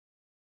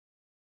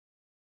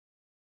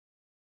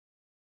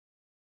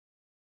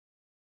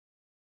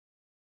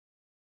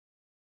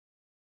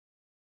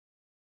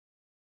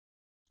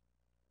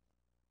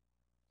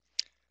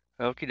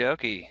Okie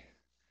dokie.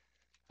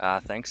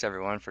 Thanks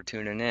everyone for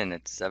tuning in.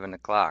 It's 7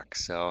 o'clock,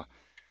 so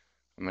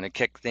I'm going to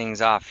kick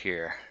things off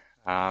here.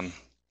 Um,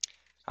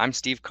 I'm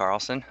Steve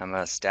Carlson. I'm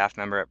a staff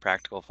member at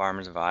Practical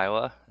Farmers of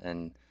Iowa,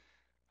 and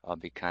I'll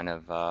be kind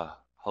of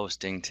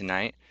hosting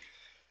tonight.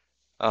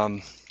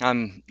 I'm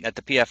at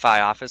the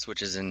PFI office,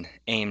 which is in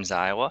Ames,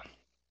 Iowa,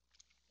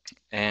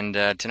 and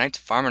tonight's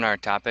Farminar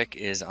topic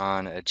is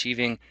on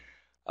achieving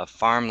a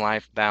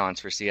farm-life balance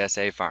for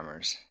CSA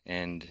farmers.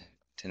 And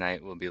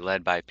tonight will be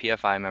led by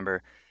PFI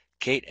member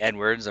Kate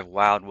Edwards of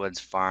Wildwoods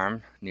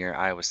Farm near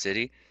Iowa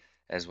City,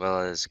 as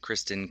well as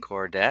Kristen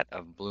Kordet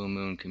of Blue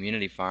Moon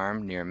Community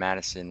Farm near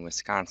Madison,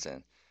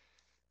 Wisconsin.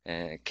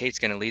 Kate's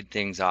going to lead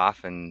things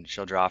off, and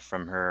she'll draw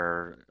from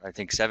her, I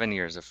think, 7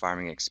 years of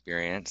farming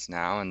experience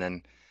now. And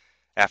then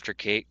after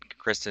Kate,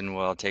 Kristen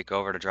will take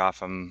over to draw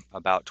from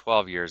about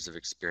 12 years of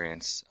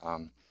experience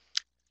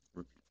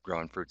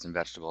growing fruits and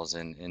vegetables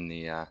in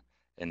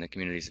the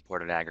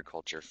community-supported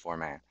agriculture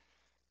format.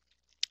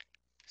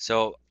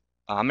 So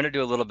I'm going to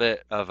do a little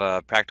bit of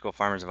a Practical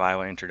Farmers of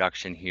Iowa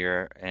introduction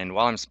here, and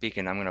while I'm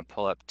speaking, I'm going to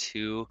pull up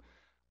two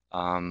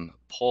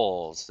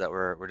polls that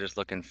we're just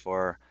looking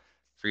for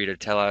you to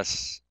tell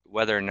us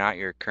whether or not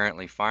you're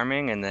currently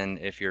farming, and then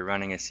if you're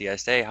running a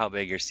CSA, how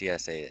big your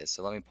CSA is.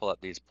 So let me pull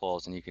up these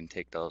polls, and you can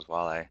take those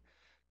while I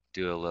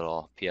do a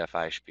little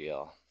PFI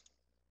spiel.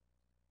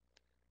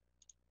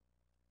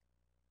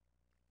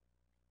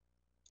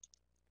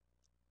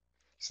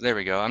 So there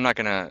we go. I'm not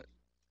going to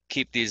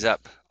keep these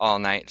up all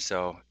night,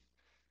 so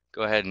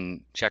go ahead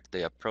and check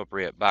the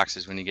appropriate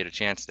boxes when you get a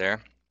chance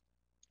there.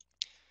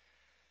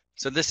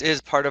 So this is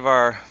part of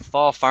our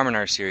Fall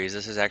Farminar series.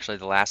 This is actually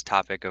the last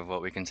topic of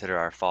what we consider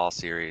our fall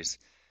series.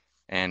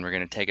 And we're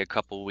going to take a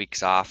couple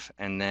weeks off,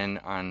 and then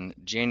on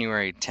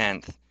January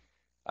 10th,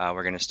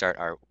 we're going to start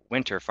our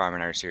Winter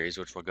Farminar series,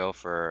 which will go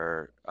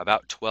for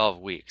about 12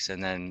 weeks.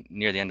 And then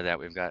near the end of that,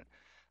 we've got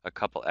a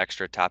couple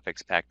extra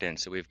topics packed in.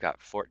 So we've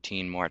got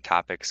 14 more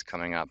topics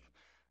coming up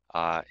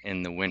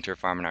in the Winter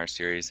Farminar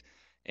series.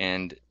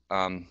 And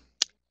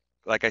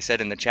like I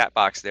said in the chat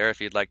box there,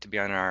 if you'd like to be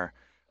on our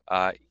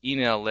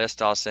email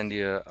list, I'll send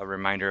you a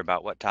reminder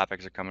about what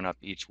topics are coming up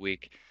each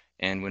week.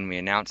 And when we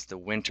announce the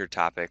winter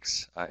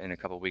topics in a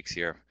couple weeks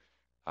here,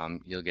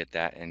 you'll get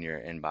that in your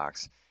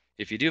inbox.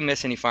 If you do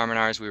miss any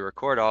Farminars, we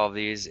record all of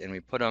these and we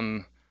put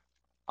them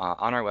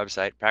on our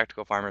website,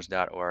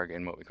 practicalfarmers.org,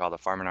 in what we call the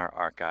Farminar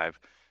archive.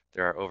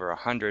 There are over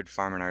 100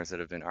 Farminars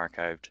that have been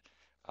archived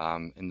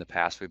in the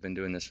past. We've been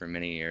doing this for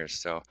many years,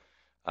 so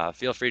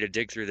feel free to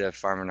dig through the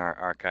Farminar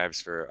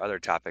archives for other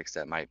topics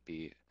that might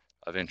be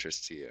of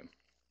interest to you.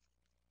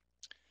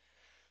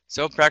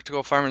 So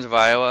Practical Farmers of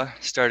Iowa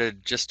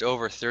started just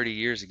over 30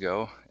 years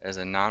ago as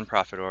a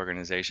nonprofit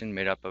organization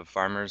made up of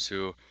farmers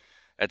who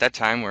at that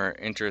time were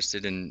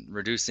interested in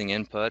reducing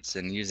inputs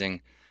and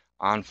using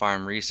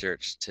on-farm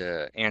research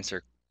to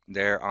answer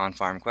their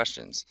on-farm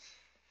questions.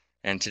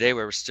 And today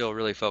we're still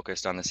really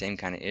focused on the same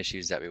kind of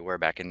issues that we were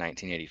back in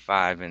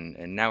 1985,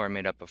 and now we're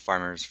made up of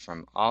farmers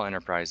from all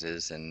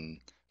enterprises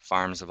and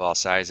farms of all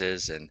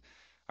sizes, and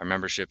our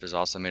membership is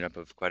also made up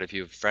of quite a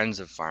few friends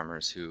of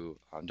farmers who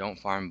don't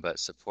farm but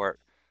support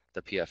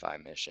the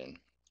PFI mission.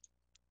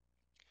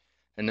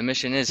 And the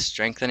mission is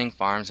strengthening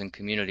farms and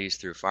communities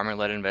through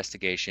farmer-led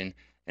investigation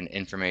and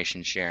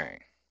information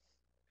sharing.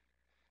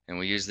 And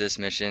we use this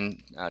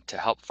mission to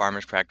help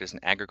farmers practice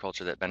an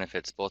agriculture that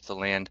benefits both the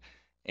land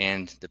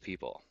and the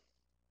people.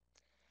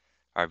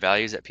 Our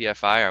values at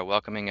PFI are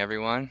welcoming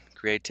everyone,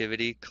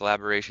 creativity,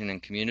 collaboration,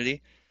 and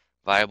community,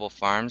 viable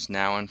farms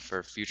now and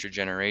for future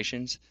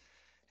generations,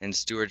 and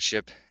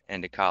stewardship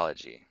and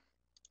ecology.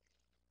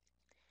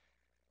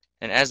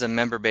 And as a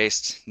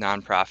member-based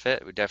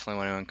nonprofit, we definitely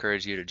want to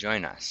encourage you to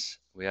join us.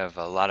 We have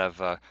a lot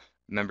of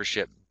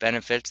membership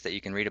benefits that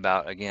you can read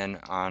about again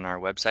on our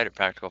website at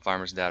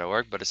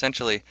practicalfarmers.org, but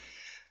essentially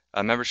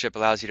a membership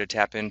allows you to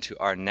tap into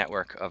our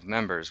network of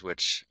members,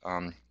 which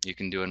you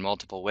can do in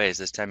multiple ways.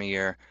 This time of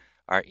year,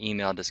 our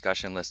email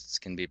discussion lists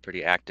can be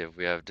pretty active.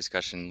 We have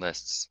discussion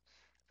lists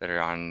that are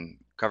on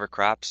cover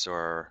crops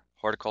or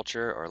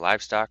horticulture or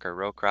livestock or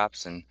row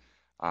crops, and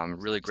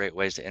really great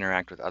ways to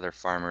interact with other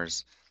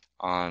farmers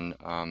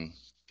on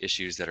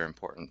issues that are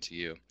important to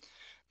you.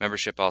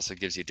 Membership also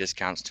gives you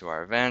discounts to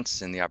our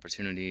events and the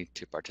opportunity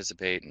to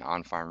participate in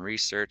on-farm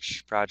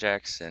research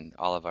projects and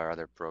all of our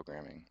other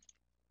programming.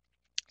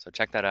 So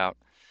check that out.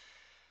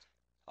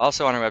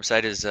 Also on our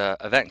website is an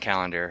event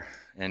calendar,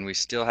 and we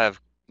still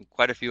have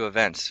quite a few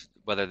events,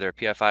 whether they're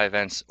PFI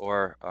events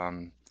or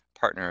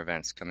partner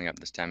events coming up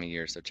this time of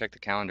year. So check the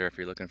calendar if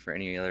you're looking for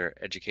any other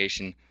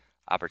education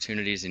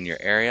opportunities in your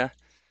area.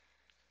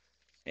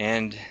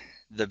 And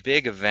the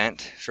big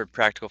event for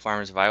Practical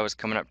Farmers of Iowa is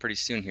coming up pretty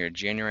soon here,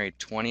 January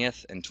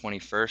 20th and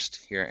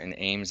 21st here in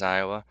Ames,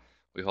 Iowa.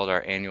 We hold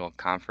our annual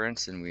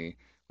conference, and we've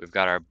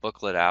got our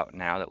booklet out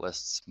now that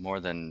lists more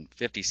than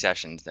 50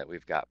 sessions that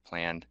we've got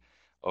planned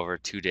over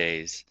 2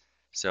 days.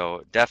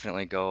 So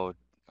definitely go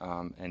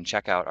and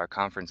check out our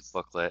conference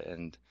booklet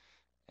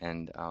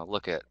and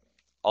look at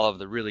all of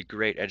the really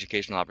great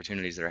educational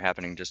opportunities that are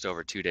happening just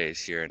over 2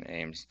 days here in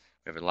Ames.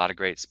 We have a lot of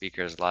great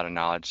speakers, a lot of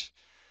knowledge,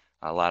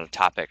 a lot of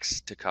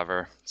topics to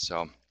cover.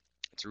 So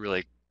it's a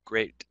really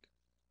great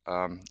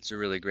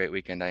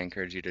weekend. I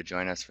encourage you to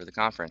join us for the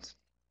conference.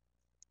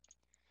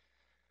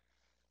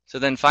 So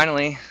then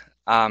finally,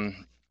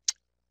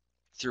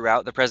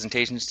 throughout the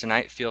presentations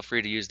tonight, feel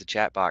free to use the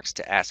chat box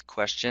to ask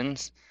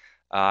questions.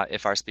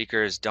 If our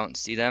speakers don't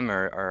see them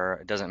or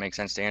it doesn't make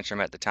sense to answer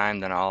them at the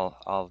time, then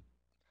I'll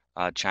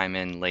chime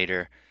in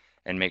later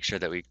and make sure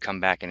that we come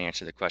back and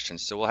answer the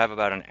questions. So we'll have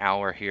about an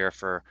hour here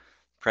for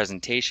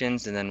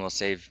presentations, and then we'll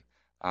save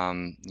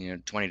 20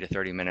 to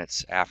 30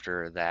 minutes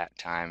after that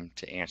time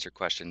to answer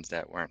questions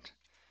that weren't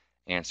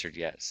answered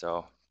yet.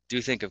 So do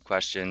think of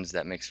questions.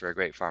 That makes for a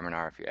great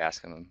Farminar if you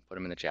ask them and put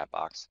them in the chat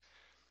box.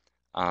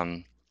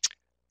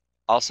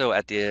 Also,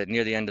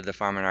 near the end of the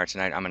Farminar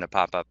tonight, I'm going to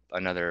pop up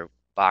another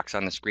box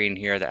on the screen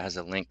here that has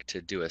a link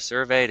to do a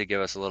survey to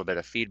give us a little bit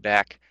of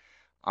feedback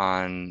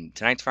on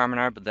tonight's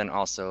Farminar, but then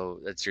also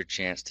it's your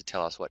chance to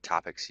tell us what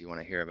topics you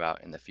want to hear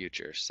about in the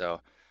future. So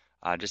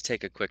just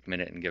take a quick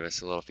minute and give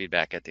us a little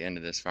feedback at the end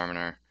of this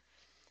Farminar.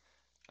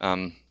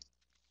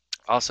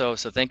 Also,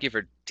 so thank you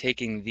for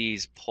taking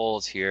these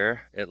polls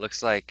here. It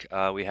looks like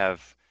we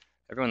have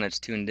everyone that's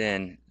tuned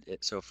in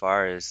so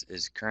far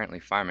is currently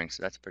farming,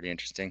 so that's pretty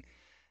interesting.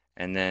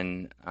 And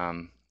then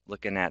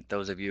looking at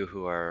those of you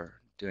who are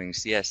doing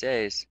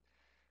CSAs,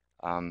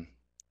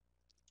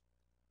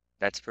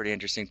 that's pretty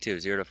interesting too.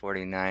 0 to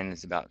 49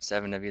 is about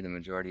 7 of you, the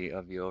majority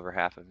of you, over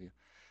half of you.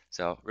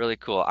 So really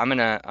cool. I'm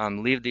gonna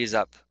leave these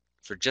up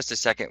for just a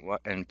second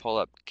and pull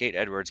up Kate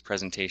Edwards'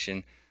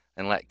 presentation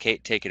and let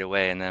Kate take it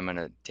away, and then I'm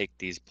gonna take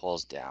these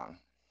polls down.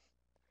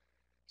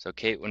 So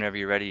Kate, whenever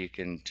you're ready, you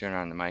can turn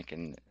on the mic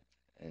and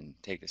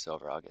take this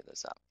over. I'll get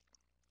this up.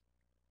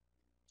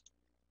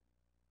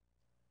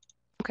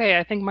 Okay,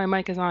 I think my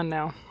mic is on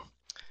now.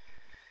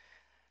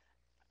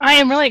 I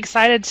am really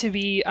excited to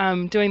be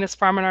doing this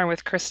Farminar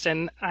with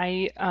Kristen.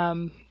 I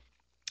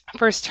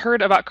first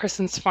heard about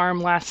Kristen's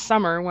farm last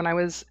summer when I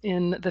was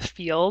in the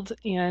field,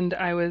 and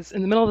I was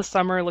in the middle of the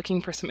summer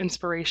looking for some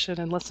inspiration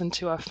and listened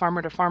to a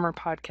Farmer to Farmer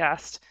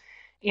podcast,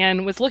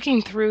 and was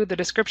looking through the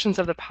descriptions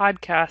of the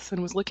podcast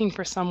and was looking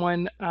for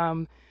someone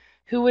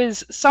who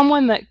is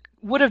someone that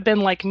would have been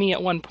like me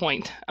at one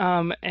point.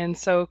 And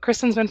so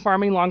Kristen's been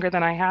farming longer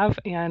than I have,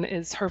 and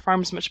her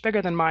farm's much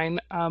bigger than mine,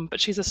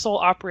 but she's a sole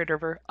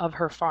operator of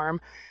her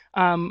farm,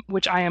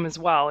 which I am as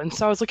well. And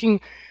so I was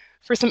looking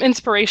for some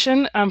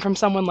inspiration from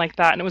someone like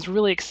that, and it was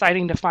really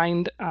exciting to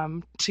find,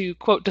 to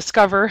quote,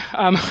 discover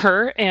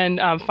her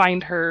and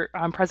find her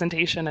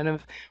presentation, and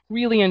have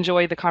really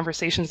enjoyed the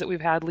conversations that we've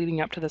had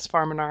leading up to this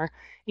Farminar,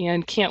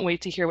 and can't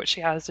wait to hear what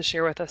she has to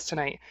share with us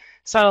tonight.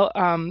 So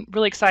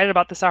really excited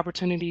about this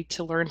opportunity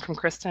to learn from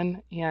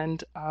Kristen,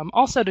 and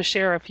also to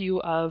share a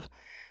few of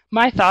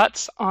my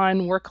thoughts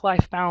on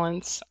work-life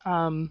balance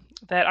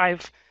that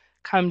I've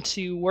come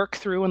to work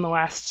through in the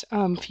last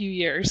few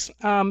years,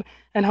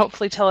 and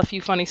hopefully tell a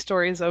few funny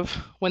stories of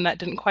when that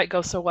didn't quite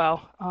go so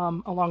well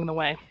along the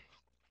way.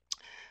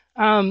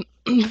 The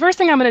first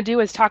thing I'm going to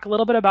do is talk a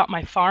little bit about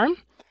my farm,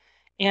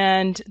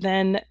 and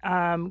then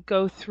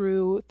go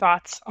through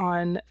thoughts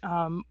on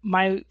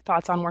my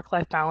thoughts on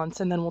work-life balance,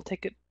 and then we'll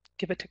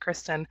give it to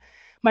Kristen.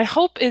 My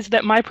hope is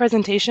that my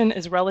presentation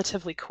is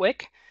relatively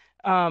quick,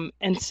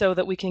 and so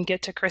that we can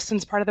get to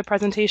Kristen's part of the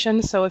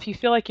presentation. So if you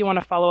feel like you want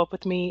to follow up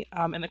with me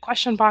in the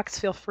question box,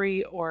 feel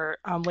free, or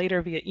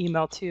later via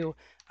email too.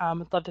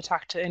 I'd love to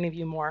talk to any of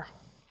you more.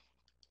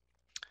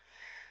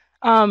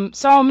 So I'm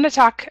going to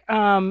talk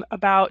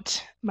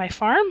about my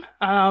farm,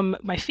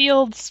 my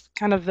fields,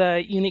 kind of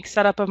the unique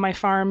setup of my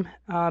farm,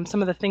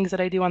 some of the things that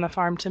I do on the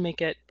farm to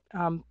make it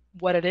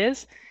what it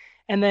is,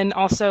 and then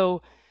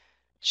also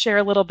share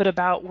a little bit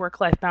about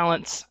work-life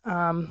balance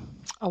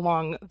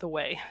along the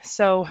way.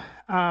 So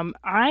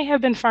I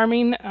have been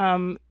farming,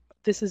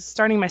 this is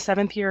starting my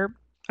 7th year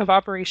of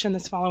operation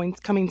this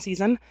coming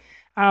season.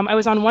 I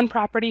was on one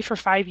property for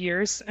 5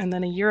 years, and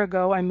then a year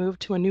ago I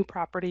moved to a new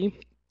property,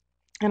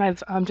 and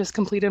I've just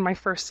completed my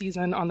first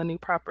season on the new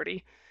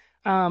property.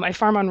 I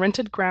farm on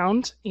rented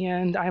ground,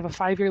 and I have a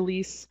 5-year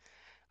lease.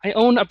 I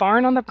own a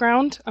barn on the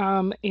ground,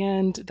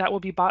 and that will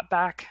be bought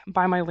back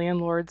by my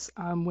landlords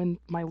when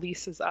my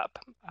lease is up.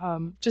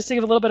 Just to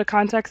give a little bit of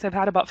context, I've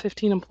had about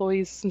 15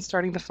 employees since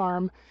starting the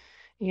farm,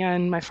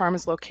 and my farm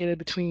is located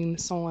between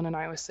Solon and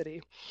Iowa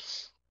City.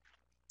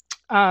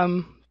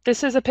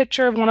 This is a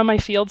picture of one of my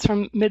fields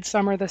from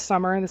midsummer this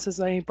summer. This is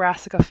a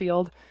brassica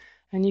field,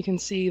 and you can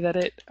see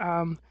that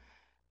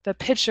the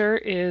picture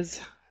is,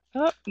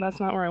 oh, that's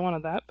not where I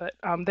wanted that, but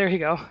there you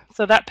go.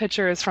 So that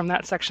picture is from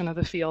that section of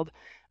the field,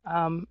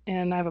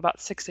 and I have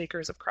about 6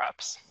 acres of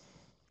crops.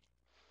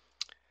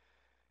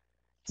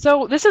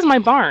 So this is my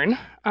barn.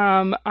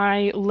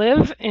 I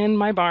live in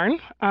my barn,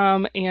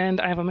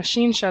 and I have a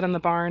machine shed in the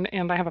barn,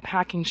 and I have a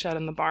packing shed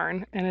in the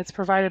barn, and it's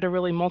provided a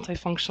really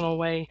multifunctional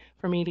way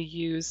for me to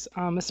use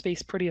a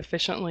space pretty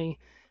efficiently,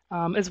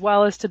 as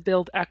well as to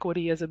build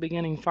equity as a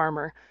beginning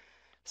farmer.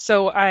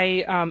 So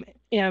I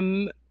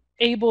am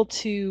able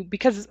to,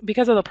 because of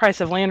the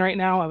price of land right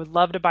now, I would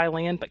love to buy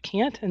land but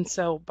can't, and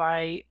so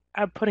by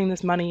putting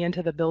this money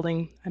into the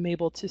building, I'm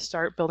able to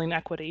start building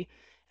equity.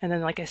 And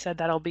then, like I said,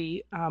 that'll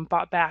be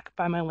bought back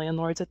by my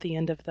landlords at the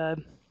end of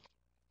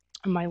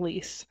my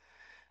lease.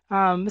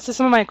 This is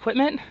some of my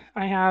equipment.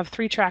 I have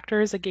 3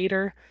 tractors, a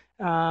gator,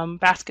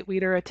 basket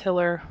weeder, a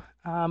tiller.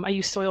 I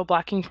use soil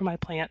blocking for my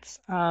plants.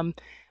 My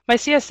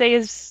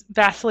CSA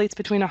vacillates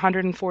between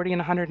 140 and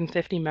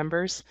 150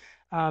 members.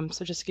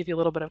 So just to give you a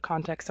little bit of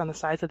context on the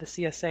size of the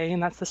CSA,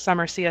 and that's the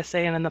summer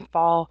CSA. And in the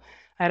fall,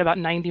 I had about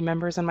 90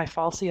 members in my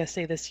fall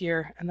CSA this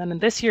year. And then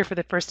this year, for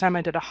the first time,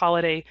 I did a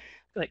holiday,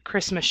 like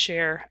Christmas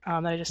share,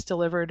 that I just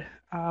delivered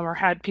or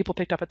had people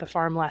picked up at the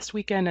farm last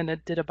weekend, and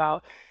it did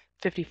about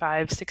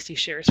 55, 60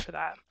 shares for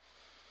that.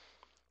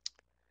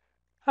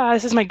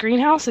 This is my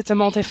greenhouse. It's a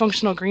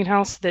multifunctional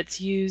greenhouse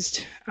that's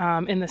used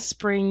in the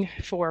spring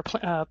for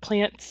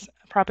plants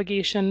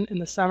propagation, in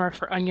the summer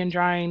for onion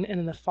drying, and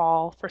in the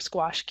fall for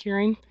squash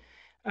curing.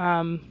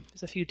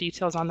 There's a few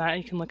details on that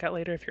you can look at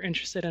later if you're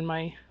interested in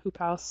my hoop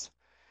house.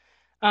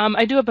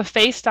 I do a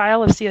buffet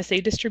style of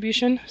CSA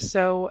distribution,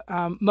 so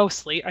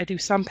mostly I do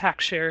some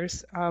pack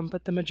shares,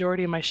 but the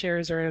majority of my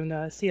shares are in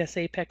the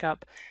CSA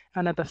pickup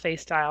on a buffet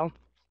style.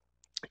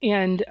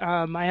 And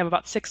I have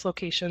about 6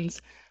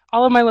 locations.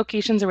 All of my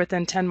locations are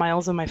within 10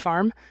 miles of my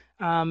farm,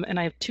 and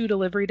I have 2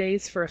 delivery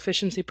days for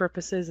efficiency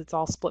purposes. It's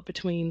all split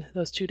between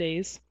those 2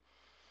 days.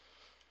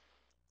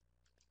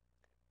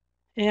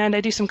 And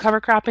I do some cover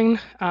cropping,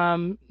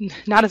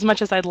 not as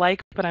much as I'd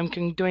like, but I'm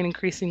doing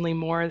increasingly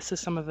more. This is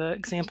some of the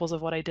examples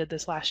of what I did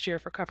this last year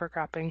for cover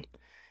cropping.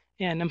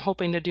 And I'm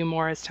hoping to do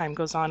more as time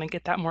goes on and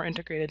get that more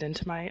integrated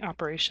into my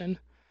operation.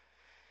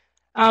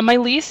 My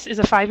lease is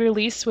a 5-year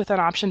lease with an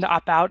option to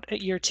opt out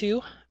at year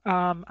 2.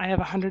 I have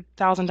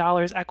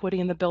 $100,000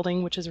 equity in the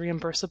building, which is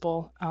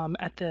reimbursable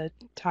at the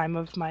time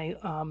of my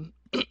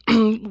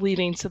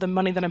leaving. So the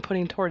money that I'm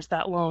putting towards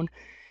that loan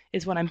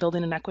is what I'm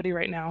building in equity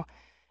right now.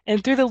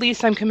 And through the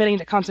lease, I'm committing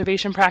to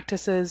conservation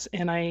practices,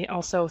 and I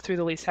also, through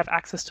the lease, have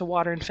access to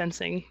water and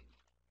fencing.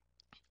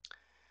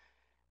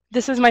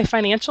 This is my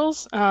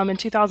financials. In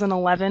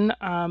 2011,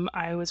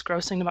 I was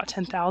grossing about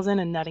 10,000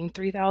 and netting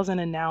 3,000,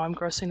 and now I'm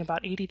grossing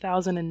about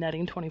 80,000 and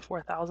netting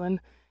 24,000.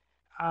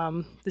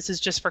 This is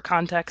just for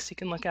context. You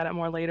can look at it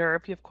more later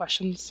if you have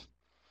questions.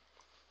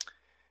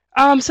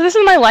 So this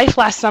is my life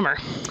last summer,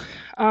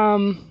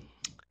 and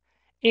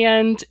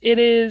it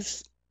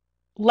is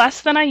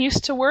less than I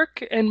used to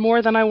work and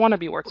more than I want to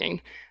be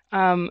working.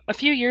 A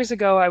few years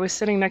ago, I was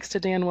sitting next to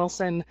Dan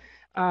Wilson,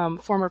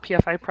 former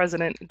PFI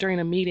president, during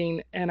a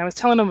meeting, and I was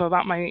telling him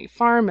about my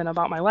farm and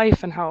about my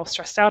life and how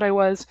stressed out I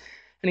was.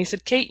 And he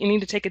said, "Kate, you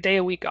need to take a day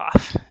a week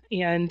off."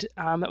 And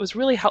that was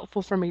really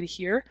helpful for me to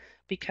hear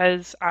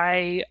because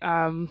I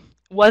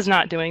was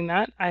not doing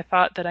that. I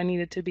thought that I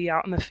needed to be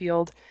out in the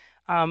field,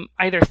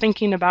 either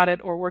thinking about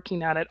it or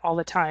working at it all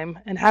the time.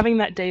 And having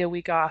that day a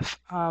week off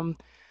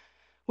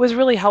was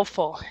really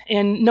helpful.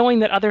 And knowing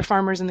that other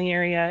farmers in the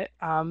area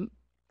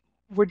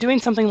were doing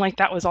something like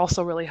that was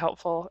also really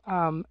helpful.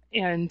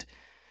 And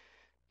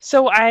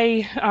so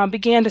I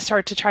began to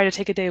try to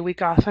take a day a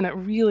week off, and it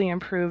really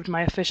improved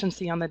my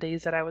efficiency on the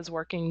days that I was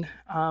working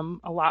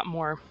a lot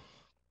more.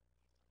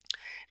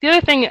 The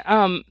other thing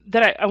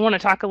that I want to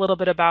talk a little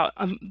bit about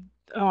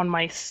on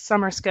my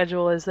summer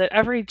schedule is that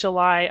every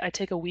July I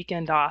take a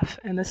weekend off,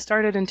 and this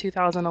started in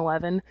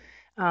 2011.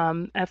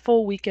 A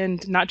full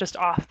weekend, not just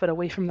off, but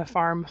away from the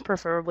farm,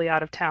 preferably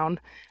out of town.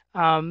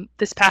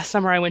 This past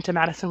summer, I went to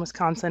Madison,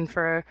 Wisconsin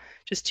for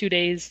just 2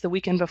 days. The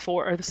weekend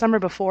before, or the summer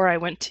before, I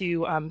went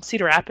to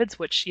Cedar Rapids,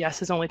 which,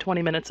 yes, is only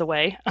 20 minutes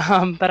away.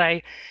 But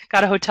I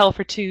got a hotel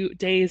for 2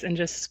 days and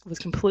just was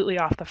completely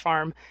off the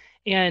farm.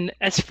 And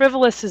as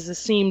frivolous as it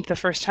seemed the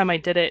first time I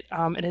did it,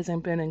 it has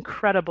been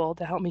incredible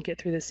to help me get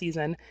through the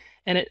season.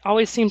 And it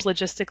always seems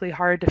logistically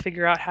hard to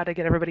figure out how to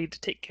get everybody to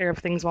take care of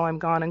things while I'm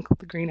gone in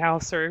the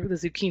greenhouse or the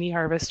zucchini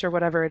harvest or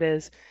whatever it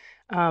is.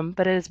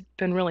 But it has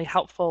been really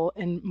helpful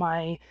in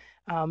my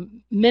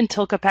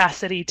mental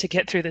capacity to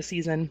get through the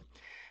season.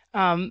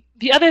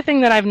 The other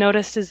thing that I've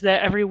noticed is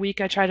that every week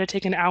I try to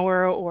take an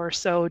hour or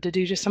so to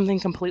do just something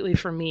completely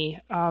for me.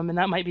 And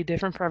that might be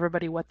different for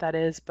everybody what that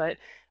is, but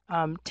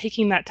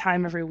taking that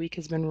time every week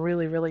has been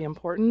really, really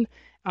important,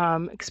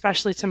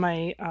 especially to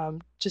my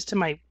just to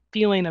my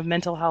feeling of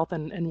mental health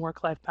and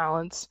work-life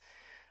balance.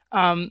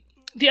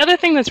 The other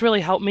thing that's really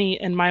helped me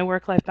in my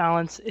work-life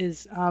balance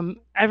is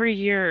every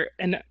year,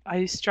 and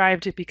I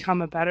strive to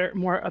become a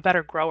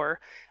better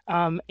grower.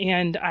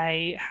 And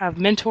I have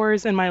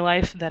mentors in my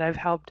life that have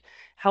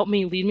help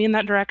me lead me in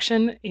that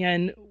direction.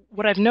 And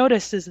what I've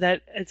noticed is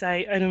that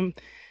I'm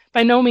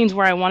by no means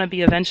where I want to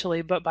be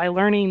eventually, but by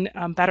learning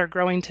better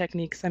growing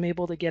techniques, I'm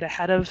able to get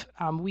ahead of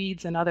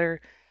weeds and other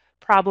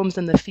problems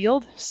in the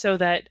field so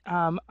that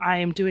I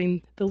am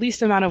doing the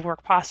least amount of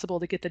work possible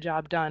to get the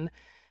job done.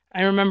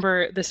 I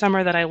remember the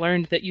summer that I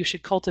learned that you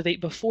should cultivate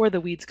before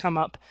the weeds come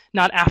up,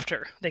 not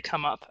after they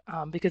come up.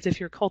 Because if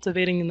you're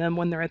cultivating them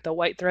when they're at the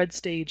white thread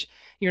stage,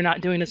 you're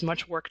not doing as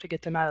much work to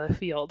get them out of the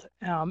field.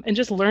 And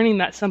just learning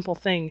that simple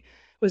thing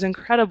was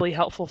incredibly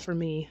helpful for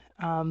me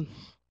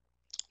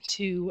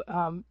to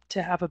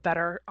have a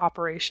better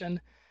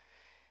operation.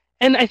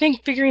 And I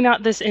think figuring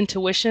out this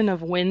intuition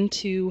of when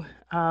to,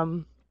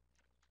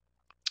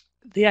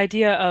 the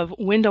idea of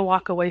when to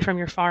walk away from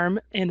your farm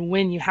and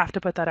when you have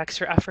to put that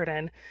extra effort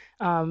in.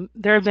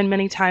 There have been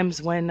many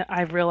times when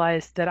I've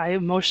realized that I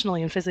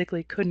emotionally and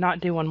physically could not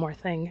do one more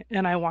thing,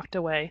 and I walked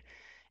away.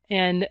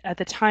 And at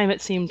the time,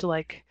 it seemed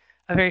like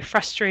a very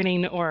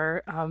frustrating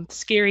or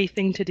scary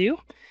thing to do.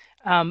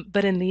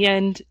 But in the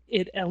end,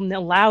 it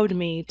allowed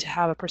me to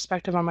have a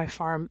perspective on my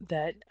farm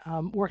that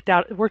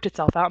worked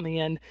itself out in the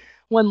end.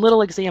 One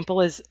little example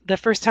is the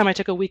first time I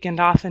took a weekend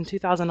off in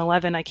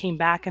 2011, I came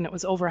back and it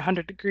was over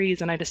 100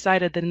 degrees, and I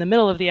decided that in the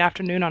middle of the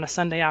afternoon on a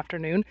Sunday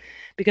afternoon,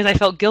 because I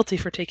felt guilty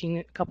for taking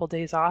a couple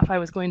days off, I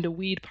was going to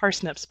weed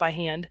parsnips by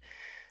hand.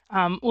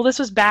 Well, this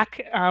was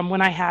back when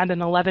I had an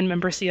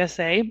 11-member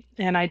CSA,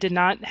 and I did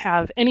not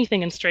have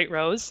anything in straight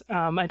rows.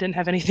 I didn't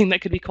have anything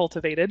that could be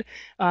cultivated,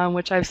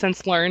 which I've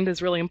since learned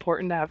is really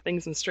important to have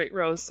things in straight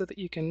rows so that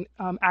you can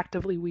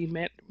actively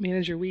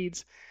manage your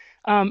weeds.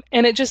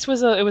 And it just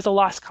was a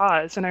lost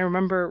cause. And I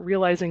remember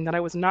realizing that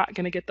I was not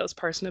going to get those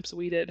parsnips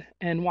weeded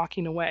and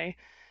walking away.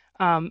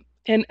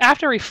 And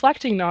after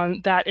reflecting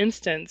on that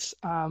instance,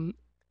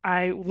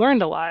 I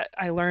learned a lot.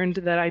 I learned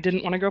that I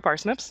didn't want to grow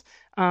parsnips.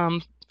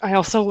 I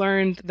also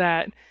learned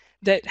that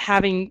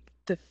having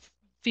the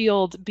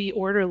field be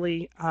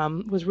orderly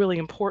was really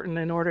important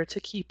in order to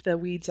keep the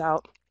weeds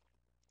out.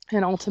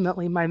 And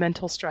ultimately, my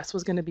mental stress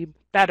was going to be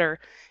better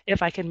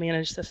if I could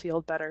manage the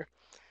field better.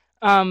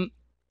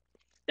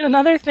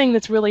 Another thing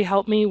that's really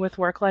helped me with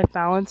work-life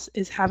balance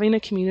is having a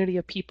community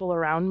of people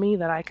around me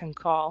that I can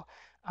call.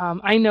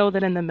 I know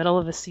that in the middle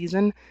of a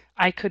season,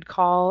 I could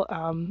call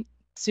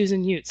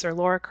Susan Utes or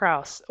Laura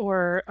Kraus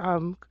or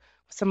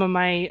some of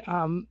my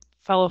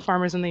fellow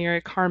farmers in the area,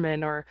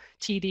 Carmen or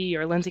TD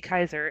or Lindsay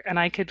Kaiser, and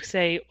I could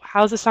say,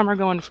 how's the summer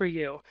going for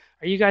you?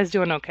 Are you guys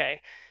doing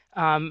okay?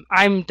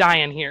 I'm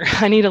dying here.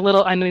 I need a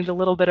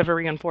little bit of a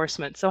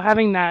reinforcement. So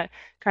having that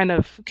kind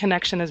of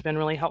connection has been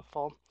really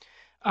helpful.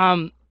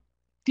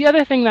 The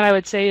other thing that I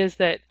would say is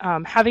that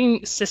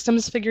having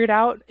systems figured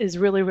out is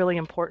really, really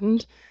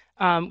important.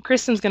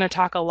 Kristen's going to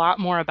talk a lot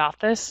more about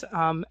this.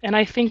 And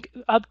I think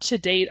up to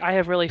date, I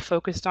have really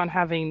focused on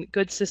having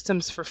good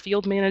systems for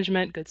field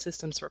management, good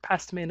systems for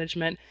pest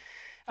management,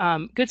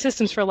 good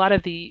systems for a lot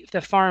of the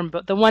farm.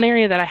 But the one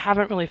area that I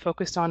haven't really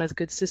focused on is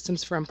good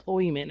systems for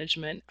employee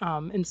management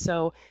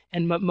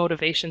and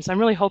motivation. So I'm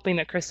really hoping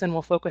that Kristen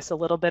will focus a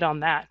little bit on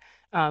that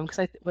because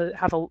I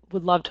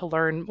would love to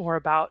learn more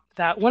about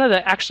that. One of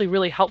the actually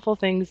really helpful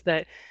things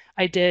that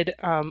I did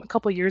a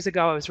couple years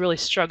ago, I was really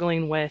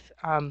struggling with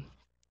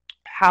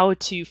how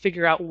to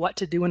figure out what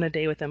to do in a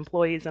day with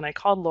employees. And I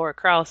called Laura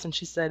Kraus, and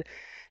she said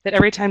that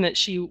every time that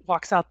she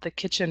walks out the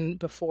kitchen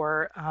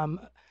before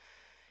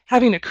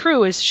having a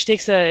crew is she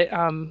takes a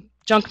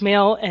junk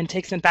mail and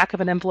takes in back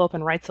of an envelope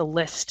and writes a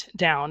list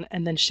down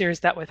and then shares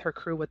that with her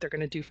crew what they're going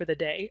to do for the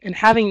day. And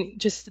having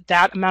just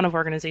that amount of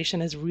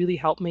organization has really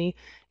helped me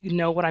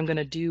know what I'm going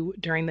to do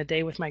during the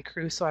day with my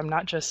crew, so I'm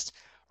not just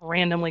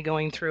randomly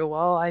going through,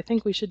 well, I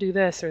think we should do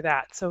this or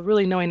that. So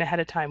really knowing ahead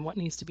of time what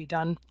needs to be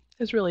done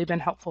has really been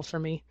helpful for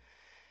me.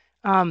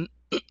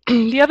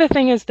 The other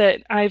thing is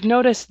that I've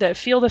noticed that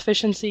field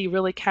efficiency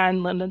really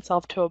can lend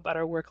itself to a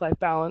better work-life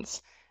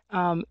balance,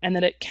 and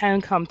that it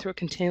can come through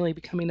continually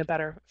becoming a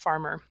better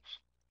farmer.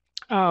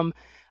 I've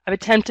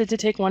attempted to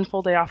take one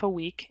full day off a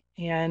week,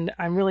 and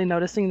I'm really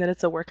noticing that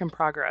it's a work in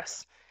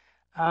progress.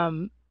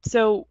 Another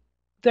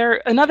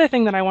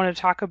thing that I want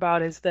to talk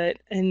about is that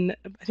I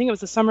think it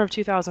was the summer of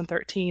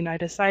 2013, I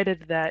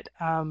decided that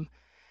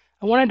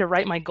I wanted to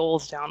write my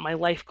goals down, my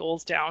life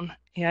goals down.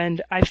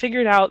 And I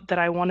figured out that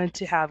I wanted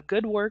to have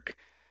good work,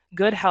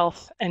 good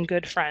health, and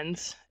good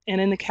friends.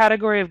 And in the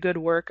category of good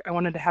work, I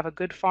wanted to have a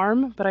good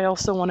farm, but I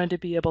also wanted to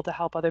be able to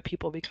help other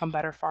people become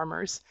better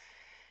farmers.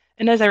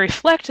 And as I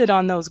reflected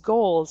on those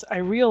goals, I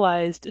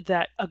realized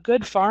that a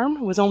good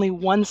farm was only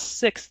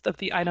 1/6 of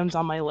the items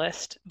on my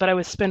list, but I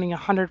was spending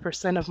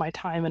 100% of my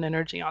time and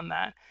energy on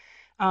that.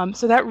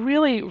 So that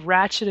really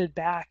ratcheted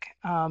back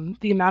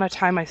the amount of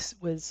time I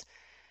was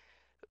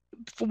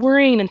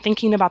worrying and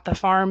thinking about the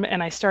farm,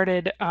 and I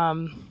started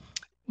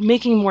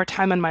making more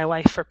time in my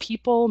life for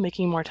people,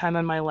 making more time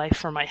in my life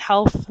for my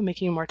health,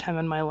 making more time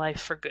in my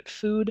life for good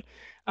food.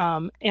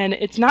 And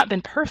it's not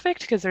been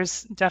perfect because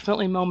there's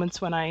definitely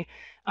moments when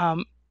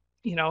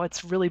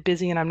it's really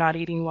busy and I'm not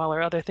eating well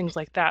or other things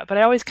like that. But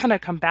I always kind of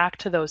come back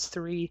to those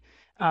three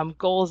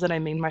goals that I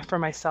made for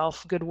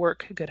myself: good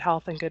work, good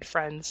health, and good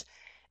friends.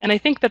 And I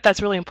think that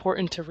that's really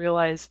important to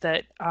realize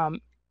that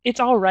it's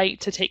all right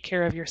to take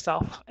care of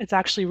yourself. It's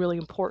actually really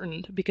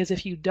important, because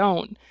if you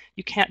don't,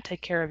 you can't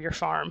take care of your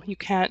farm. You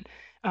can't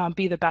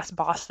be the best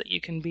boss that you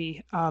can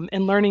be.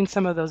 And learning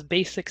some of those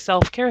basic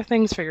self-care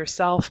things for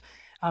yourself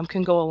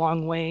can go a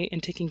long way in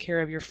taking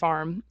care of your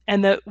farm.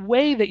 And the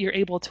way that you're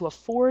able to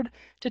afford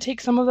to take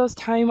some of those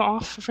time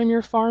off from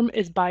your farm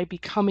is by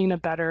becoming a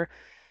better,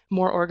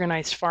 more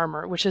organized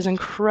farmer, which is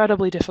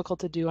incredibly difficult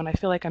to do. And I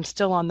feel like I'm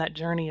still on that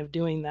journey of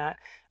doing that.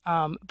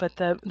 But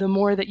the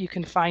more that you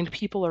can find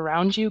people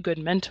around you, good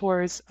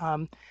mentors,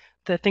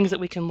 the things that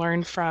we can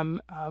learn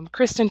from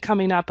Kristen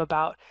coming up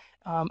about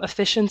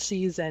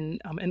efficiencies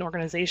and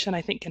organization,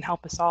 I think can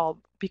help us all,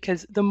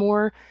 because the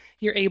more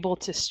you're able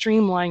to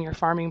streamline your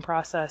farming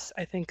process,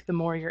 I think the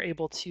more you're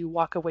able to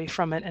walk away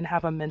from it and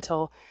have a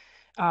mental,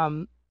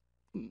 um,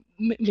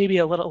 maybe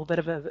a little bit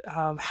of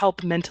a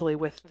help mentally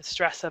with the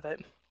stress of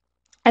it.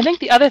 I think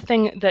the other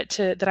thing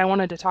that I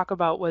wanted to talk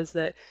about was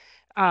that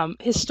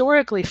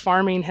historically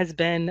farming has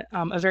been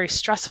a very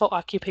stressful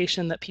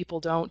occupation that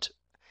people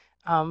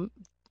um,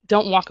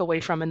 don't walk away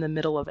from in the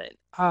middle of it.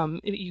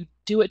 You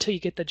do it till you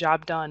get the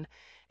job done.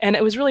 And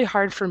it was really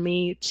hard for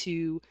me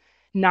to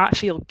not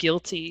feel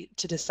guilty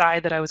to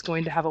decide that I was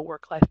going to have a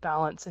work-life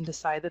balance and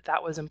decide that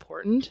that was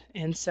important.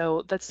 And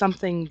so that's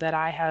something that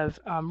I have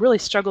really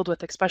struggled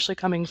with, especially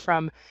coming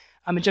from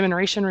a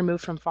generation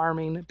removed from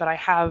farming. But I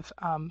have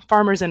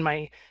farmers in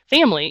my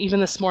family. Even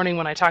this morning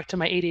when I talked to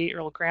my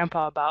 88-year-old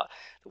grandpa about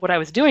what I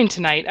was doing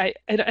tonight,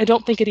 I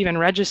don't think it even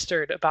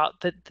registered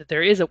about that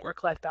there is a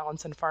work-life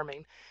balance in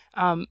farming.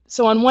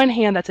 So on one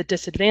hand, that's a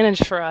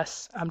disadvantage for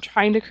us.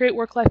 Trying to create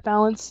work-life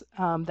balance,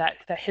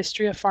 that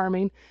history of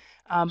farming.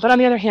 But on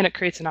the other hand, it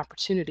creates an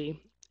opportunity.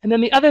 And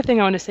then the other thing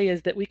I want to say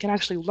is that we can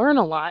actually learn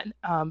a lot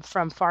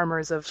from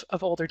farmers of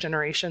older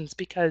generations,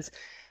 because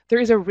there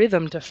is a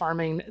rhythm to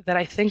farming that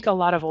I think a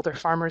lot of older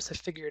farmers have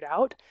figured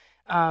out.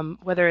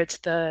 Whether it's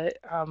the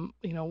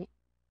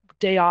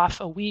day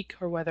off a week,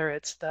 or whether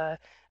it's the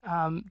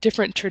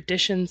different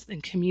traditions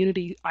and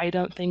community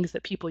item things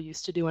that people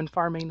used to do in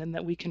farming and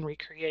that we can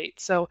recreate.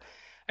 So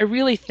I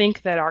really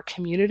think that our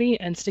community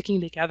and sticking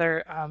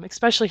together,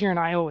 especially here in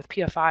Iowa with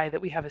PFI,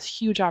 that we have this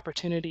huge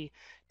opportunity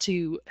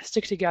to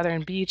stick together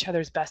and be each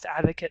other's best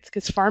advocates,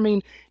 because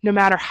farming, no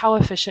matter how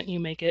efficient you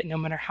make it, no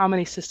matter how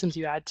many systems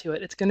you add to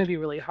it, it's going to be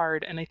really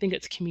hard. And I think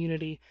it's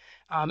community,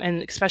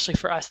 and especially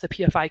for us, the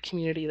PFI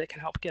community, that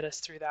can help get us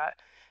through that.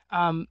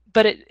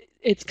 But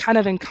it's kind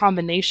of in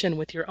combination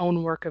with your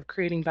own work of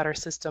creating better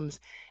systems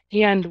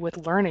and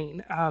with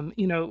learning.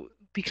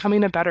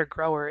 Becoming a better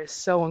grower is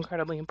so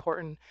incredibly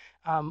important.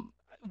 Um,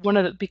 One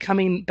of the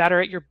becoming better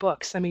at your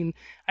books. I mean,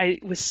 I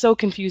was so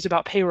confused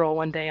about payroll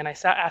one day, and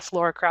asked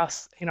Laura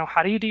Kraus,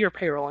 how do you do your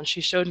payroll? And she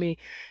showed me,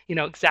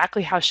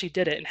 exactly how she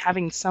did it. And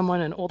having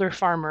someone, an older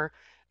farmer,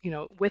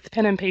 with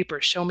pen and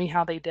paper, show me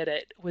how they did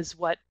it was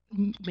what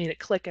made it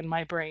click in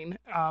my brain.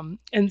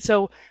 And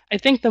so I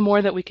think the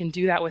more that we can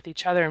do that with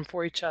each other and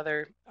for each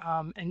other,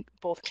 and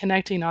both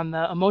connecting on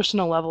the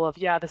emotional level of,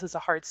 yeah, this is a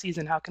hard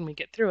season, how can we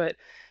get through it?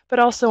 But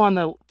also on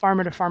the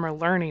farmer to farmer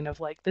learning of,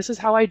 like, this is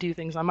how I do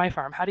things on my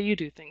farm. How do you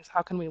do things?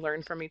 How can we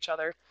learn from each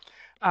other?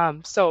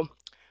 So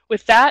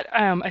with that,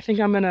 I think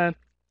I'm going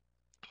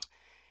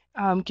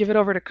to give it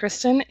over to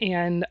Kristen,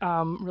 and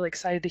really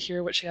excited to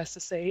hear what she has to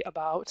say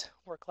about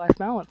work-life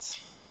balance.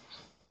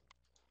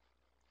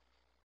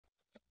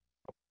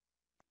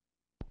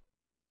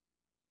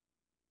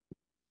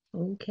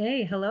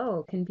 Okay,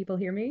 hello. Can people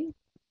hear me?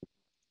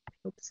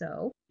 Hope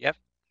so. Yep,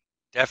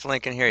 definitely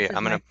can hear you. This is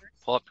I'm my going to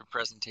first. pull up your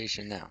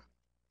presentation now.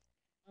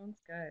 Sounds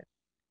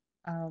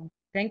good.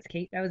 Thanks,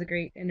 Kate. That was a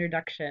great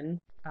introduction.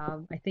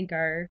 I think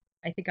our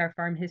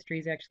farm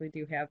histories actually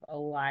do have a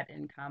lot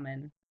in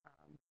common,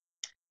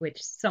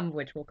 which some of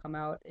which will come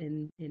out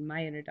in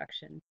my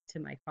introduction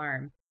to my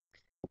farm.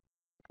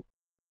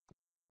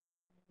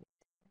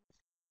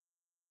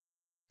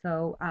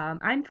 So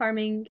I'm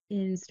farming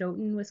in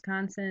Stoughton,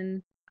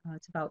 Wisconsin.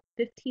 It's about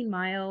 15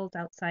 miles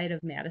outside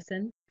of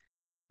Madison.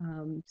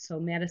 So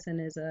Madison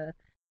is a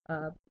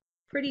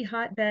pretty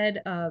hotbed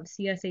of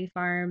CSA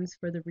farms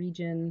for the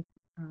region.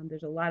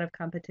 There's a lot of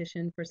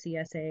competition for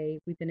CSA.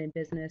 We've been in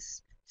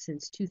business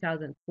since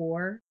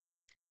 2004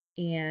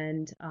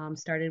 and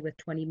started with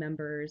 20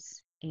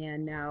 members,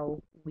 and now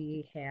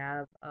we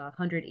have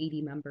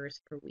 180 members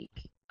per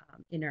week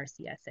in our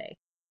CSA.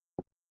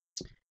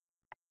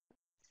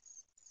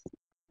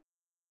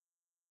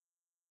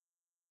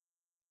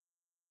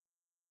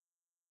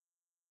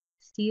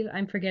 Steve,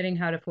 I'm forgetting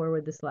how to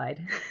forward the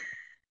slide.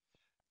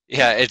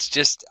 Yeah, it's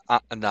just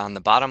on the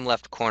bottom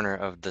left corner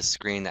of the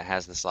screen that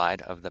has the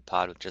slide of the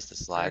pod with just the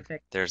slide.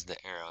 Perfect. There's the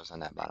arrows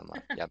on that bottom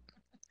left. Yep.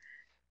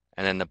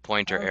 And then the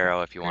pointer Okay,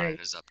 arrow, if you want it,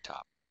 great. is up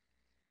top.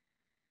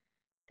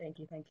 Thank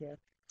you, thank you.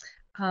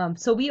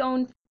 So we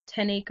own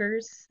 10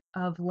 acres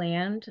of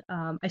land.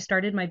 I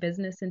started my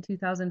business in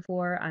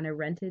 2004 on a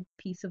rented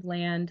piece of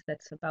land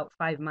that's about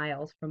 5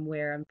 miles from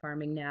where I'm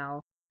farming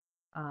now.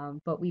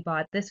 But we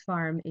bought this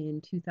farm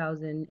in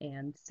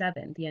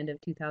 2007, the end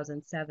of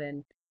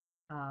 2007,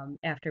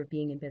 after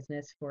being in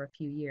business for a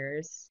few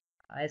years.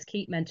 As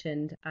Kate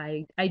mentioned,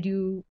 I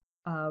do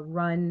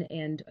run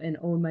and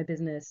own my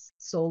business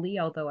solely,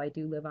 although I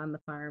do live on the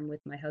farm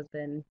with my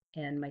husband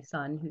and my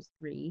son, who's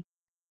 3.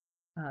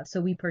 So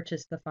we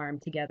purchased the farm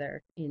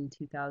together in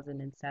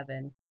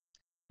 2007.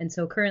 And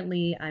so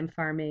currently I'm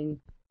farming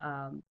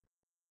um,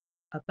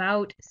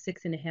 about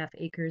 6.5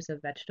 acres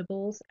of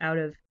vegetables out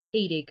of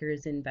 8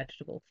 acres in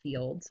vegetable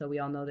field. So we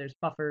all know there's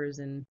buffers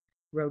and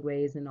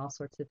roadways and all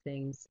sorts of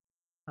things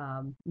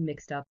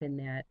mixed up in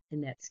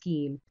that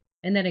scheme.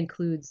 And that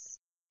includes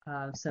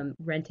some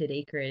rented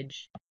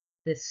acreage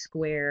this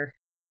square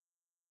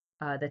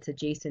that's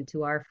adjacent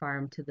to our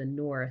farm to the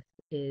north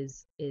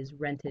is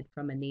rented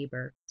from a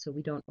neighbor. So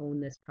we don't own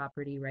this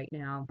property right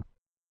now,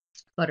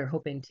 but are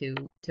hoping to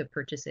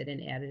purchase it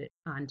and add it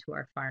onto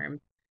our farm.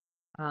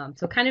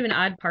 So kind of an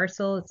odd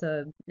parcel.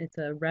 It's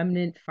a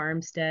remnant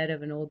farmstead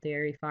of an old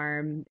dairy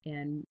farm,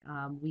 and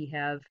we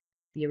have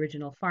the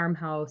original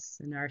farmhouse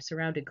and are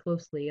surrounded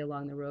closely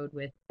along the road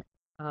with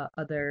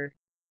other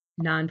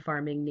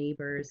non-farming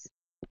neighbors.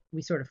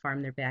 We sort of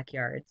farm their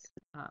backyards.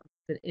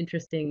 It's an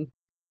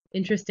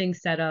interesting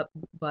setup,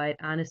 but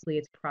honestly,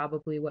 it's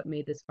probably what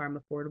made this farm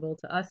affordable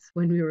to us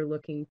when we were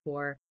looking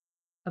for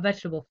a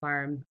vegetable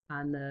farm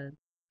on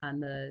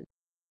the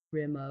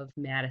rim of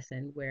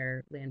Madison,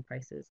 where land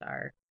prices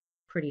are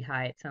pretty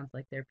high. It sounds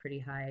like they're pretty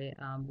high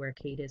where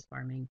Kate is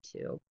farming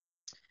too.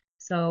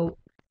 So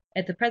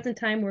at the present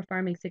time, we're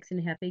farming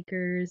 6.5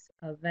 acres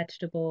of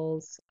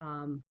vegetables.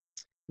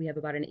 We have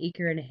about an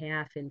acre and a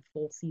half in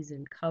full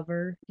season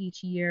cover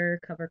each year,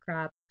 cover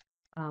crop,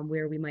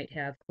 where we might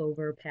have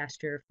clover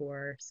pasture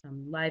for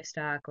some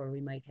livestock, or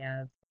we might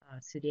have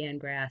Sudan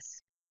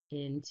grass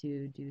in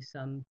to do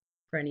some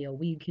perennial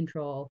weed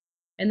control.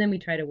 And then we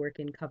try to work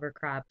in cover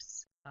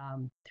crops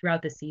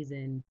throughout the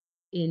season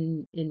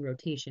in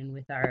rotation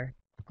with our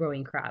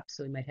growing crops.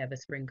 So we might have a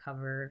spring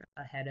cover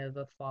ahead of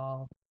a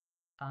fall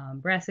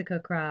brassica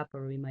crop,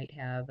 or we might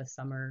have a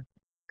summer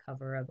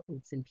cover of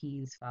oats and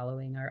peas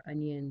following our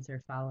onions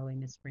or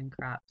following a spring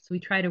crop. So we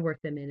try to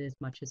work them in as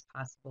much as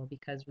possible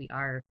because we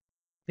are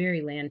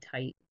very land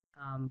tight.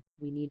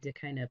 We need to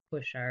kind of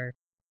push our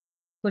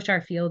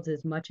fields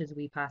as much as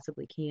we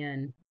possibly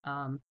can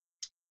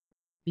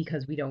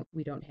because we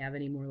don't have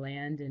any more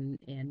land, and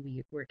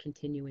we're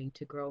continuing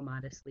to grow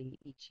modestly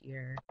each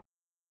year.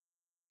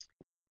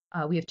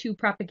 We have two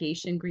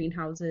propagation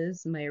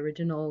greenhouses. My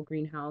original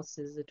greenhouse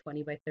is a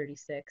 20 by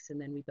 36, and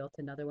then we built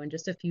another one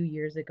just a few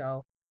years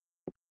ago,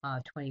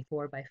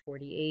 24 by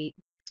 48.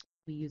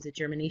 We use a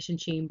germination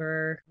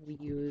chamber. We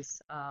use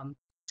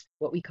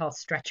what we call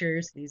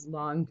stretchers, these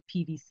long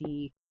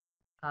PVC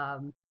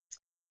um,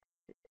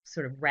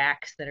 sort of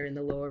racks that are in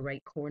the lower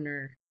right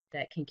corner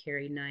that can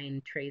carry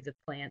 9 trays of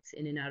plants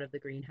in and out of the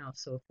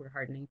greenhouse. So if we're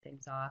hardening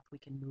things off, we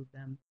can move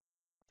them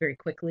very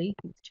quickly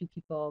with 2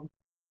 people.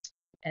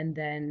 And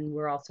then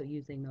we're also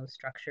using those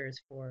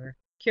structures for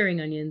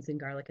curing onions and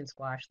garlic and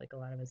squash like a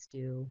lot of us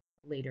do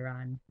later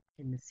on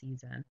in the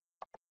season.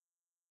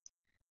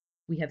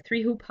 We have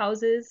 3 hoop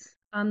houses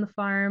on the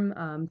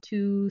farm,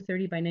 2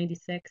 30 by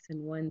 96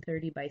 and 1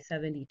 30 by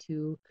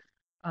 72.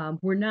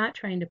 We're not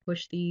trying to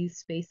push these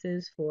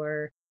spaces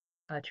for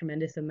a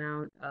tremendous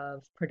amount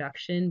of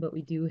production, but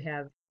we do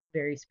have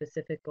very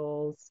specific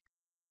goals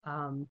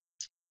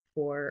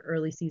for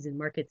early season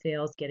market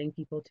sales, getting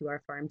people to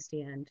our farm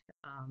stand,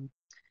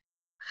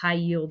 high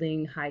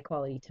yielding, high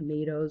quality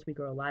tomatoes. We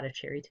grow a lot of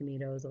cherry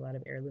tomatoes, a lot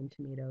of heirloom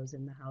tomatoes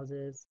in the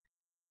houses.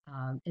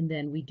 And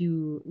then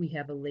we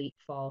have a late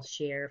fall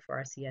share for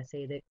our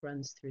CSA that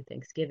runs through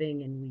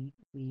Thanksgiving, and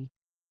we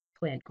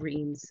plant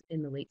greens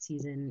in the late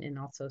season and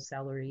also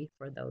celery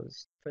for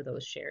those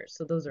shares.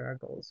 So those are our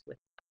goals with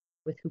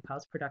hoop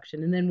house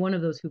production. And then one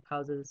of those hoop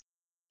houses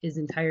is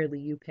entirely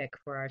U-pick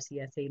for our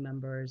CSA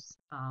members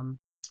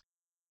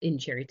in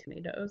cherry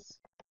tomatoes.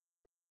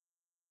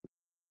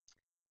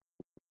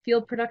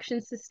 Field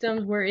production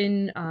systems, we're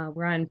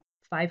on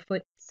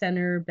 5-foot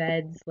center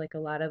beds like a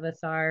lot of us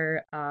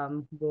are.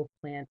 We'll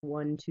plant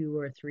 1, 2,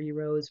 or 3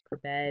 rows per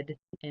bed,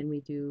 and we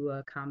do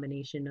a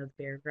combination of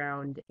bare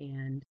ground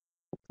and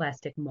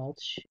plastic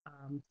mulch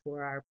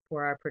for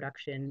our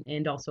production,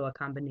 and also a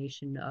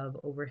combination of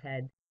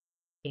overhead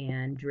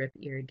and drip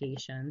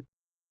irrigation.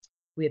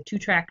 We have 2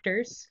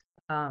 tractors,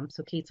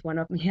 so Kate's one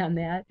up me on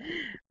that.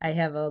 I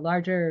have a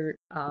larger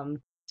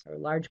or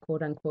large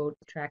quote unquote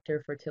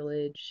tractor for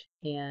tillage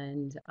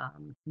and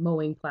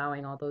mowing,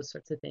 plowing, all those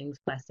sorts of things,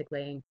 plastic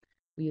laying.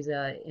 We use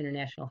a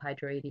International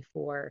Hydro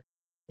 84.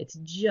 It's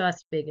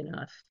just big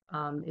enough.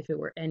 If it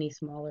were any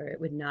smaller,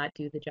 it would not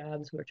do the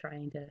jobs we're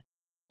trying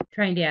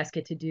to ask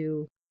it to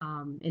do.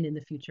 And in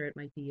the future, it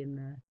might be in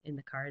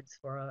the cards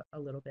for a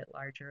little bit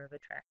larger of a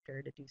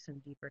tractor to do some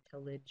deeper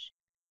tillage.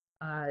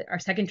 Our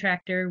second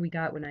tractor we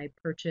got when I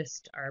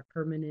purchased our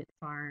permanent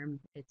farm.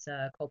 It's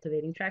a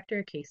cultivating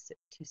tractor, Case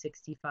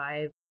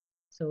 265.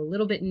 So a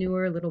little bit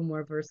newer, a little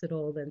more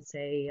versatile than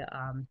say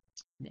an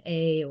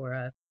A or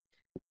a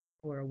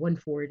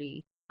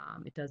 140.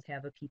 It does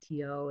have a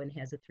PTO and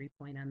has a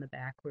 3-point on the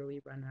back where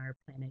we run our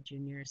Planet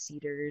Junior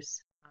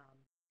seeders.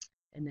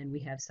 And then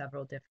we have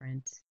several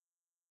different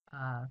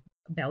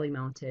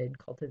belly-mounted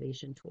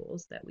cultivation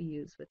tools that we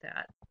use with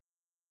that.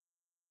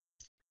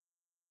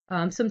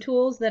 Some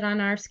tools that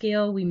on our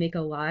scale we make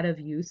a lot of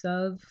use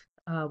of.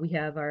 We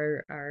have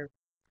our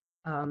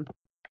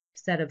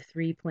set of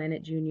 3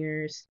 Planet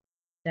Juniors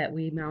that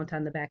we mount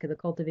on the back of the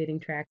cultivating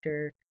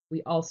tractor.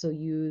 We also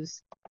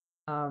use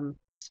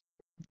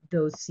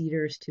those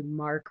seeders to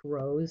mark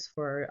rows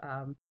for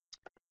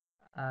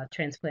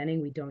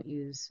transplanting. We don't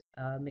use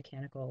a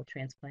mechanical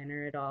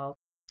transplanter at all.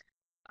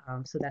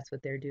 So that's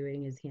what they're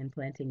doing, is hand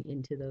planting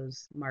into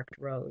those marked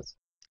rows.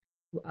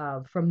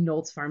 from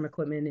Knowles Farm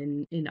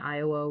Equipment in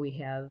Iowa. We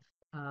have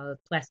a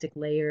plastic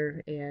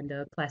layer and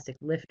a plastic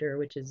lifter,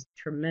 which is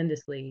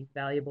tremendously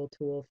valuable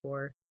tool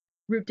for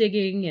root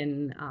digging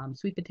and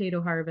sweet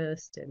potato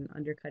harvest and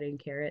undercutting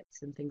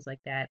carrots and things like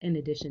that, in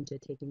addition to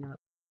taking up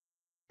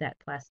that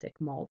plastic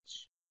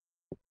mulch.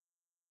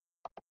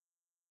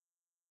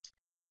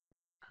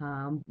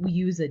 We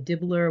use a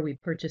dibbler. We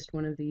purchased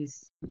one of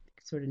these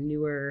sort of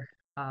newer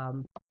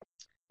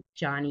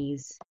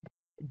Johnny's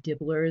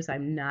dibblers.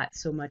 I'm not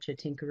so much a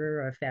tinkerer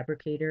or a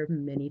fabricator.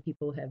 Many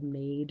people have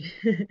made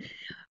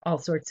all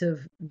sorts of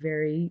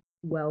very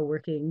well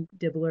working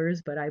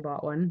dibblers, but I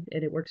bought one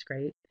and it works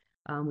great.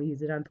 We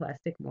use it on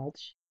plastic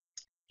mulch.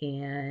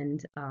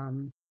 And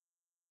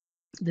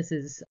this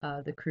is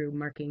the crew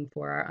marking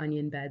for our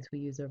onion beds. We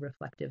use a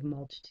reflective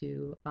mulch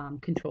to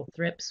control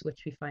thrips,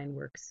 which we find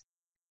works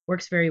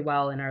very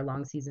well in our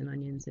long season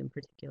onions in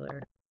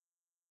particular.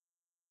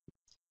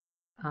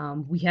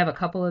 We have a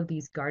couple of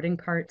these garden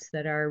carts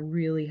that are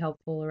really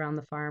helpful around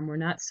the farm. We're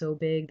not so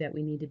big that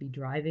we need to be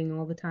driving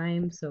all the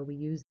time, so we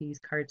use these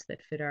carts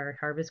that fit our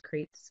harvest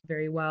crates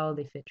very well.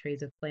 They fit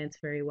trays of plants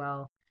very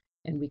well,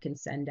 and we can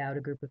send out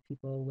a group of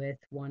people with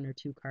one or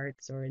two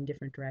carts or in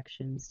different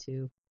directions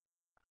to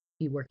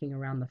be working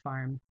around the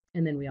farm.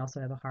 And then we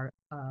also have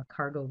a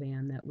cargo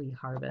van that we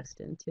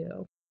harvest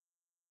into.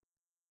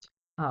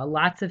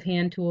 Lots of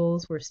hand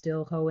tools. We're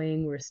still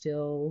hoeing. We're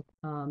still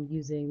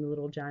using the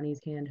little Johnny's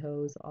hand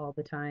hose all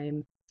the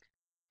time.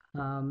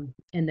 And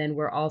then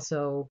we're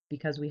also,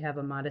 because we have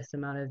a modest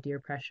amount of deer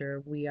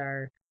pressure, we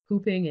are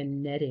hooping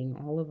and netting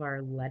all of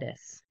our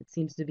lettuce. It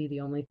seems to be the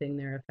only thing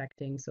they're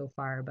affecting so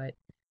far, but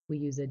we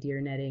use a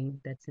deer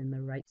netting that's in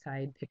the right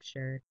side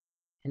picture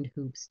and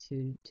hoops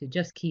to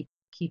just keep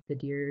the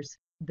deer's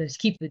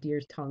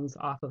tongues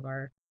off of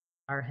our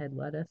head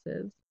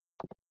lettuces.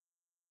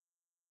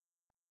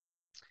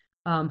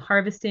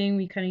 Harvesting,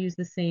 we kind of use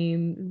the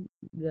same,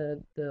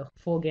 the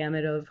full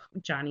gamut of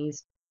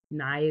Johnny's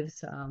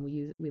knives.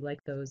 We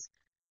like those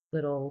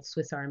little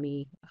Swiss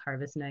Army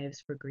harvest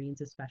knives for greens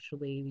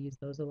especially. We use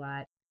those a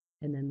lot.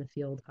 And then the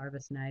field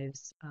harvest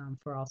knives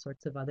for all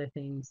sorts of other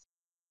things.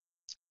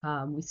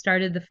 We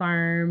started the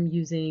farm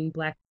using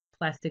black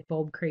plastic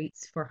bulb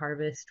crates for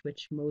harvest,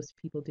 which most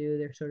people do.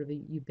 They're sort of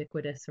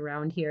ubiquitous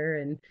around here.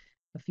 And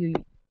a few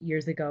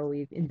years ago,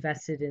 we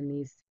invested in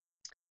these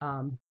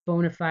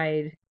bona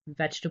fide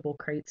vegetable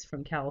crates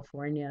from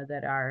California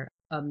that are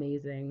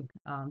amazing.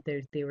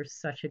 They were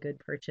such a good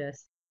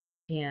purchase,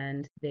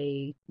 and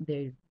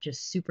they're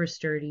just super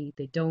sturdy.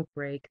 They don't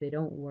break, they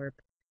don't warp,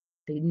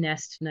 they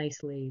nest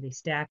nicely, they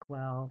stack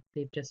well.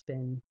 They've just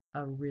been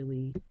a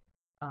really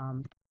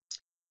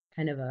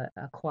kind of a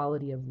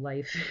quality of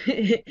life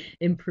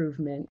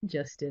improvement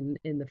just in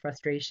the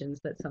frustrations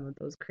that some of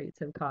those crates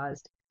have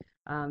caused.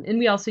 And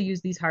we also use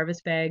these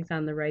harvest bags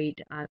on the right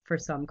for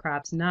some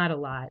crops, not a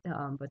lot,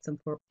 but some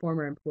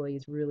former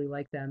employees really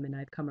like them, and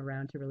I've come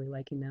around to really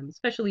liking them,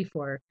 especially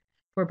for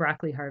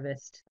broccoli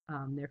harvest.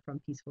 They're from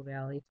Peaceful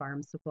Valley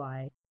Farm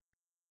Supply.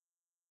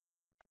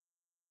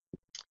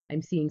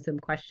 I'm seeing some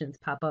questions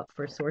pop up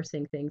for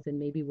sourcing things, and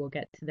maybe we'll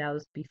get to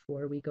those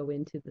before we go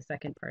into the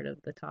second part of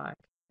the talk.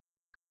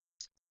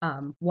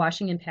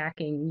 Washing and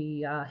packing,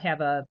 we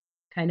have a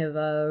kind of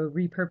a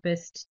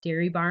repurposed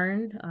dairy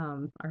barn.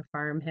 Our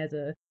farm has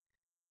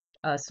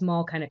a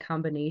small kind of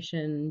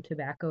combination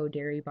tobacco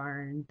dairy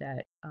barn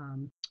that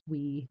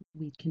we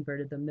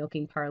converted the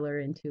milking parlor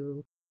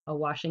into a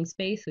washing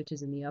space, which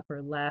is in the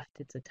upper left.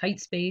 It's a tight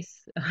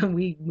space.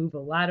 We move a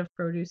lot of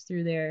produce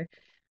through there.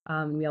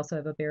 We also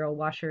have a barrel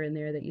washer in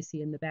there that you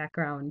see in the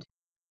background.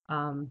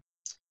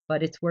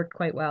 But it's worked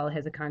quite well. It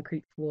has a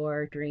concrete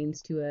floor,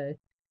 drains to a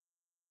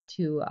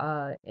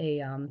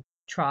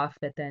trough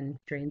that then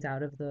drains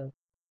out of the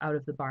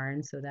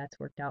barn, so that's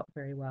worked out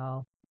very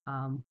well.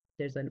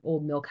 There's an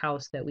old milk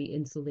house that we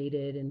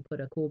insulated and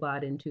put a cool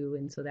bot into,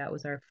 and so that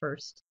was our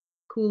first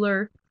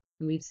cooler.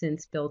 And we've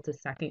since built a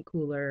second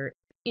cooler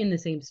in the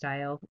same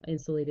style,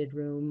 insulated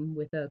room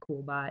with a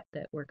cool bot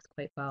that works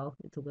quite well.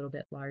 It's a little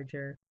bit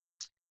larger.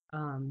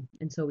 And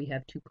so we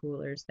have two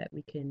coolers that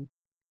we can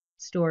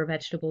store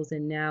vegetables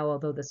in now,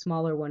 although the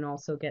smaller one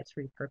also gets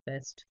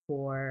repurposed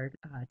for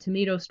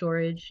tomato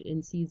storage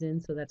in season,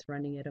 so that's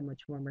running at a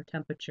much warmer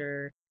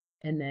temperature.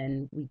 And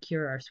then we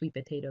cure our sweet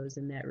potatoes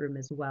in that room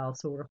as well,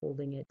 so we're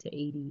holding it to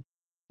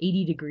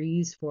 80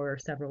 degrees for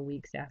several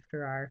weeks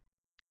after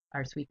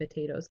our sweet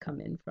potatoes come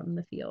in from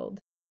the field.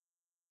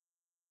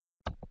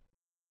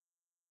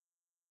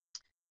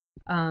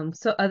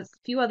 So a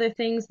few other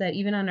things that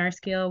even on our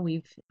scale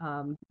we've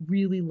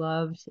really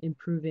loved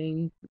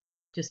improving: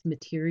 just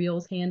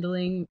materials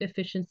handling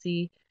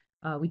efficiency.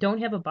 We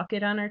don't have a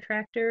bucket on our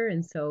tractor,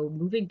 and so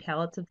moving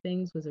pallets of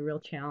things was a real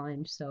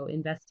challenge. So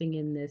investing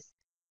in this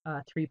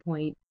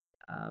 3-point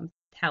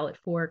pallet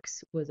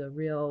forks was a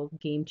real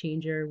game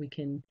changer. We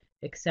can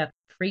accept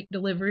freight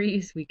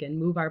deliveries. We can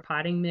move our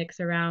potting mix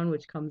around,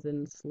 which comes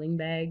in sling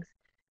bags,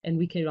 and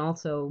we can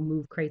also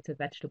move crates of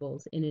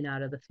vegetables in and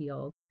out of the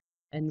field.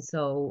 And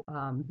so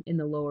in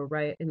the lower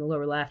right, in the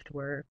lower left,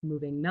 we're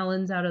moving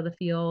melons out of the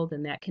field,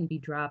 and that can be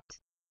dropped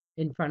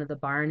in front of the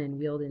barn and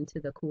wheeled into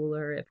the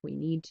cooler if we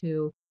need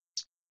to.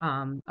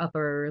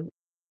 Upper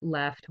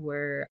left,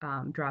 we're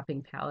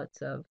dropping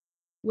pallets of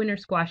winter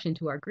squash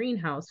into our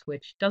greenhouse,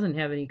 which doesn't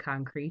have any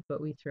concrete,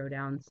 but we throw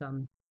down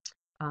some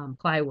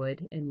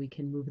plywood and we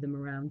can move them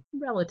around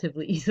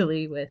relatively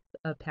easily with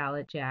a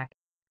pallet jack.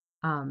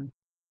 Um,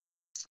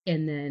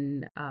 and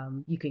then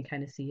you can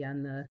kind of see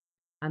on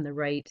the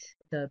right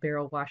the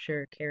barrel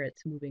washer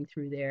carrots moving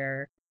through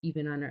there.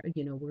 Even on our,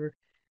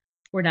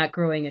 we're not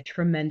growing a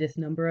tremendous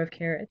number of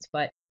carrots,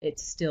 but it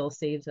still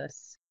saves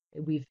us.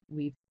 We've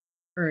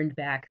earned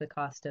back the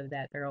cost of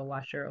that barrel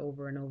washer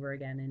over and over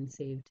again and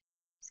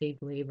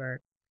saved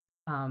labor.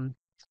 Um,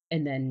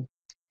 and then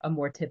a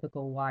more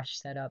typical wash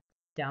setup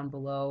down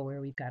below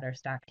where we've got our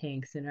stock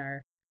tanks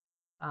and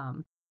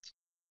um,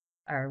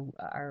 our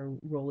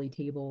rolly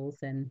tables,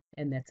 and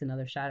that's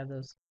another shot of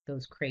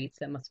those crates.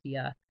 That must be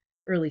a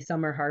early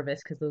summer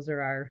harvest because those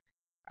are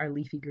our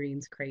leafy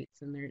greens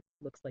crates, and there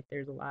looks like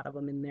there's a lot of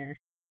them in there.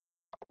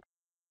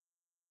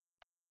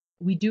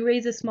 We do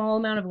raise a small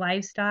amount of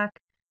livestock.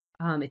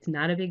 It's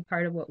not a big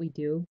part of what we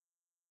do,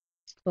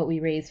 but we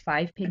raise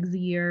 5 pigs a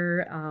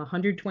year,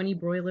 120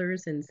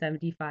 broilers, and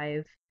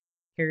 75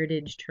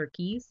 heritage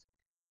turkeys.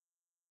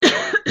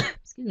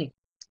 Excuse me.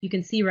 You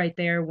can see right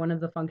there one of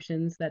the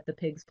functions that the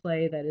pigs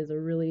play that is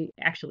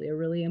actually a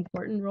really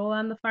important role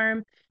on the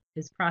farm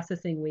is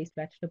processing waste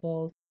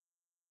vegetables.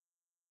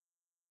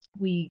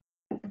 We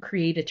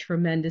create a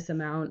tremendous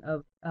amount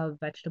of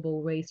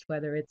vegetable waste,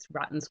 whether it's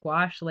rotten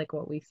squash like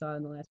what we saw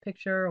in the last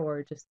picture,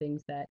 or just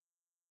things that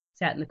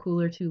sat in the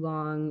cooler too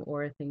long,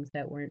 or things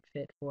that weren't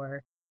fit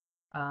for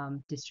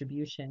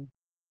distribution.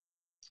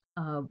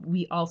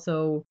 We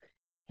also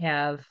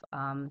have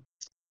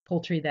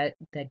poultry that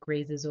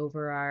grazes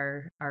over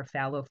our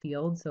fallow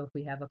field. So if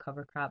we have a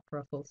cover crop for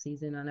a full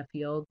season on a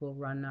field, we'll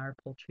run our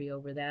poultry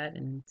over that,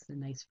 and it's a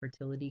nice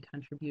fertility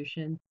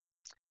contribution.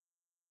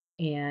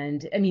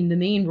 And I mean, the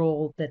main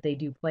role that they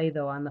do play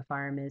though on the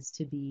farm is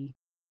to be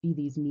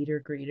these meter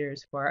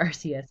greeters for our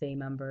CSA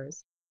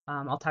members.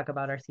 I'll talk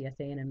about our CSA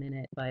in a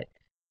minute, but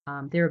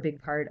they're a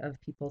big part of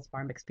people's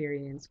farm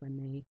experience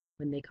when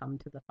they come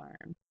to the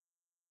farm.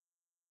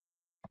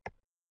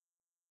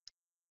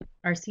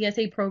 Our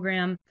CSA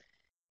program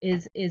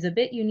is a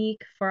bit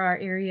unique for our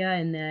area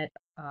in that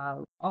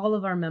all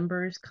of our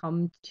members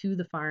come to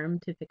the farm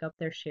to pick up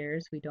their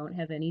shares. We don't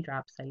have any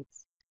drop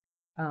sites,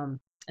 and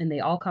they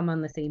all come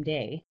on the same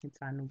day.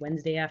 It's on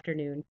Wednesday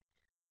afternoon.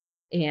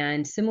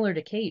 And similar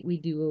to Kate, we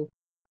do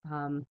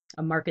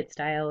a market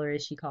style, or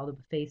as she called a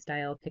buffet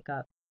style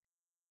pickup.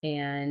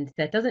 And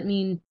that doesn't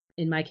mean,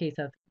 in my case,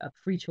 a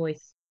free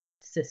choice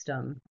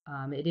system.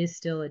 It is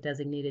still a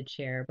designated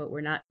share, but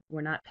we're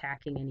not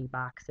packing any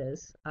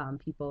boxes.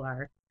 People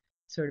are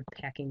sort of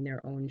packing their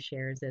own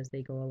shares as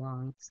they go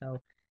along. So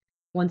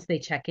once they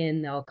check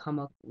in, they'll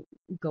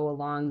go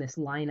along this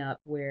lineup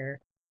where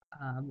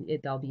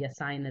there'll be a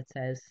sign that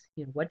says,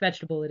 what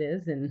vegetable it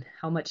is and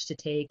how much to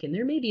take. And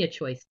there may be a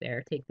choice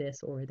there, take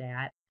this or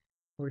that,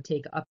 or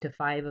take up to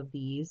 5 of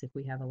these if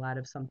we have a lot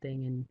of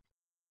something, and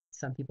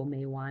some people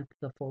may want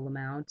the full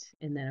amount.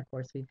 And then of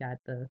course we've got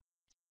the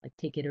like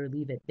take it or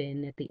leave it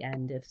bin at the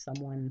end. If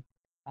someone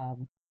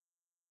um,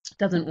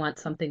 doesn't want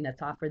something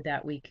that's offered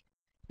that week,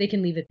 they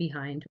can leave it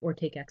behind or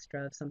take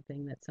extra of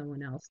something that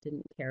someone else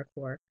didn't care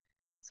for.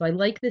 So I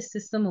like this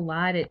system a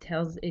lot. It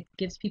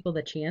gives people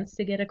the chance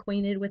to get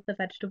acquainted with the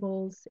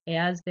vegetables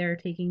as they're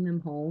taking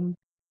them home,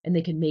 and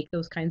they can make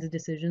those kinds of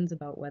decisions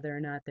about whether or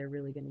not they're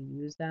really going to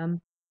use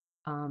them.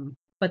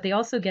 But they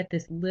also get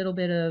this little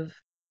bit of,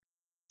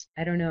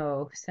 I don't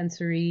know,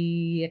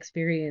 sensory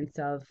experience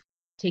of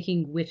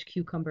taking which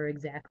cucumber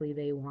exactly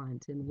they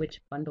want and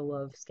which bundle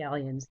of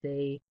scallions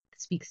they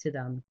speaks to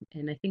them.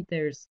 And I think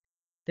there's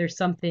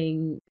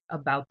something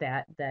about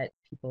that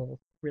people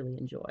really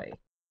enjoy.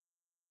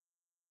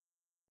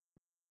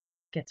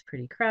 Gets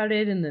pretty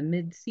crowded in the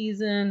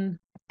mid-season.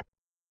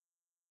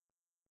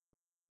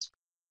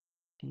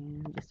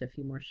 And just a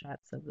few more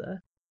shots of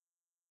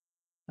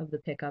the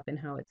pickup and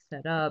how it's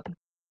set up.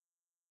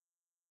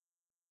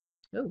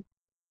 Oh,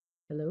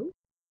 hello.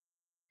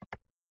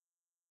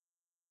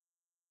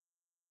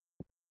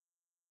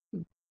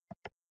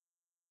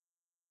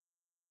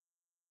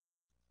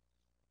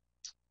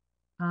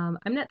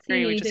 I'm not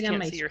seeing We just anything on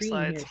can't my see your screen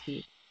here, slides.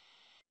 Steve.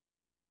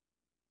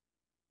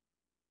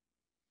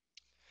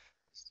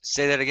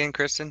 Say that again,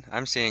 Kristen.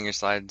 I'm seeing your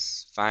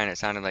slides fine. It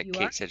sounded like You are?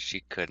 Kate said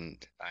she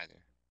couldn't either.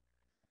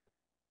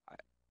 I,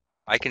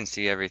 I can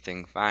see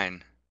everything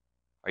fine.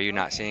 Are you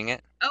not Okay. seeing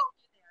it? Oh,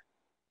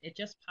 it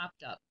just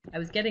popped up. I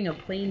was getting a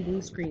plain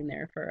blue screen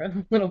there for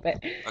a little bit.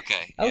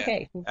 Okay, yeah.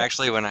 Okay.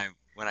 Actually, when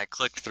I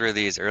clicked through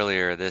these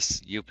earlier,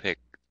 this you pick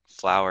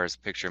flowers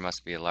picture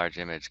must be a large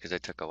image because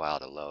it took a while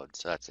to load.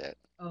 So that's it.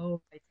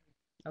 Oh, I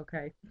see.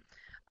 Okay.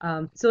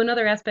 So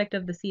another aspect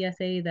of the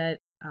CSA that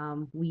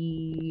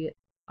we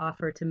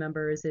offer to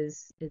members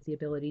is the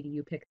ability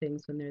to pick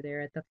things when they're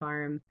there at the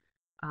farm.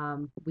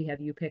 We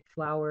have you pick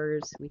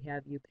flowers, we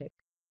have you pick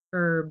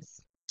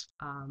herbs,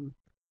 um,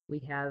 we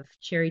have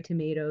cherry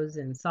tomatoes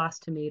and sauce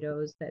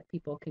tomatoes that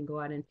people can go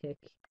out and pick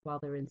while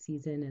they're in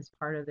season as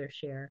part of their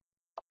share.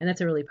 And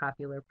that's a really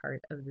popular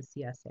part of the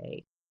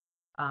CSA.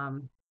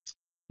 Um,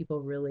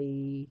 People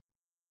really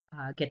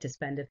get to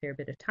spend a fair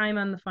bit of time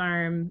on the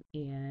farm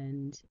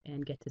and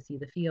get to see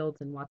the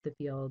fields and walk the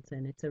fields.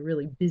 And it's a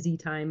really busy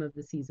time of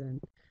the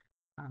season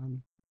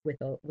um,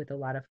 with a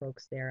lot of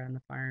folks there on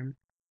the farm.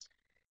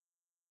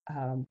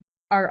 Um,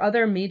 our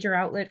other major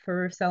outlet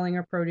for selling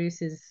our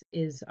produce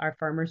is our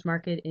farmers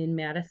market in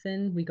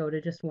Madison. We go to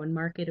just one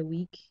market a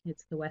week.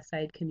 It's the West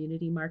Side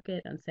Community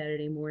Market on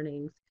Saturday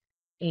mornings.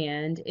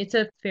 And it's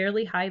a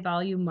fairly high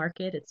volume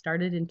market. It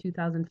started in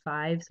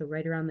 2005, so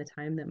right around the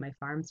time that my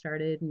farm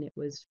started, and it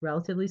was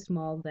relatively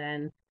small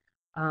then.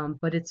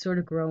 But it's sort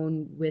of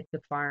grown with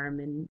the farm,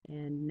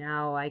 and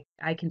now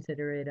I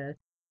consider it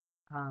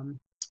um,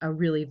 a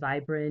really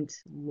vibrant,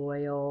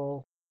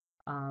 loyal,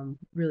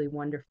 really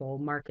wonderful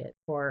market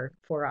for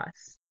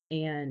us.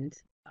 And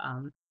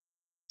um,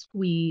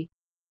 we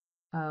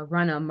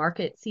run a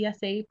market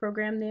CSA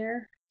program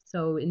there.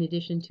 So in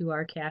addition to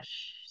our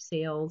cash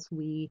sales,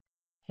 we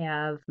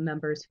have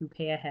members who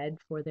pay ahead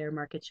for their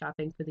market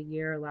shopping for the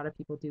year. A lot of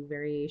people do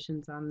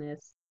variations on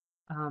this.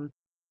 Um,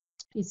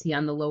 you see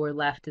on the lower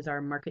left is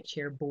our market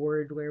share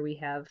board where we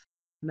have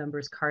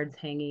members' cards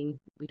hanging.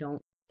 We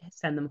don't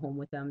send them home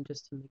with them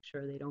just to make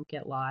sure they don't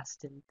get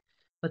lost. And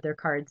but their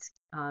cards,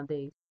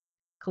 they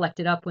collect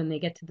it up when they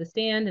get to the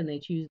stand and they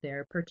choose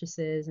their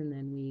purchases, and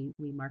then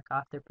we mark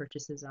off their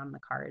purchases on the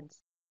cards.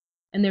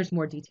 And there's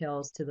more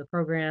details to the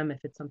program.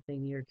 If it's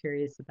something you're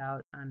curious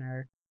about on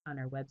our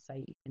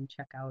website, you can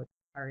check out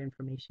our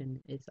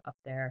information is up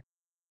there.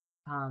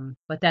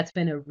 But that's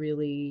been a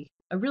really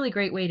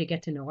great way to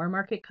get to know our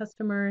market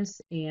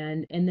customers,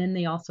 and then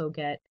they also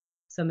get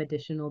some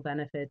additional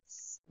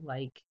benefits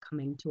like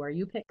coming to our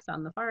U-Picks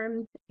on the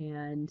farm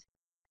and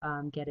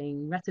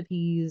getting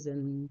recipes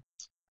and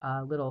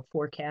a little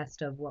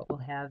forecast of what we'll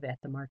have at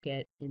the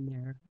market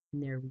in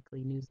their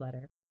weekly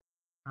newsletter.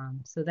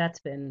 So that's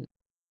been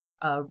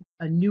a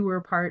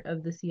newer part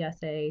of the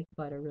CSA,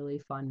 but a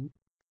really fun.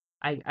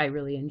 I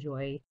really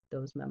enjoy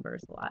those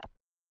members a lot.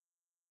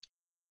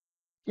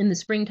 In the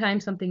springtime,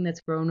 something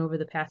that's grown over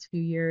the past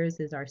few years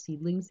is our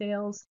seedling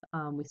sales.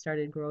 We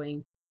started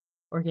growing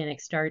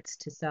organic starts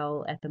to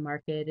sell at the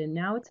market, and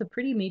now it's a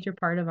pretty major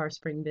part of our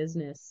spring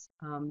business.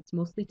 It's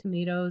mostly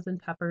tomatoes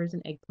and peppers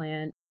and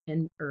eggplant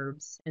and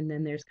herbs, and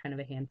then there's kind of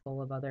a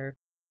handful of other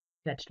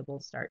vegetable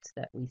starts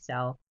that we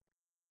sell.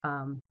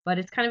 But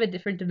it's kind of a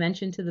different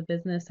dimension to the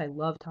business. I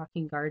love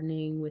talking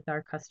gardening with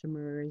our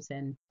customers,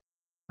 and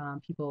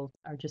people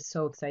are just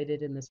so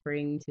excited in the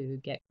spring to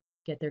get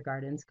their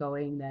gardens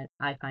going that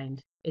I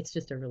find it's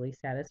just a really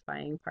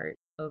satisfying part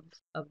of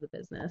the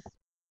business.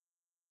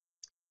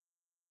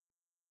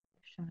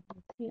 Shot of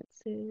plant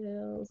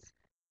sales,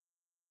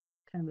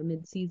 kind of a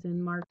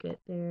mid-season market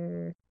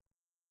there.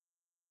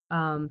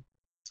 Um,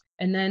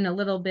 and then a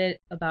little bit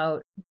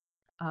about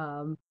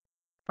um,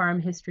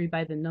 farm history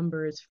by the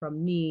numbers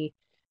from me.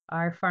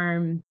 Our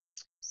farm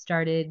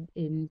started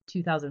in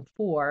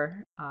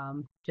 2004.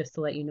 Just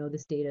to let you know,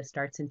 this data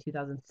starts in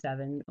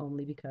 2007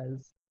 only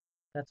because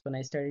that's when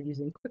I started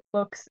using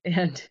QuickBooks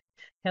and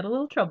had a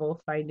little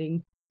trouble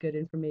finding good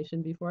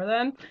information before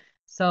then.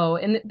 So,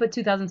 but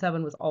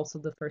 2007 was also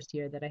the first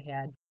year that I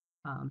had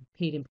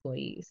paid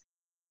employees.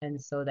 And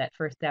so that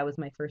was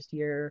my first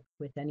year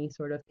with any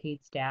sort of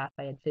paid staff.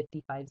 I had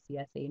 55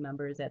 CSA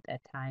members at that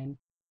time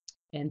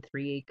and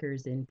 3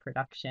 acres in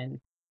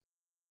production.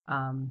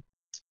 Um,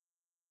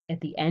 at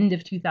the end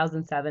of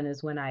 2007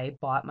 is when I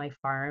bought my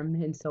farm,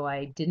 and so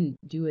I didn't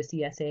do a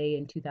CSA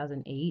in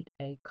 2008.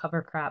 I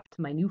cover cropped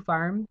my new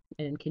farm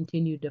and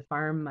continued to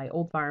farm my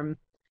old farm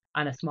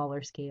on a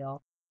smaller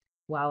scale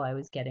while I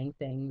was getting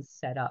things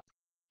set up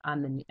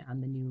on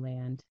the new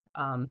land.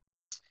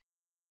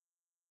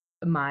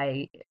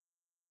 My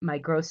my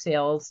gross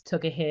sales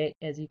took a hit,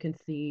 as you can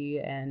see,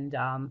 and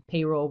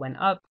payroll went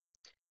up,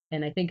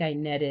 and I think I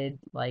netted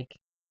like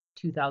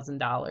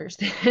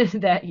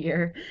 $2,000 that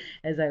year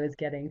as I was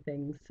getting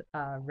things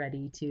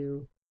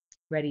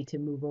ready to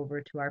move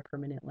over to our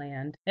permanent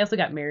land. I also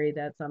got married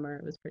that summer.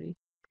 It was pretty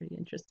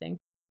interesting.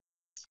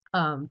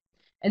 Um,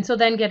 and so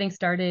then getting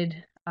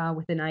started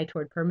with an eye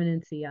toward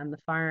permanency on the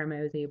farm,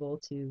 I was able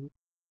to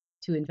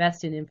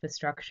invest in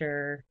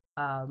infrastructure,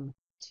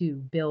 to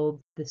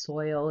build the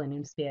soil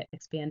and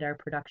expand our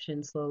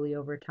production slowly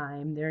over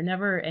time. There are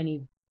never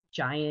any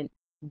giant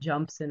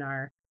jumps in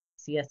our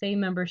CSA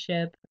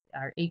membership.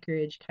 Our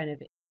acreage kind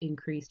of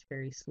increased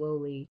very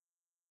slowly.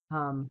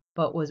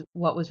 But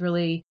what was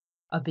really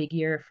a big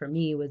year for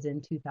me was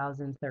in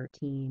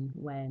 2013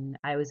 when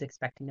I was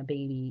expecting a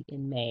baby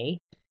in May,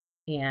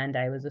 and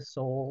I was a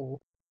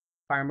sole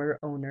farmer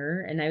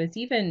owner, and I was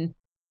even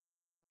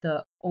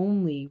the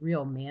only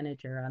real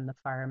manager on the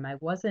farm. I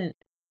wasn't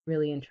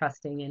really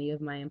entrusting any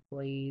of my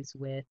employees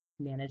with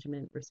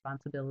management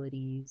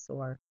responsibilities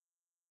or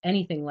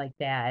anything like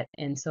that.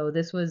 And so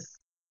this was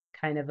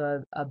kind of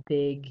a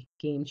big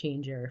game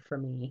changer for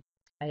me.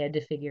 I had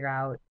to figure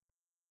out,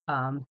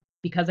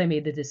 because I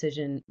made the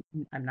decision,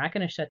 I'm not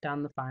going to shut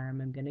down the farm.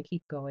 I'm going to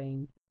keep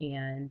going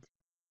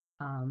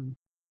um,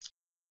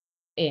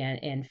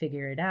 and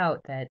figure it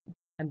out that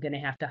I'm going to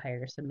have to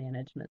hire some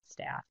management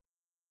staff.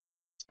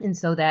 And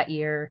so that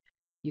year,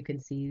 you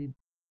can see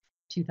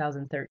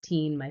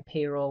 2013, my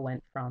payroll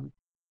went from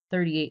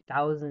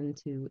 38,000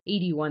 to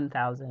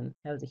 81,000.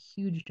 That was a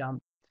huge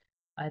jump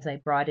as I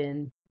brought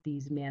in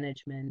these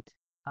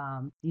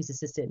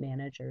assistant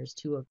managers,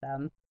 two of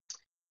them,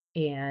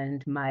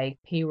 and my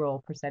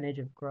payroll percentage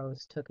of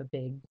gross took a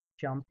big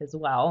jump as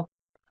well.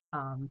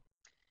 Um,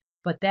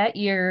 but that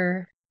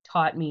year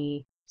taught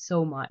me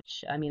so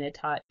much. I mean,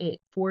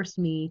 it forced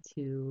me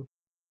to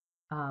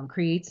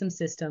create some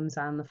systems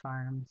on the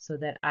farm so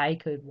that I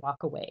could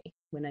walk away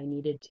when I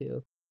needed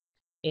to,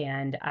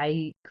 and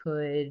I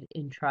could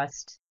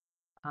entrust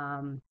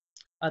um,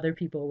 other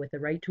people with the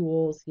right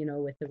tools,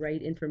 with the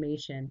right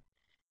information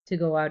to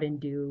go out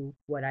and do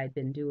what I'd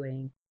been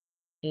doing.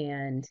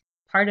 And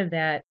part of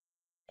that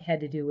had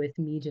to do with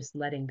me just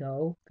letting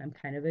go. I'm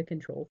kind of a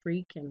control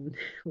freak and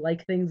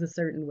like things a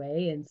certain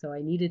way. And so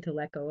I needed to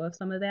let go of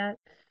some of that.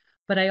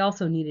 But I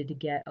also needed to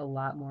get a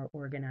lot more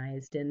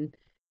organized. And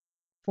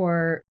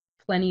for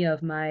plenty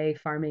of my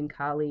farming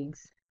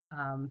colleagues,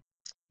 um,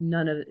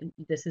 none of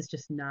this is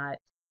just not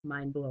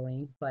mind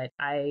blowing, but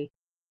I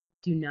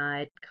do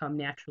not come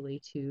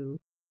naturally to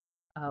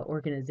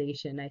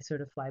organization. I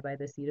sort of fly by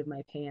the seat of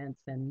my pants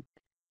and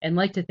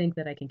like to think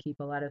that I can keep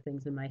a lot of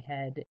things in my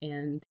head.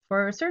 And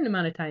for a certain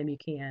amount of time, you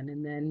can,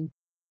 and then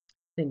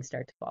things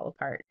start to fall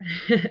apart.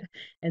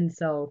 And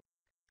so,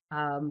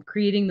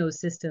 creating those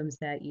systems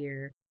that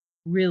year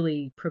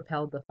really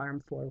propelled the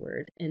farm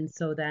forward. And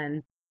so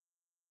then,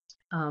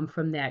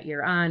 from that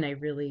year on, I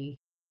really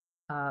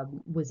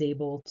was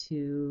able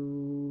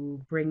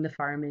to bring the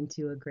farm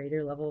into a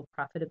greater level of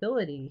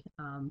profitability.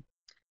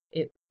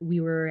 We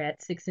were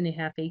at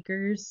 6.5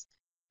 acres,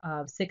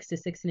 6 to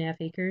 6.5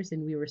 acres,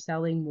 and we were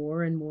selling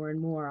more and more and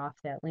more off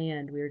that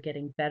land. We were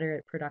getting better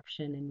at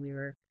production, and we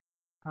were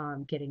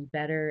getting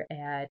better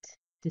at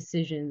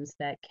decisions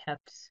that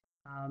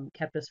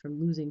kept us from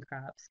losing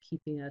crops,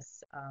 keeping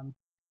us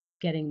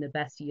getting the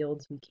best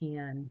yields we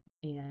can,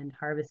 and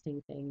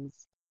harvesting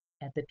things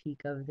at the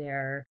peak of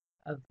their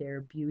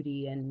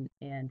beauty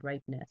and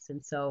ripeness.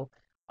 And so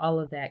all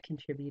of that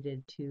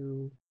contributed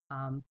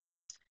um,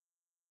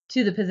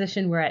 to the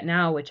position we're at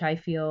now, which I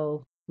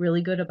feel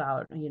really good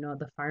about.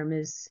 The farm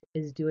is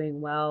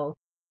doing well.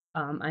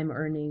 I'm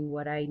earning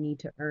what I need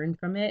to earn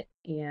from it,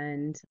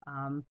 and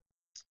I'm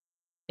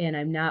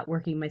not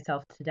working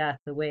myself to death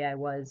the way I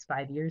was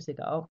 5 years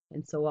ago.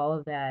 And so all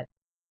of that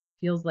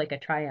feels like a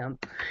triumph.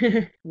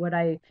 What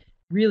I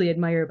really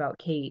admire about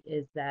Kate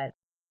is that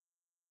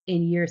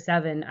in year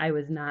 7, I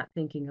was not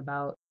thinking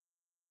about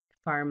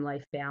farm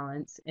life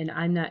balance, and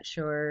I'm not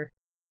sure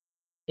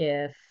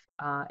if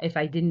if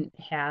I didn't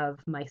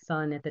have my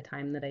son at the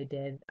time that I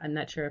did, I'm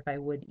not sure if I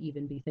would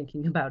even be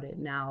thinking about it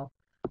now.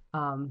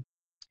 Um,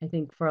 I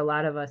think for a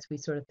lot of us, we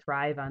sort of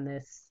thrive on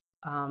this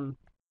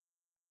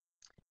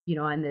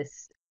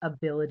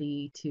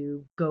ability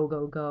to go,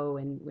 go, go,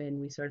 and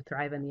when we sort of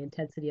thrive on the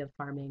intensity of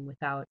farming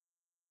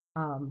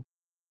um,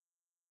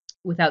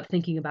 without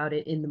thinking about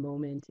it in the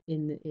moment,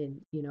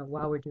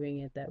 while we're doing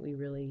it, that we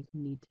really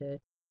need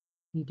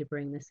to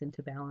bring this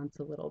into balance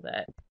a little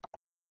bit.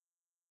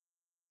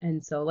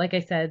 And so, like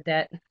I said,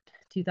 that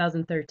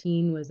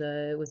 2013 was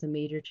a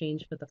major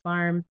change for the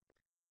farm,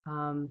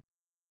 um,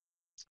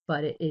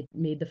 but it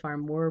made the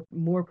farm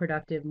more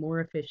productive, more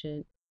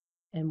efficient,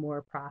 and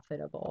more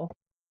profitable.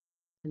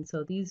 And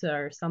so these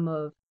are some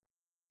of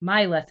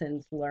my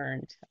lessons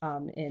learned.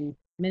 And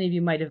many of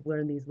you might have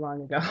learned these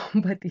long ago,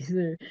 but this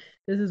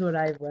is what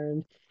I've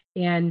learned.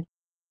 And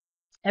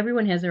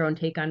everyone has their own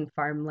take on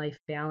farm life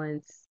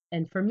balance.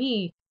 And for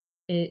me,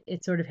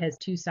 it sort of has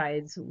two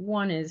sides.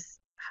 One is,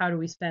 how do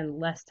we spend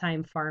less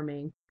time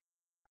farming,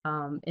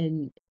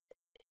 and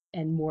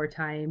more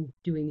time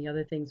doing the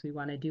other things we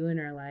want to do in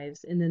our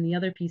lives. And then the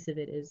other piece of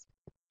it is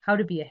how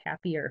to be a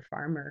happier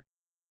farmer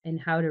and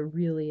how to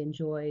really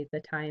enjoy the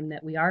time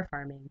that we are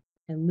farming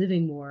and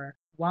living more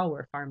while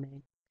we're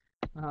farming.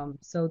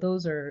 So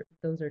those are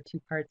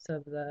two parts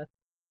of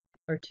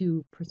or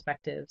two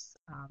perspectives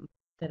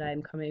that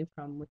I'm coming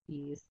from with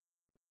these.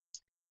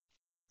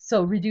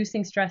 So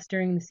reducing stress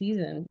during the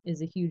season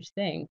is a huge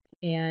thing.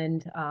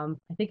 And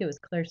I think it was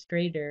Claire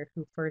Strader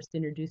who first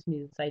introduced me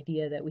to this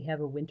idea that we have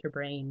a winter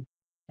brain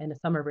and a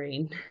summer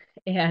brain.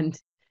 And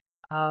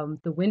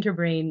the winter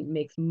brain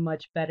makes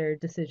much better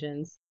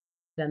decisions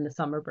than the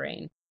summer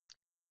brain.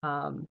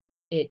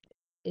 It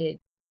it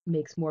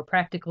makes more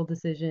practical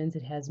decisions.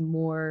 It has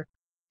more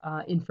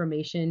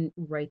information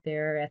right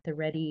there at the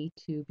ready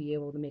to be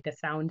able to make a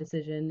sound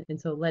decision. And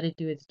so let it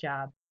do its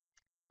job.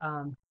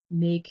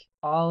 Make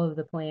all of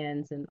the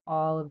plans and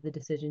all of the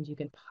decisions you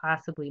can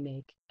possibly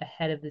make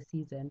ahead of the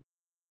season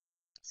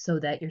so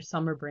that your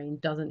summer brain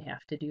doesn't have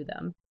to do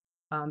them,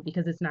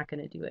 because it's not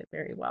going to do it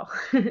very well.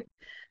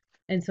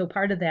 And so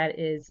part of that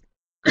is,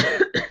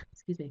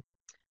 excuse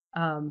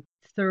me,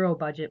 thorough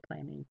budget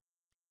planning.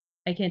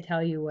 I can't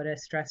tell you what a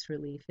stress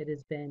relief it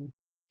has been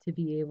to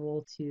be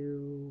able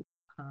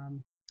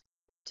um,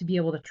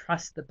 to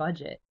trust the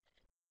budget.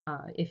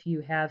 If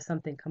you have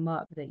something come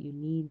up that you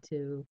need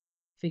to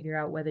figure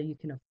out whether you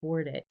can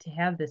afford it, to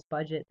have this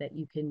budget that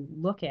you can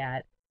look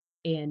at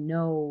and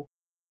know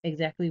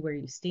exactly where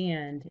you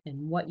stand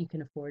and what you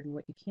can afford and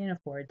what you can't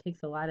afford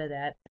takes a lot of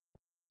that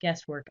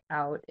guesswork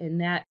out.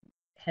 And that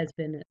has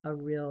been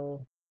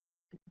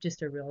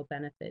just a real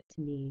benefit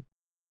to me,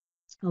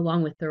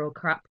 along with thorough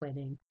crop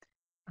planning.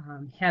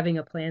 Having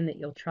a plan that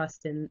you'll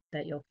trust and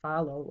that you'll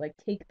follow. Like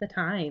take the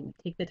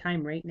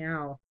time right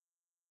now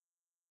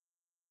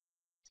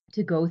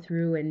to go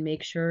through and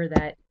make sure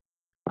that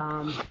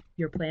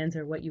your plans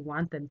are what you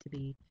want them to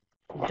be.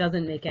 It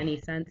doesn't make any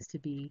sense to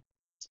be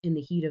in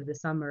the heat of the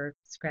summer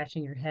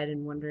scratching your head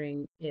and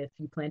wondering if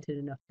you planted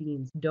enough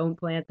beans. Don't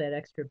plant that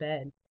extra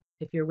bed.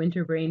 If your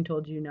winter brain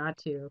told you not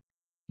to,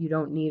 you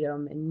don't need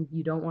them and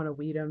you don't want to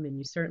weed them and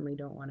you certainly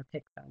don't want to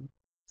pick them.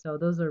 So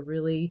those are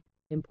really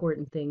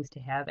important things to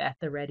have at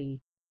the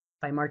ready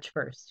by March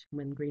 1st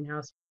when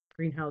greenhouse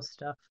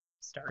stuff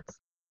starts.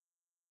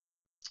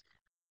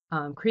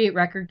 Create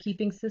record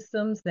keeping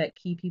systems that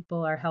key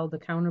people are held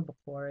accountable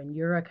for, and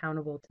you're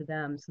accountable to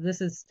them. So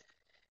this is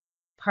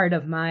part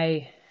of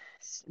my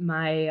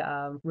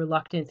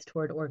reluctance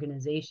toward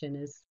organization.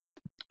 Is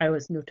I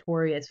was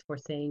notorious for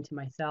saying to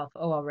myself,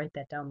 "Oh, I'll write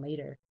that down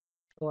later,"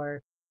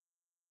 or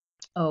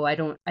 "Oh, I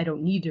don't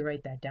need to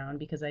write that down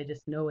because I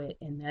just know it,"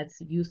 and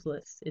that's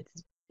useless.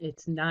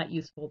 It's not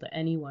useful to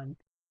anyone.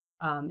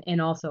 And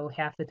also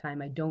half the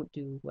time I don't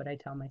do what I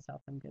tell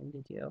myself I'm going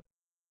to do.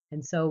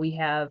 And so we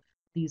have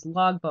these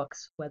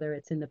logbooks, whether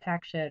it's in the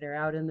pack shed or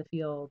out in the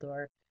field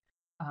or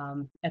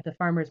at the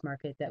farmer's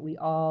market, that we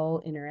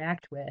all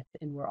interact with,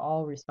 and we're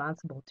all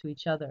responsible to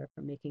each other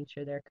for making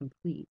sure they're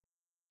complete.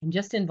 And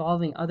just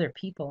involving other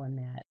people in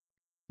that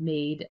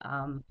made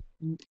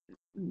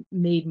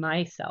made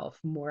myself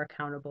more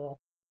accountable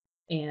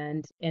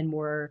and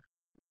more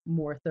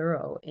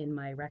thorough in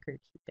my record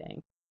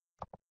keeping.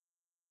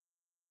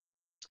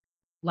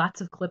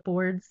 Lots of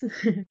clipboards.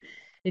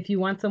 If you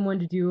want someone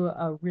to do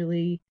a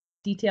really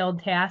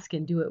detailed task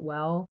and do it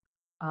well,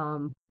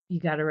 you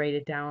got to write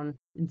it down.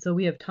 And so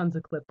we have tons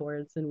of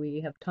clipboards and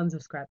we have tons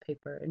of scrap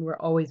paper, and we're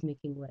always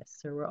making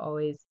lists, or we're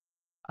always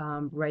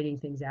writing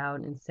things out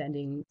and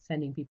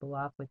sending people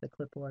off with a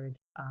clipboard.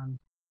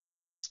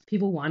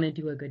 People want to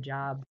do a good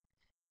job,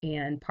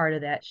 and part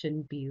of that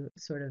shouldn't be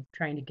sort of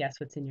trying to guess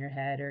what's in your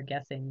head or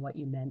guessing what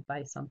you meant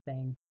by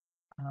something.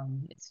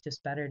 It's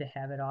just better to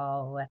have it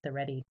all at the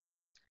ready.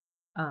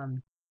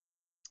 Um,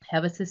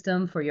 have a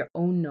system for your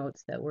own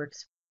notes that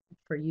works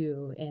for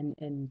you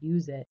and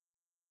use it.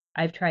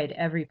 I've tried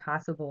every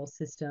possible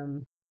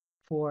system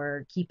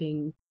for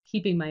keeping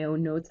my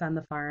own notes on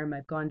the farm.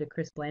 I've gone to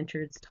Chris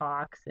Blanchard's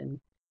talks and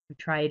I've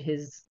tried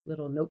his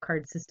little note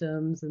card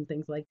systems and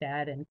things like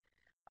that, and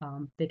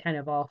they kind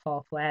of all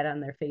fall flat on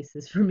their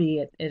faces for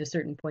me at a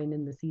certain point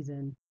in the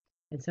season.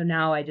 And so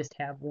now I just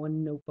have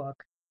one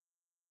notebook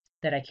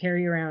that I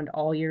carry around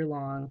all year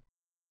long.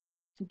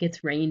 It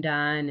gets rained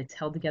on, it's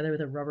held together with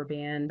a rubber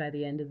band by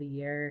the end of the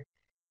year,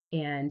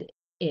 and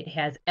it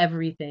has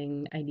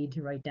everything I need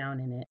to write down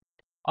in it,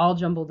 all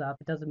jumbled up.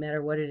 It doesn't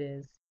matter what it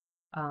is,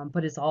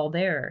 but it's all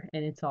there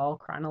and it's all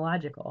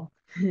chronological.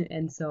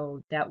 And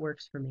so that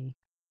works for me.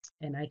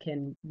 And I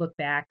can look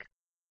back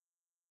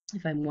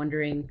if I'm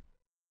wondering,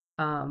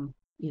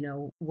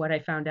 what I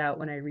found out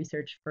when I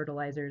researched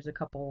fertilizers a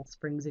couple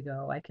springs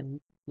ago. I can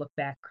look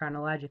back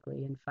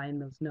chronologically and find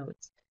those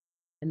notes.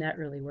 And that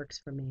really works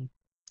for me.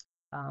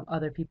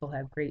 Other people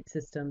have great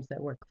systems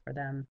that work for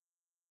them.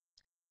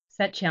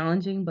 Set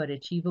challenging but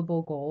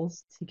achievable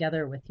goals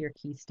together with your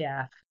key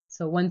staff.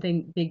 So one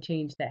big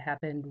change that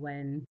happened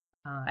when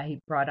I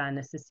brought on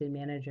assistant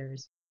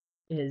managers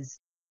is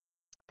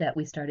that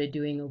we started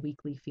doing a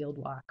weekly field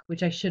walk,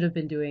 which I should have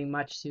been doing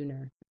much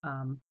sooner,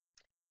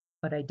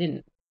 but I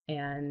didn't.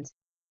 And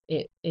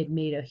it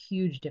made a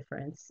huge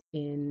difference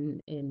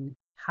in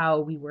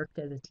how we worked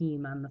as a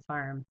team on the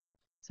farm.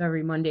 So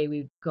every Monday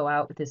we go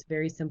out with this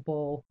very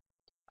simple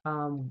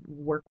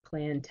work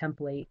plan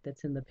template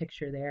that's in the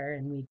picture there,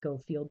 and we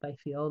go field by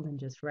field and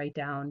just write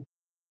down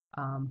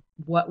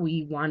what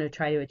we want to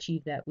try to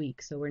achieve that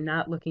week. So we're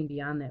not looking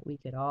beyond that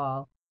week at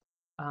all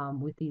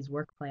with these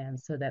work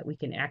plans, so that we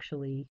can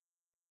actually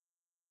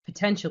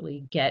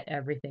potentially get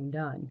everything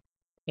done.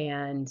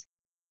 And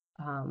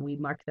we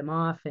mark them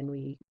off and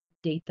we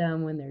date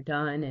them when they're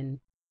done. And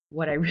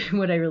what I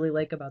what I really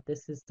like about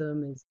this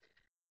system is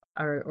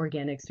our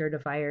organic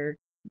certifier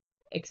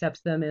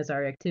accepts them as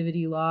our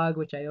activity log,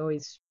 which I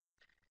always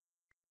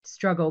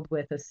struggled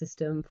with a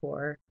system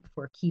for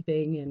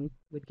keeping, and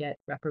would get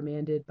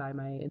reprimanded by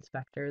my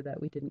inspector that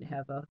we didn't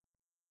have a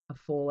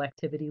full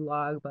activity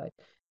log, but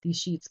these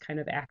sheets kind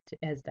of act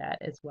as that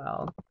as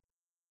well.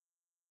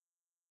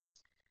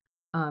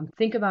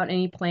 Think about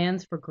any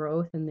plans for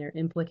growth and their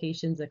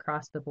implications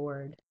across the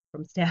board,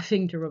 from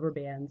staffing to rubber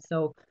bands.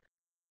 So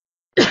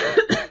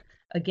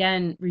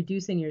again,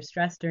 reducing your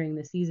stress during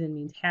the season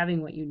means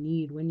having what you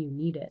need when you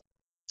need it.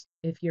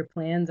 If your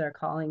plans are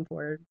calling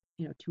for,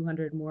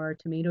 200 more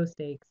tomato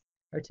steaks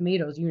or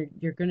tomatoes,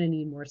 you're going to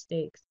need more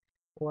steaks.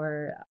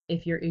 Or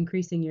if you're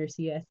increasing your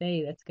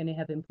CSA, that's going to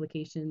have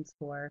implications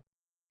for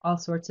all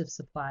sorts of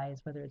supplies,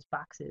 whether it's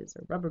boxes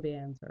or rubber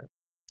bands or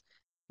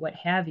what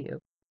have you.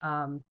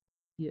 Um,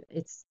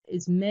 it's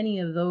as many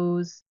of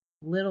those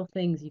little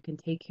things you can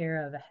take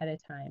care of ahead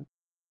of time.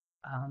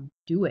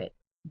 Do it.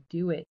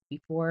 Do it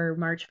before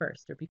March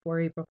 1st or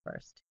before April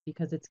 1st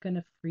because it's going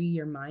to free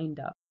your mind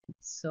up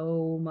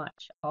so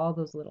much, all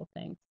those little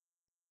things.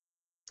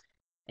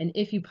 And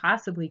if you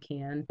possibly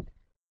can,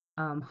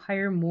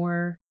 hire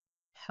more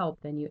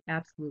help than you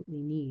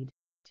absolutely need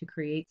to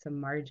create some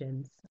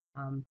margins.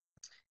 Um,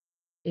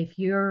 if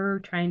you're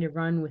trying to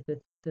run with the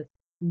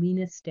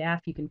leanest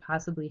staff you can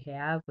possibly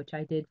have, which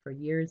I did for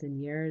years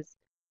and years,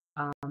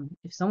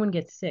 if someone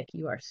gets sick,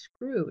 you are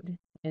screwed.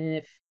 And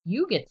if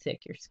you get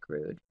sick, you're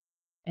screwed.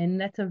 And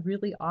that's a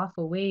really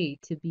awful way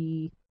to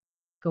be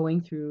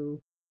going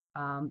through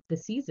the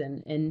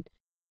season. And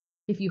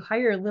if you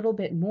hire a little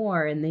bit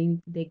more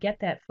and they get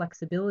that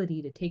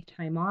flexibility to take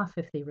time off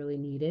if they really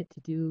need it to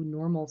do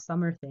normal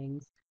summer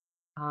things,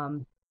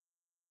 um,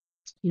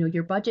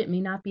 your budget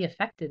may not be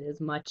affected as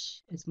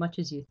much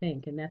as you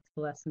think. And that's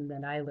the lesson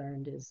that I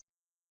learned is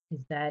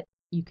that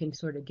you can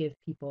sort of give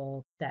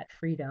people that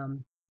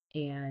freedom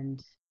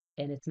and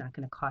it's not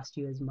going to cost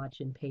you as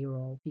much in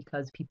payroll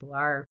because people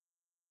are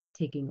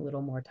taking a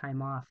little more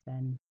time off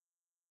than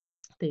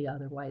they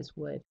otherwise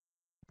would.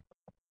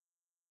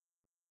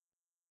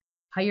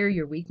 Hire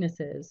your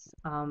weaknesses.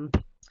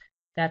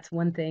 That's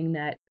one thing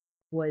that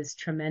was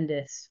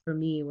tremendous for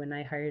me when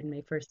I hired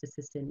my first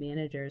assistant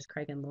managers,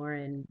 Craig and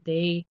Lauren.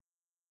 They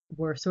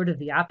were sort of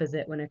the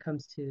opposite when it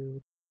comes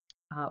to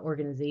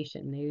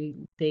organization.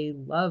 They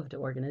loved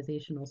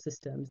organizational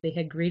systems. They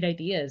had great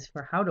ideas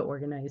for how to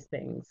organize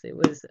things. It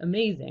was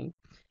amazing.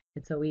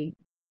 And so we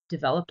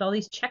developed all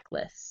these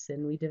checklists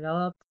and we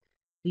developed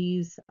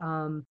these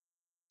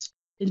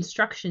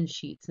instruction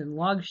sheets and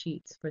log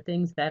sheets for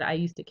things that I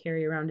used to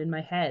carry around in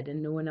my head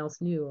and no one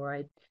else knew,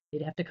 or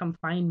they'd have to come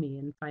find me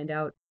and find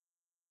out,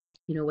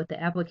 what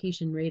the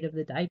application rate of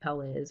the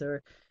dipel is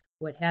or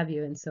what have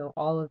you. And so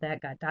all of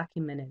that got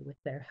documented with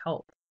their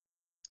help.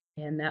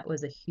 And that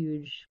was a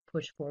huge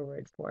push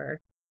forward for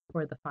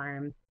the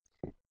farm.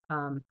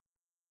 Um,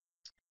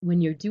 when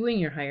you're doing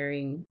your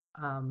hiring,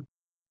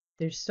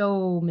 there's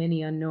so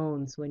many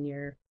unknowns when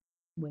you're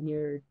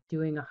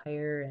doing a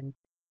hire and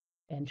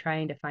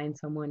trying to find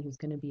someone who's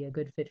going to be a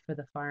good fit for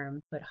the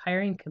farm. But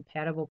hiring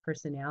compatible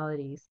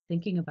personalities,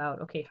 thinking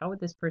about, okay, how would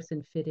this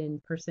person fit in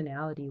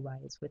personality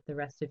wise with the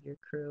rest of your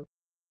crew,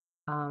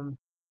 um,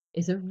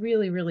 is a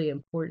really, really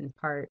important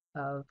part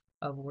of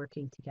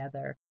working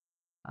together.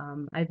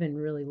 I've been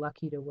really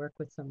lucky to work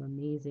with some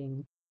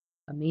amazing,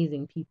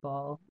 amazing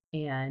people,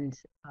 and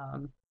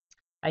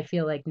I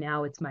feel like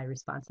now it's my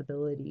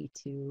responsibility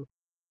to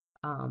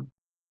um,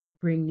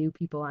 bring new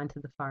people onto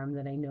the farm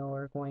that I know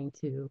are going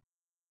to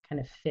kind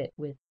of fit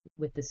with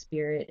the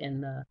spirit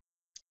and the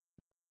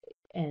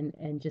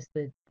and just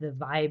the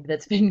vibe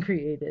that's been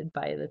created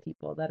by the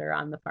people that are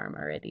on the farm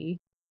already.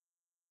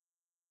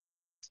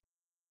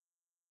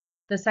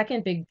 The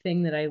second big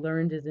thing that I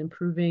learned is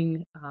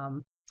improving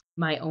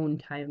my own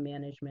time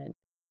management.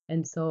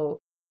 And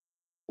so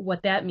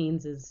what that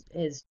means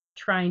is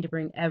trying to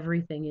bring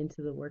everything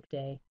into the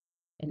workday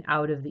and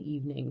out of the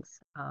evenings.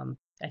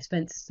 I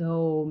spent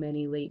so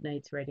many late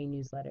nights writing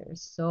newsletters,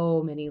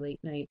 so many late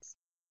nights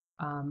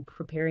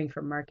preparing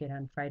for market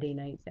on Friday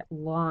nights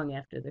long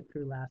after the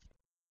crew left.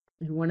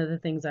 And one of the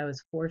things I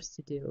was forced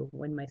to do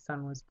when my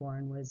son was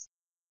born was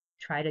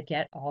try to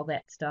get all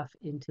that stuff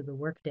into the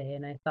workday.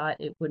 And I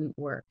thought it wouldn't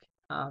work.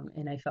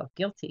 And I felt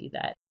guilty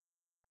that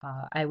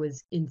I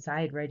was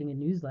inside writing a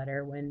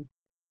newsletter when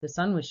the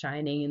sun was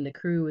shining and the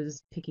crew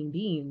was picking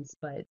beans.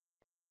 But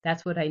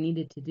that's what I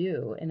needed to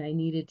do. And I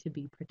needed to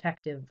be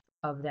protective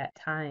of that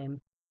time,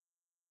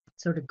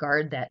 sort of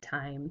guard that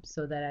time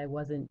so that I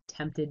wasn't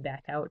tempted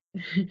back out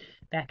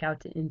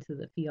into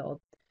the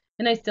field.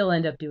 And I still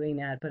end up doing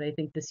that, but I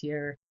think this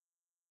year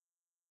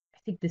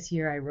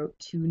I wrote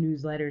 2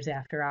 newsletters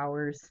after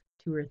hours,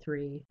 2 or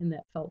 3, and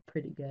that felt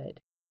pretty good.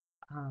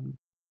 Um,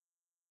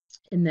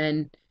 and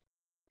then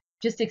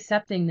just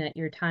accepting that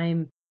your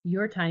time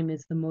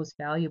is the most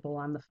valuable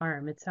on the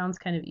farm. It sounds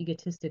kind of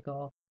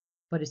egotistical,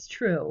 but it's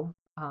true.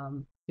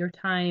 Your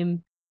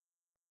time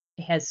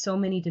has so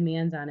many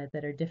demands on it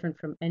that are different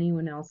from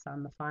anyone else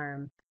on the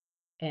farm.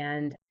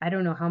 And I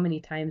don't know how many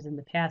times in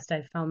the past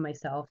I've found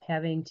myself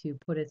having to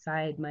put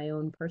aside my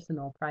own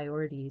personal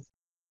priorities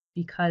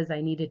because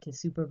I needed to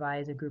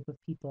supervise a group of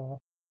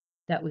people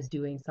that was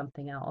doing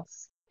something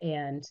else.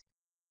 And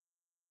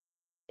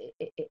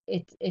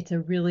it's a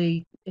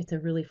really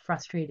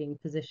frustrating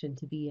position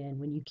to be in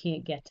when you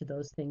can't get to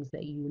those things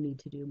that you need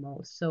to do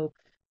most. So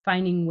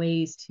finding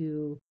ways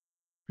to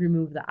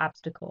remove the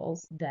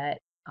obstacles that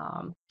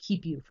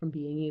keep you from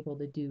being able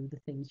to do the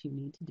things you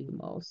need to do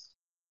most.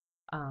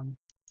 Um,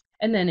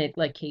 and then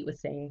like Kate was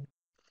saying,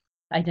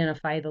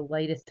 identify the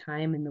lightest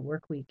time in the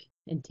work week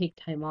and take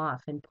time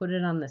off and put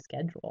it on the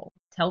schedule.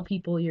 Tell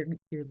people you're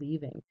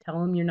leaving. Tell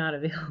them you're not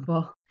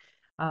available.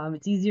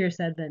 It's easier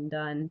said than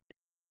done.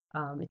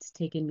 It's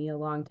taken me a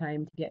long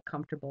time to get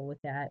comfortable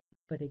with that.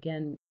 But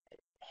again,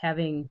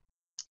 having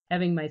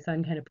having my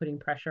son kind of putting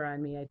pressure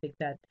on me, I think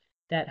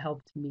that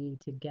helped me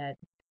to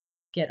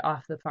get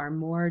off the farm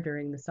more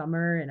during the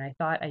summer. And I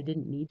thought I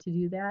didn't need to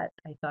do that.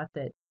 I thought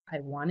that I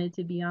wanted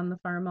to be on the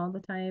farm all the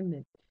time.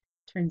 It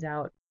turns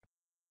out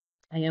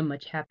I am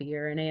much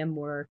happier and I am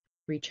more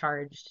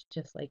recharged,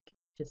 just like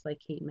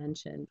Kate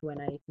mentioned, when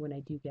I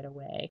do get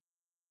away.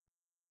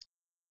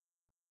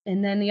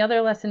 And then the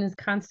other lesson is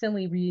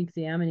constantly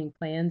re-examining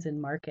plans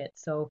and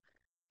markets. So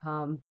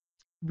um,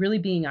 really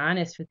being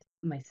honest with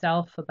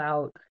myself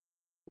about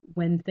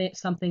when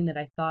something that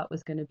I thought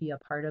was going to be a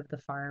part of the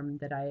farm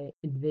that I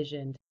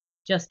envisioned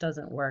just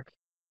doesn't work.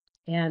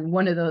 And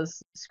one of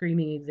those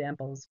screaming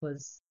examples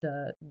was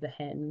the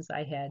hens.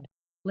 I had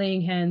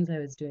laying hens. I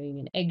was doing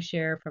an egg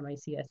share for my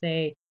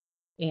CSA,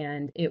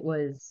 and it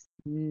was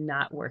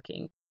not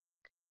working.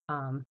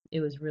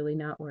 It was really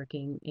not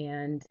working,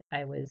 and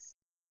I was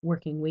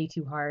working way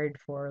too hard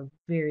for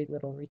very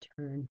little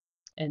return.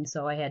 And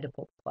so I had to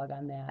pull the plug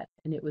on that,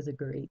 and it was a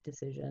great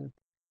decision.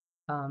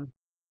 Um,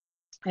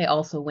 I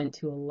also went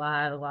to a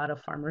lot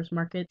of farmers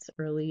markets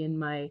early in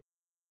my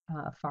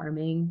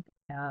farming,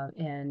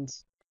 and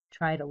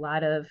tried a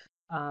lot of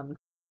um,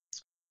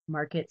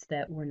 markets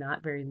that were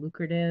not very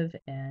lucrative,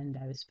 and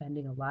I was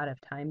spending a lot of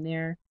time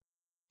there.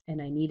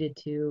 And I needed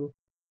to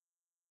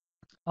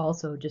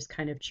also just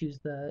kind of choose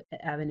the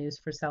avenues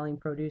for selling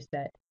produce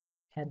that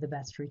had the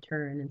best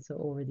return. And so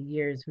over the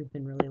years, we've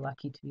been really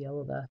lucky to be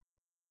able to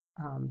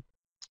um,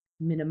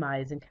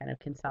 minimize and kind of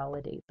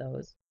consolidate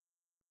those.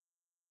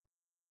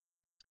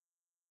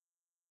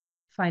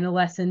 Final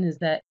lesson is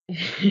that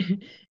you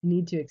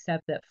need to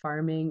accept that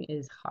farming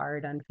is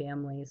hard on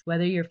families.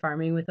 Whether you're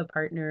farming with a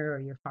partner or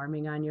you're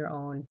farming on your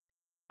own,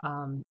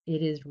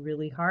 it is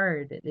really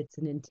hard. It's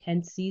an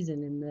intense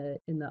season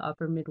in the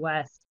upper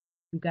Midwest.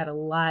 We've got a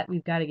lot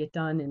we've got to get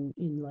done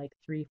in like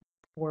 3-4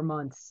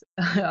 months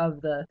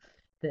of the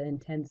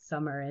intense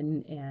summer,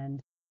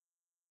 and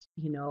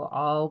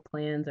all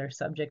plans are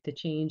subject to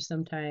change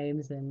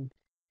sometimes,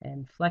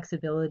 and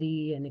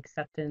flexibility and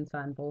acceptance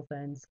on both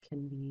ends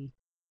can be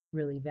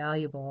really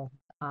valuable.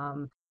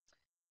 Um,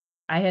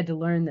 I had to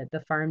learn that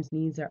the farm's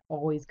needs are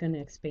always going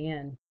to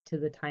expand to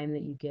the time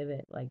that you give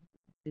it. Like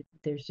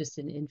there's just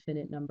an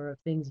infinite number of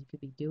things you could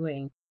be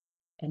doing.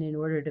 And in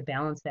order to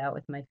balance that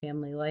with my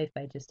family life,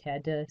 I just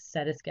had to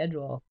set a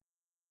schedule.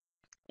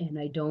 And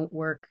I don't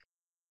work,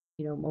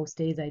 most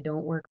days I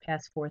don't work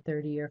past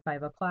 4:30 or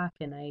 5 o'clock,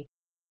 and I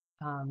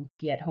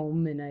get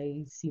home and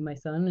I see my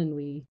son and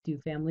we do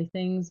family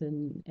things,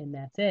 and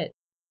that's it.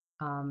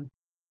 Um,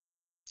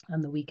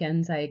 on the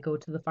weekends, I go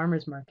to the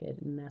farmer's market,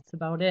 and that's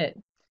about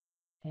it.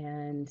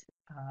 And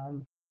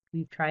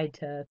we've tried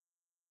to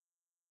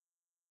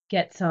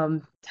get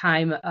some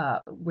time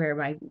where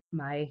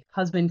my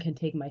husband can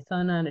take my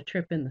son on a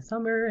trip in the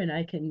summer, and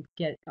I can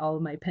get all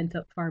of my pent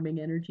up farming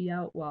energy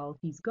out while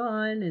he's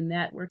gone, and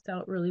that works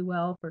out really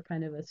well for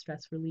kind of a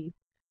stress relief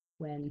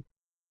when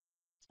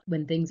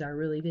things are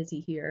really busy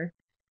here.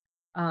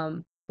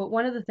 But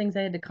one of the things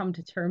I had to come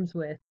to terms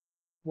with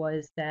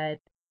was that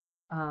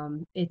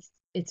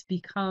it's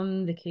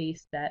become the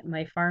case that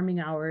my farming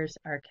hours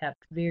are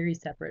kept very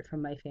separate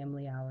from my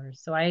family hours.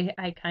 So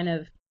I kind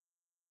of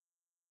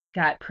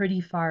got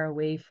pretty far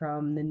away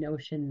from the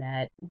notion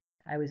that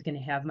I was going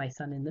to have my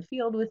son in the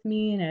field with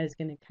me, and I was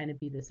going to kind of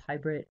be this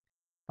hybrid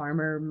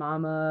farmer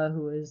mama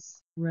who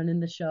was running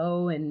the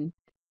show and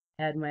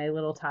had my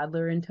little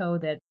toddler in tow.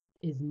 That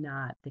is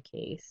not the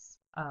case.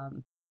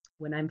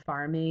 When I'm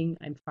farming,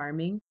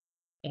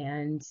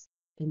 and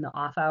in the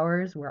off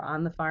hours, we're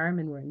on the farm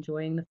and we're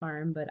enjoying the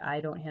farm, but I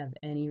don't have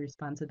any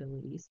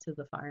responsibilities to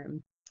the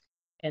farm.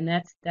 And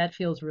that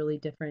feels really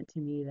different to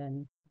me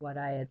than what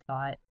I had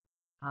thought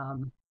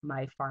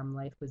my farm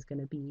life was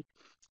going to be.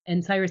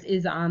 And Cyrus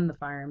is on the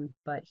farm,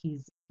 but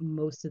he's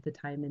most of the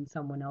time in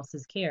someone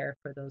else's care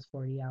for those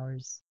 40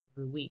 hours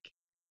a week.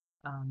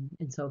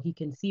 And so he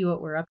can see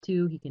what we're up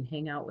to, he can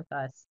hang out with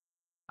us.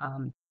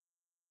 Um,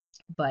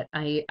 but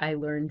I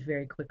learned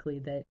very quickly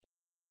that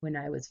when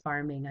I was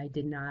farming, I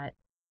did not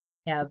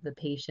have the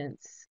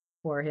patience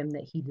for him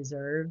that he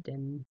deserved,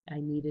 and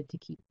I needed to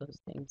keep those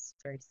things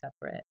very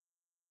separate.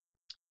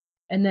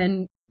 And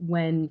then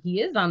when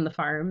he is on the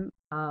farm,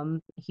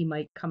 he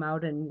might come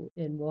out and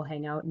we'll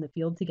hang out in the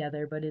field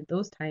together. But at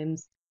those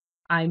times,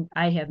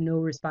 I have no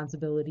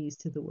responsibilities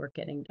to the work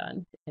getting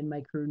done, and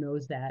my crew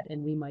knows that.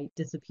 And we might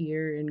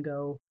disappear and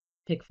go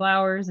pick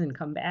flowers and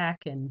come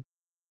back, and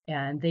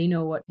they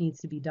know what needs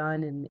to be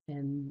done,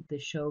 and the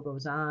show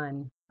goes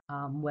on,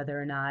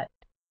 whether or not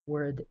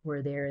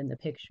we're there in the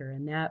picture.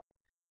 And that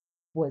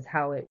was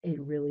how it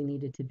really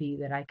needed to be,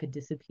 that I could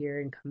disappear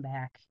and come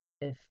back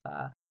if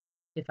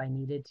I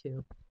needed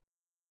to.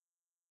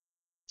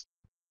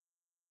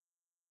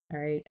 All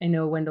right. I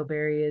know Wendell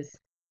Berry is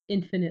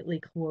infinitely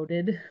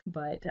quoted,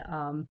 but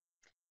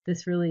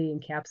this really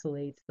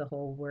encapsulates the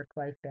whole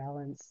work-life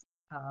balance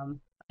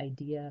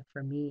idea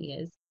for me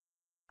is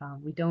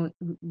we don't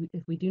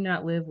if we do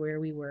not live where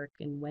we work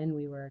and when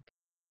we work,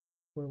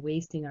 we're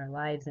wasting our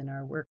lives and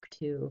our work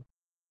too.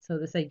 So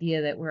this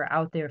idea that we're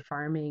out there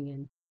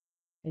farming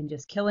and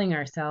just killing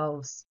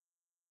ourselves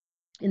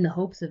in the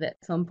hopes of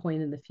at some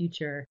point in the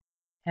future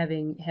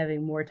having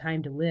more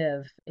time to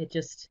live, it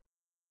just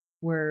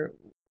we're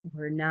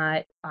we're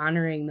not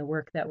honoring the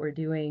work that we're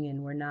doing, and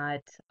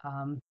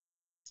um,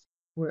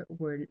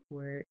 we're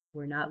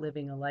not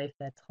living a life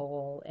that's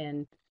whole.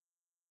 And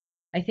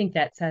I think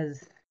that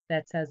says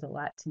a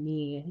lot to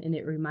me, and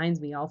it reminds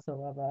me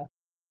also of a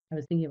I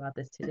was thinking about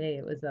this today.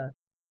 It was a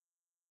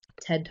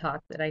TED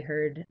talk that I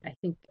heard, I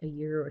think a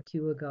year or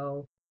two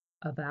ago,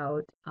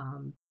 about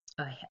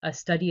a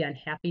study on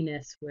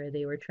happiness where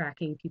they were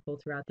tracking people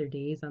throughout their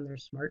days on their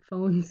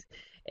smartphones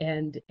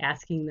and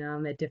asking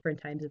them at different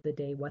times of the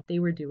day what they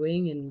were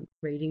doing and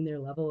rating their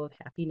level of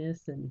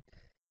happiness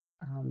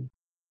um,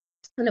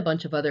 and a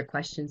bunch of other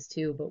questions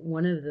too. But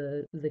one of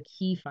the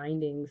key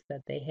findings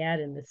that they had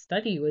in this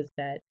study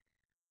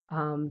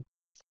um,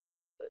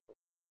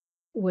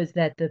 was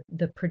that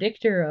the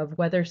predictor of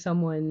whether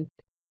someone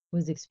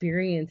was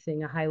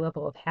experiencing a high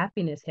level of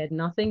happiness had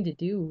nothing to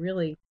do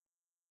really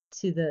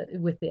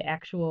with the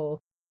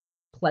actual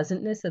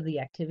pleasantness of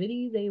the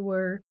activity they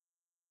were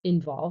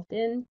involved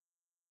in,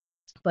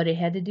 but it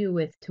had to do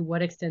with to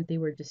what extent they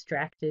were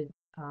distracted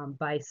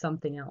by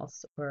something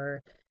else,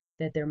 or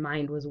that their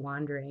mind was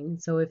wandering.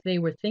 So if they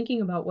were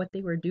thinking about what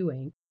they were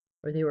doing,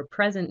 or they were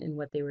present in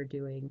what they were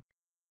doing,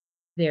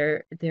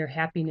 their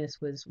happiness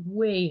was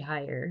way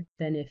higher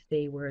than if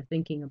they were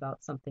thinking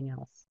about something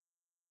else.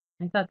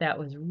 I thought that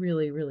was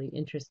really, really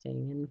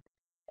interesting.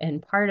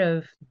 And part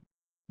of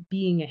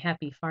being a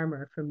happy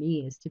farmer for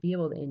me is to be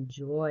able to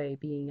enjoy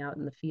being out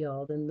in the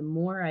field. And the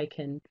more I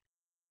can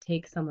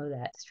take some of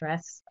that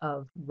stress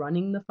of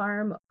running the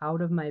farm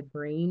out of my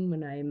brain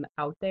when I'm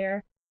out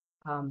there,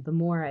 the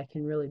more I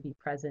can really be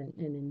present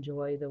and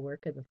enjoy the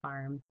work of the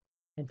farm.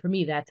 And for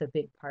me, that's a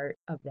big part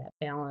of that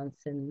balance.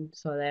 And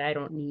so that I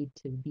don't need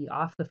to be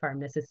off the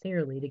farm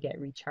necessarily to get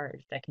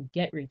recharged. I can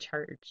get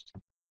recharged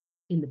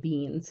in the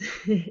beans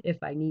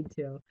if I need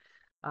to.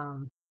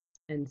 Um,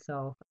 and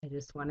so I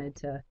just wanted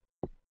to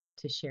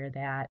share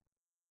that.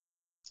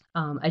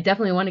 I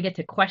definitely want to get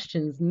to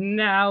questions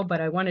now, but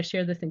I want to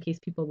share this in case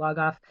people log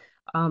off.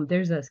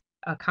 There's a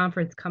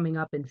conference coming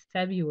up in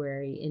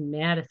February in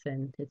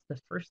Madison. It's the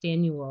first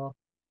annual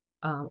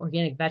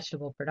organic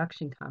vegetable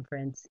production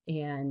conference,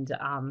 and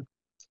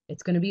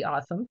it's going to be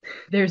awesome.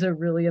 There's a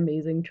really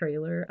amazing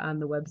trailer on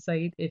the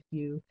website if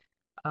you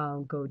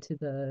go to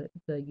the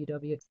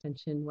UW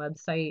Extension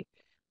website.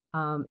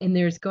 And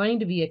there's going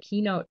to be a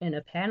keynote and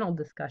a panel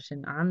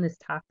discussion on this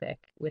topic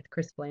with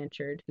Chris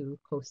Blanchard, who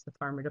hosts the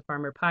Farmer to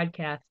Farmer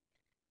podcast.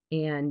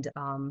 And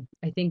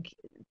I think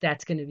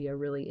that's going to be a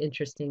really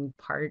interesting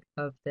part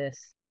of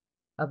this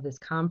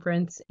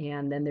conference.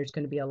 And then there's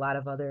going to be a lot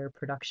of other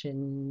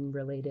production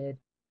related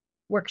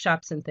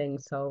workshops and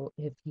things. So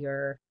if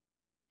you're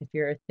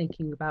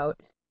thinking about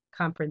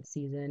conference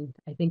season,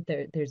 I think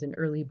there's an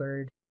early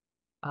bird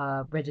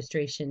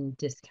registration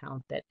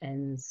discount that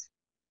ends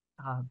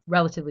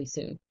relatively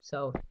soon.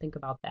 So think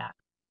about that.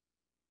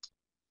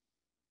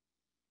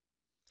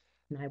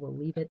 And I will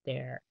leave it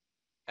there.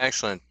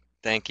 Excellent.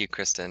 Thank you,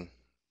 Kristen,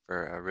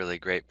 for a really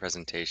great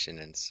presentation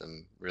and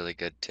some really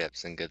good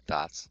tips and good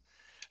thoughts.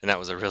 And that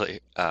was a really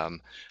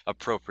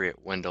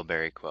appropriate Wendell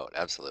quote.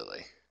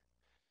 Absolutely.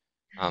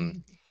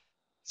 Um,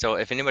 so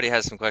if anybody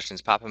has some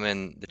questions, pop them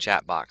in the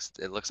chat box.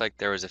 It looks like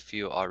there was a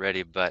few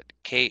already, but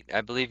Kate,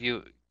 I believe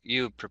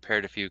you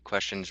prepared a few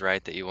questions,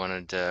 right, that you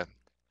wanted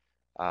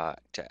uh,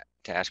 to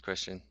to ask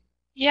Kristen.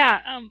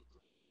 Yeah,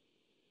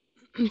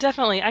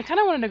 definitely. I kind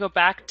of wanted to go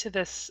back to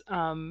this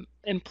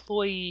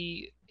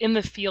employee in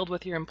the field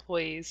with your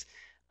employees,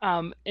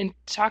 and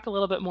talk a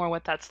little bit more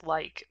what that's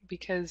like,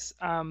 because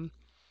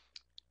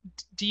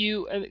do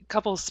you, a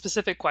couple of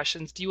specific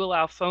questions. Do you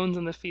allow phones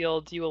in the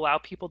field? Do you allow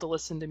people to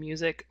listen to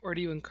music, or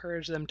do you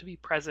encourage them to be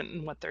present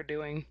in what they're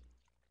doing?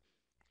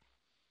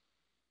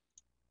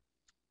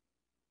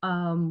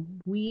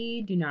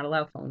 We do not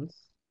allow phones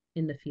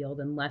in the field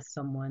unless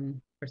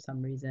someone, for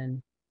some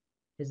reason,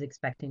 is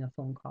expecting a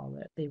phone call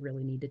that they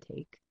really need to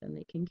take, then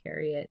they can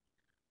carry it.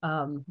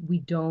 We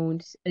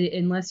don't,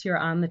 unless you're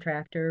on the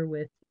tractor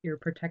with your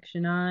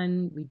protection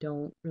on, we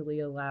don't really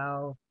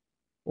allow,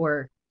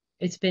 or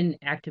it's been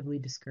actively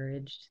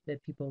discouraged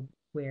that people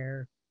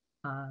wear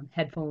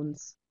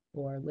headphones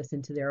or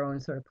listen to their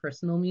own sort of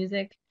personal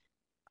music.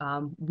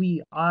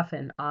 We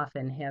often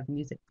have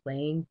music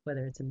playing,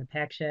 whether it's in the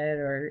pack shed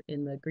or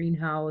in the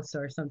greenhouse,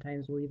 or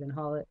sometimes we'll even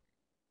haul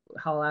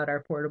out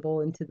our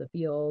portable into the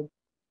field.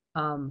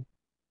 Um,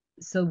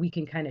 so we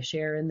can kind of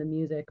share in the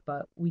music,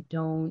 but we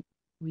don't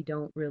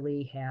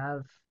really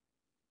have,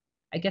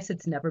 I guess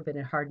it's never been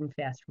a hard and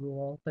fast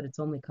rule, but it's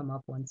only come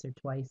up once or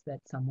twice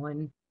that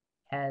someone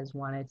has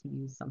wanted to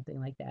use something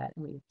like that,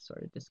 and we've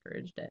sort of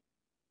discouraged it.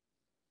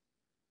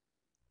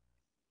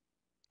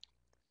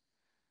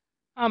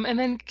 And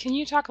then can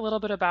you talk a little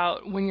bit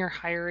about when you're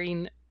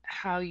hiring,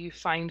 how you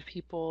find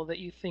people that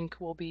you think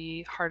will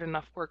be hard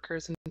enough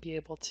workers and be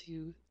able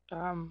to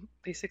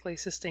basically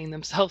sustain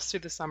themselves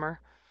through the summer?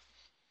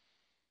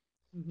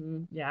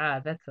 Yeah,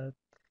 that's the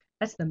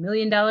 $1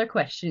 million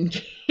question,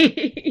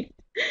 Kate.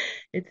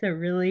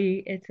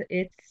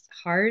 It's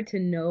hard to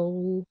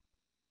know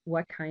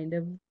what kind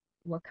of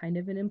what kind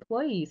of an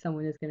employee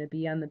someone is going to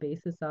be on the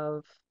basis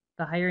of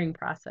the hiring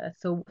process.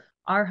 So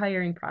our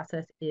hiring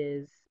process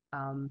is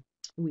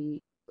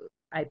we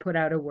I put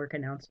out a work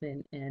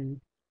announcement and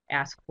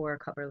ask for a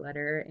cover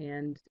letter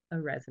and a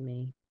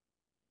resume.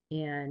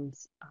 And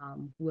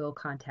we'll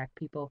contact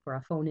people for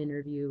a phone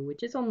interview,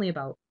 which is only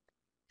about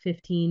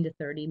 15 to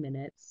 30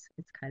 minutes.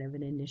 It's kind of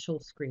an initial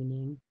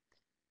screening.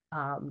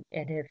 And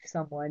if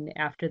someone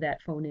after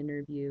that phone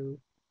interview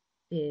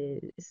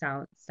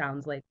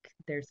sounds like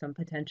there's some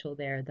potential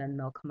there, then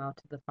they'll come out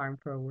to the farm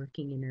for a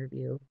working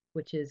interview,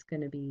 which is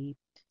going to be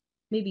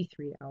maybe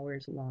 3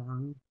 hours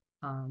long.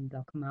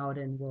 They'll come out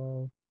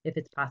and if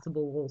it's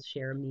possible, we'll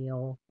share a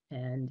meal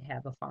and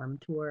have a farm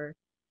tour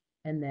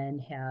and then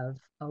have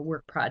a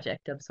work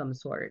project of some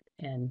sort.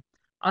 And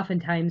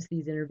oftentimes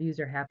these interviews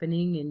are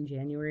happening in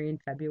January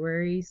and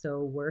February,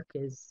 so work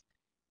is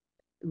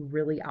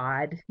really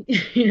odd.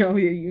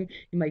 You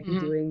might be Hmm.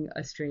 doing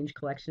a strange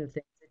collection of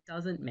things. It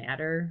doesn't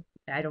matter.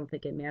 I don't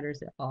think it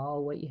matters at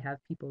all what you have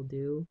people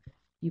do.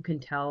 You can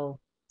tell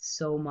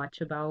so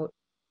much about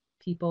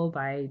people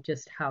by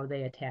just how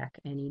they attack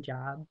any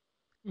job.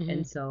 Hmm.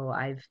 And so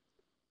I've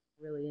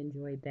really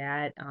enjoyed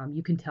that.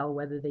 You can tell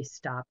whether they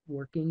stop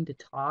working to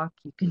talk.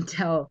 You can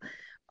tell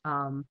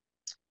um,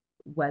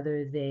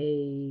 whether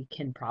they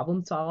can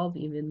problem solve,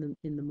 even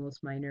in the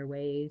most minor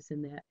ways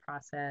in that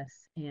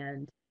process.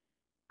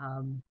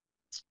 Um,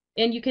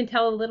 and you can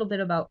tell a little bit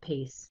about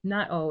pace.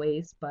 Not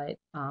always, but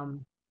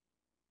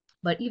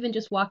even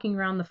just walking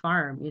around the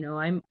farm,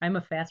 I'm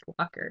a fast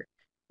walker.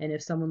 And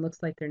if someone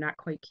looks like they're not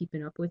quite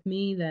keeping up with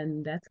me,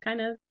 then that's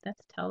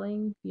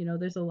telling.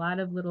 There's a lot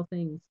of little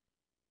things.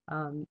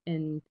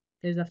 And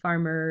there's a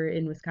farmer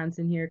in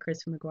Wisconsin here,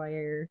 Chris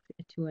McGuire,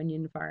 a Two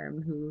Onion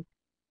Farm, who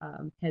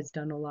has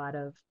done a lot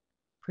of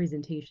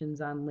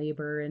presentations on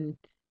labor. And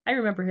I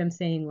remember him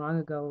saying long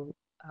ago,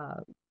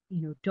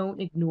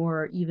 don't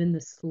ignore even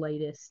the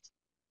slightest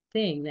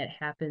thing that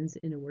happens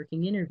in a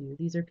working interview.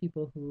 These are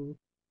people who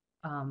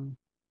um,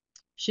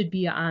 should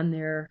be on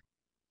their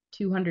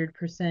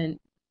 200%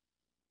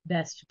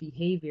 best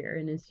behavior.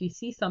 And if you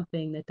see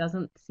something that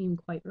doesn't seem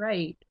quite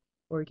right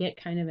or get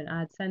kind of an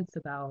odd sense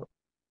about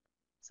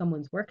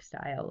someone's work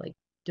style, like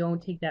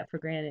don't take that for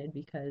granted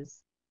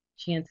because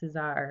chances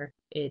are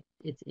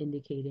it's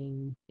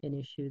indicating an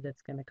issue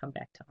that's going to come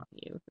back to haunt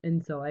you.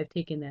 And so I've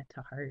taken that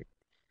to heart.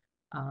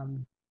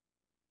 Um,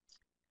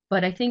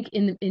 but I think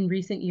in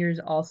recent years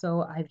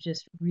also I've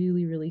just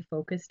really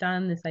focused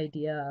on this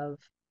idea of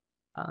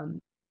um,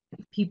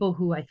 people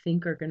who I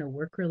think are going to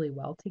work really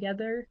well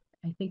together.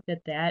 I think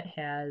that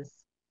has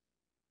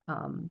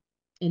um,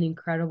 an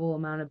incredible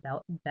amount of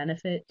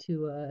benefit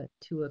to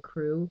a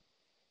crew.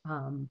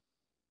 Um,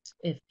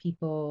 if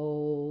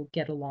people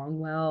get along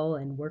well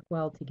and work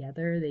well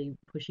together, they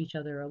push each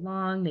other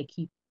along, they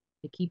keep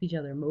each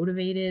other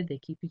motivated, they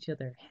keep each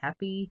other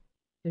happy.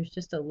 There's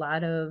just a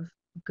lot of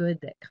good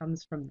that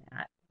comes from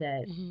that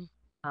Hmm.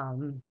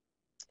 um,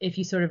 if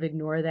you sort of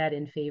ignore that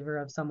in favor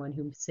of someone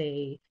who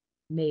say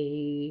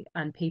may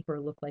on paper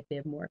look like they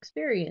have more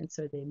experience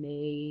or they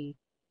may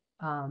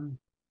um,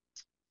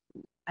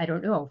 I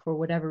don't know, for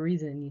whatever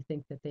reason you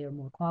think that they are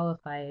more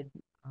qualified,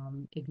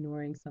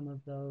 ignoring some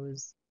of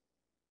those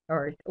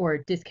or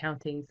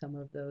discounting some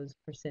of those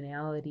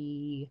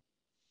personality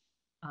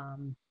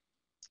um,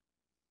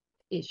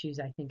 issues,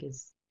 I think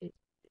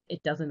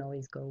it doesn't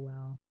always go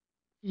well.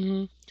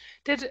 Hmm.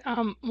 Did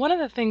one of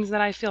the things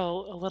that I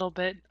feel a little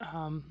bit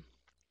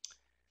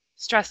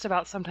stressed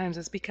about sometimes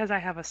is because I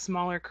have a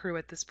smaller crew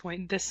at this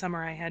point. This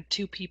summer I had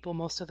two people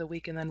most of the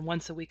week, and then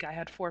once a week I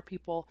had four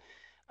people.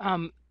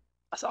 Um,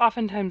 so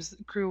oftentimes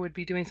crew would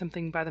be doing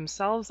something by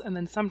themselves, and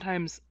then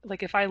sometimes,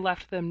 like if I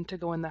left them to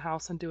go in the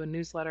house and do a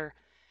newsletter,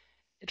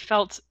 it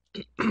felt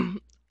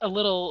a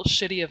little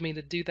shitty of me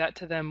to do that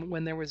to them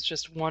when there was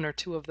just one or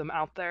two of them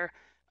out there.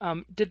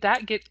 Did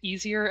that get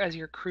easier as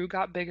your crew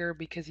got bigger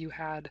because you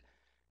had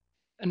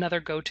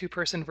another go-to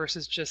person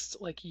versus just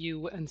like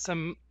you and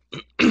some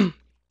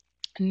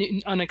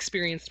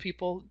unexperienced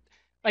people?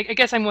 Like, I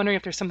guess I'm wondering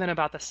if there's something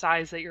about the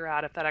size that you're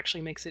at, if that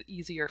actually makes it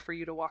easier for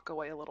you to walk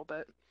away a little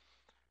bit.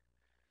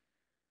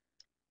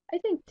 I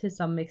think to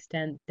some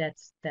extent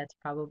that's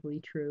probably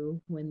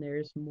true. When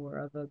there's more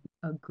of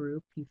a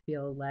group, you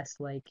feel less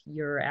like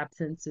your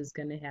absence is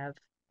going to have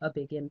a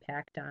big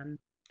impact on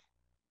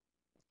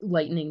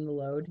lightening the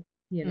load,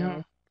 you Hmm.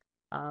 know.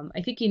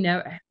 I think you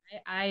know,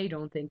 I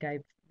don't think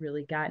I've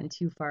really gotten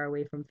too far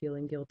away from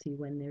feeling guilty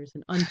when there's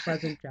an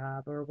unpleasant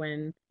job or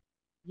when,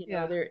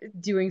 Yeah. they're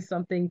doing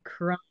something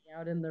crying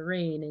out in the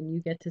rain and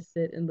you get to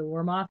sit in the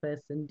warm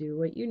office and do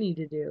what you need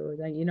to do.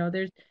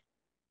 Then,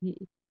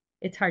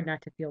 it's hard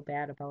not to feel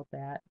bad about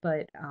that.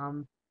 But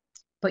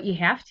but you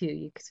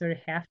sort of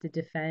have to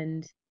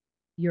defend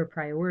your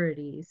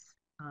priorities.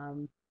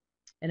 Um,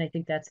 and I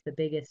think that's the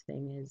biggest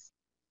thing is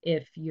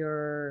if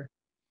you're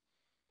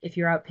if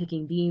you're out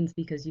picking beans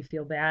because you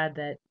feel bad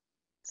that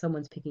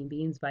someone's picking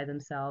beans by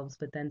themselves,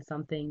 but then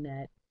something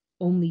that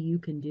only you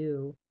can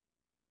do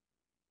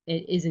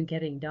it isn't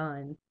getting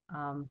done.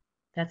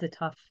 That's a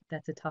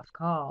tough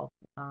call.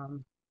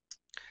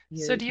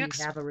 So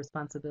You have a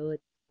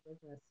responsibility for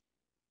business.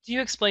 do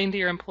you explain to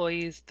your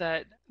employees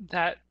that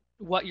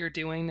what you're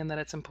doing and that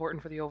it's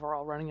important for the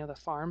overall running of the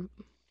farm?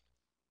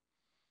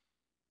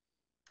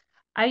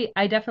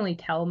 I definitely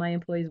tell my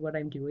employees what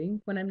I'm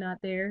doing when I'm not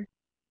there.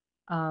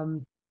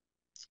 Um,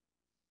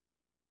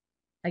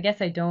 I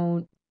guess I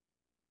don't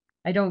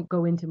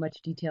go into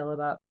much detail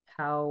about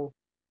how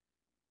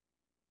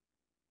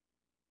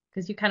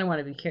because you kind of want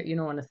to be careful. You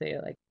don't want to say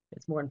like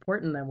it's more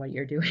important than what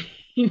you're doing.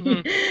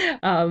 Hmm.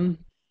 um,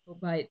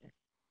 but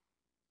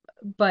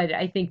but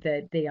I think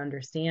that they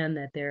understand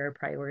that there are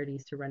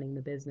priorities to running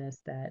the business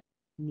that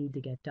need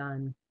to get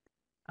done.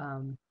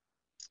 Um,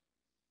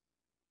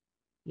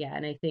 yeah,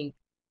 and I think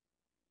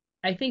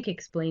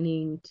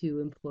explaining to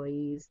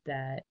employees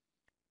that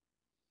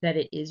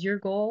it is your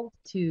goal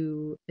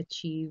to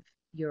achieve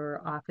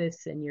your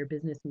office and your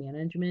business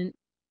management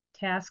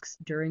tasks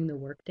during the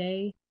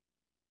workday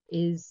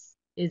is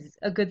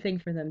a good thing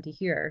for them to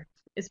hear,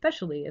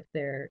 especially if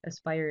they're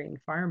aspiring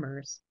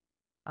farmers.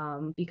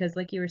 Because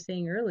like you were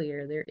saying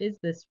earlier, there is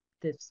this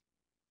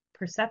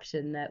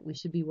perception that we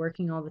should be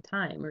working all the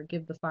time or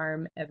give the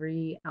farm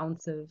every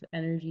ounce of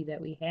energy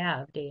that we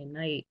have day and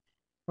night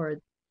for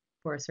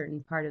for a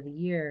certain part of the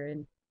year,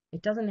 and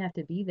it doesn't have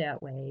to be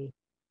that way.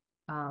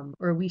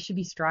 Or we should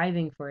be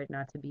striving for it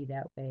not to be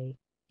that way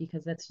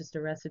because that's just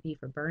a recipe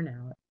for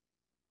burnout.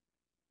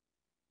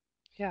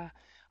 Yeah.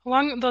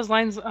 Along those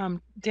lines,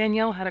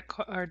 Danielle had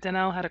or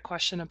Danelle had a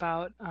question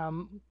about,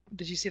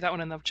 did you see that one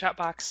in the chat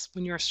box?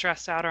 When you're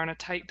stressed out or on a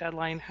tight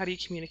deadline, how do you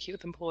communicate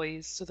with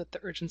employees so that the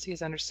urgency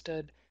is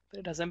understood, but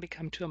it doesn't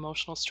become too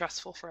emotional,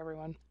 stressful for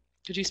everyone?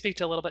 Could you speak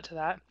to a little bit to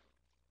that?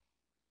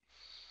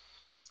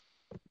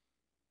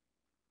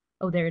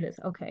 Oh, there it is.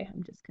 Okay,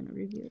 I'm just gonna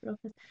review it real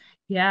fast.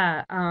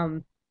 Yeah,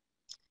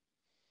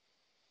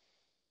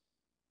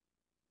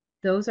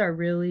 those are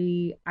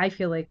really, I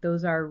feel like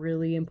those are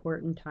really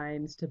important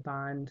times to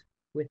bond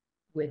with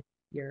with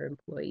your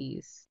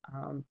employees.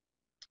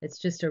 It's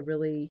just a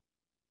really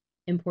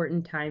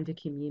important time to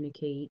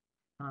communicate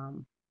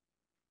um,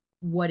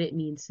 what it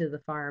means to the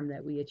farm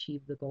that we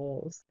achieve the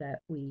goals that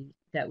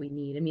we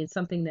need. I mean, it's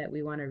something that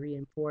we want to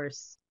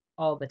reinforce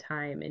all the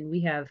time, and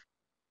we have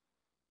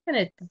kind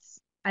of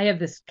I have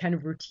this kind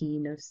of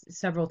routine of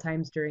several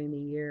times during the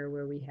year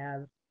where we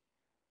have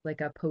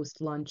like a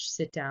post lunch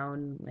sit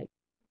down, like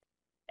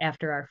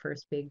after our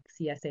first big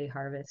CSA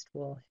harvest,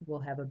 we'll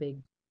have a big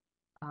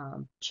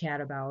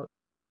chat about,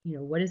 you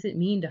know, what does it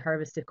mean to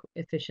harvest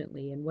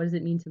efficiently, and what does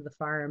it mean to the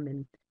farm,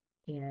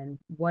 and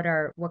what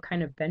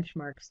kind of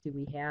benchmarks do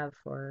we have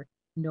for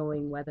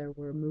knowing whether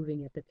we're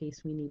moving at the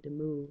pace we need to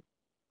move.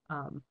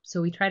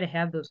 So we try to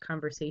have those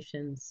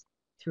conversations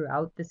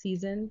throughout the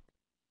season.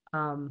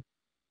 Um,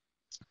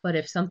 but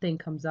if something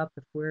comes up,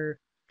 if we're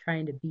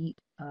trying to beat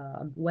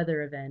a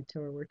weather event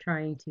or we're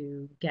trying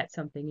to get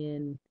something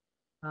in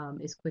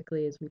as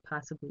quickly as we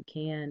possibly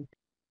can,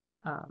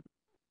 um,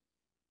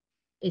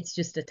 it's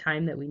just a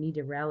time that we need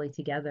to rally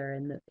together.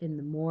 And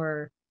the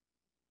more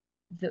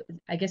the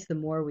I guess the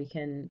more we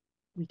can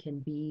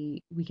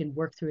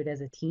work through it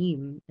as a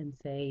team and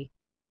say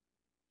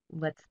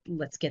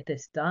let's get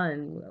this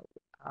done.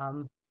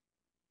 Um,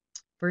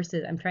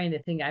 versus I'm trying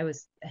to think. I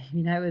was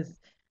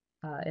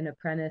an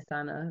apprentice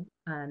on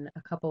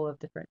a couple of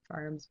different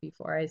farms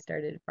before I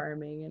started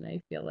farming, and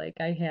I feel like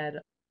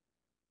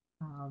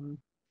um,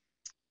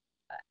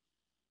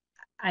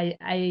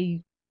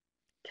 I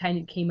kind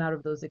of came out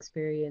of those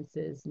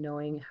experiences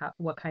knowing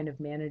what kind of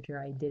manager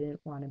I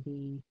didn't want to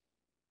be,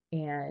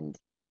 and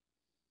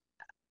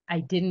I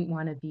didn't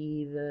want to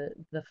be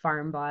the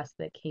farm boss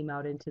that came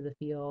out into the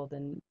field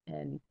and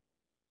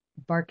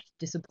barked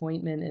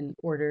disappointment and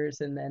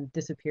orders and then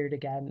disappeared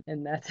again,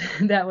 and that's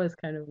that was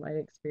kind of my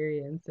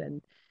experience.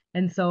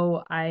 And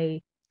so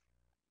I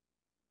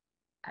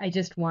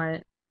just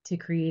want to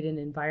create an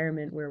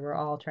environment where we're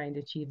all trying to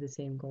achieve the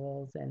same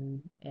goals,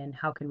 and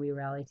how can we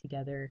rally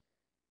together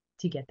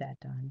to get that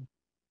done.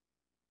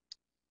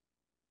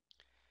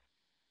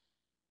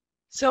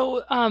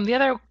 So the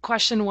other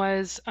question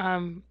was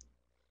in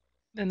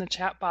the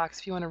chat box,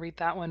 if you want to read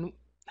that one,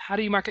 how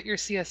do you market your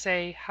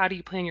CSA? How do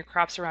you plan your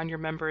crops around your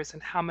members?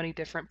 And how many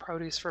different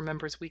produce for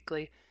members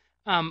weekly?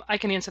 I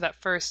can answer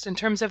that first. In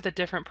terms of the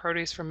different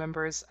produce for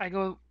members, I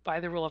go by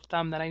the rule of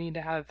thumb that I need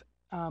to have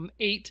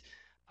 8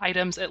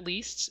 items at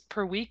least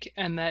per week,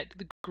 and that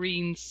the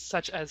greens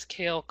such as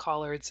kale,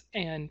 collards,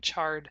 and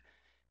chard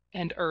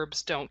and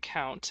herbs don't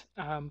count,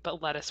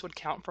 but lettuce would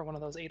count for one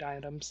of those 8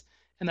 items.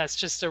 And that's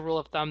just a rule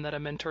of thumb that a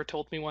mentor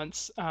told me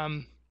once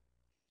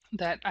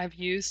that I've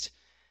used.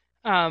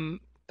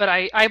 But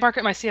I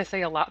market my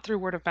CSA a lot through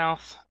word of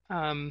mouth.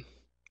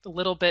 a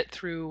little bit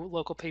through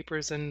local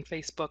papers and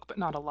Facebook, but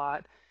not a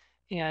lot.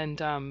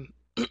 And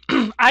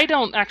I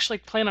don't actually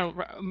plan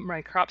on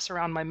my crops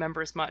around my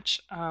members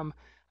much.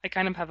 I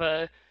kind of have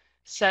a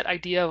set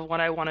idea of what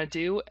I want to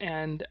do,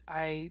 and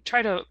I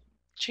try to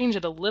change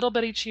it a little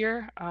bit each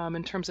year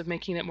in terms of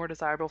making it more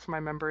desirable for my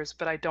members,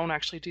 but I don't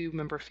actually do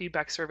member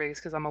feedback surveys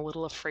because I'm a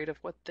little afraid of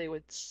what they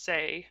would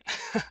say.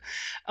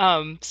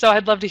 So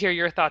I'd love to hear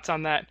your thoughts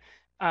on that,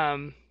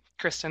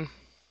 Kristen.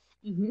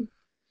 Hmm.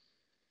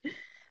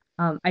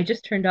 I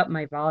just turned up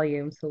my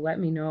volume, so let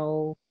me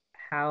know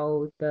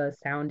how the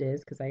sound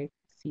is because I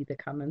see the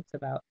comments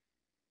about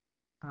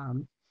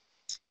um,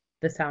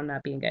 the sound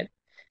not being good.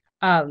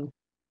 Um,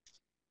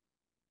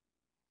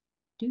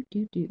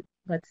 do.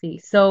 Let's see.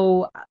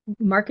 So,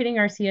 marketing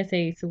our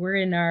CSA. So we're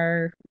in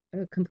our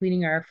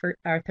completing our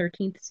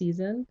 13th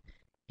season,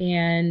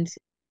 and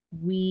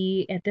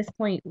we at this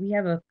point we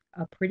have a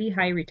pretty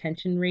high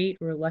retention rate.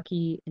 We're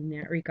lucky in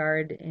that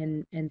regard,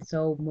 and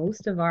so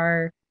most of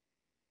our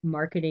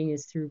marketing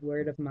is through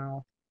word of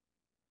mouth.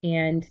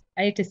 And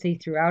I have to say,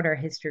 throughout our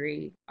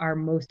history, our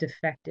most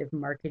effective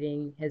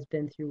marketing has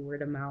been through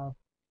word of mouth.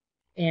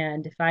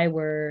 And if I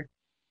were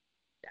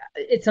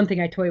it's something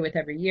I toy with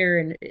every year.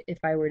 And if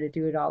I were to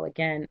do it all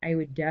again, I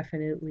would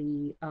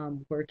definitely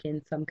work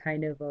in some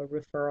kind of a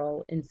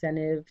referral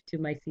incentive to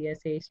my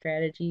CSA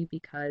strategy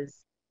because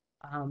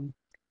um,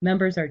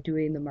 members are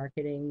doing the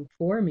marketing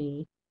for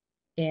me,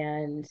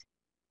 and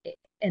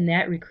and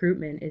that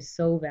recruitment is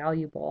so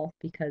valuable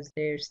because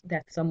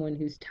that's someone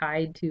who's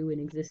tied to an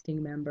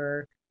existing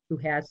member who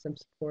has some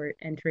support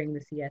entering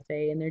the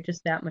CSA, and they're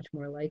just that much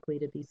more likely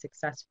to be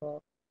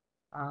successful.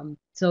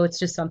 So it's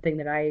just something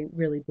that I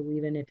really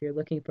believe in. If you're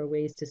looking for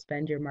ways to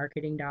spend your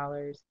marketing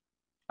dollars,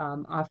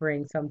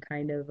 offering some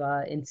kind of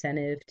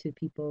incentive to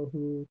people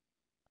who,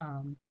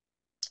 um,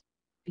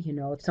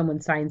 if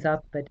someone signs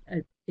up but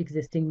an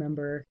existing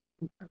member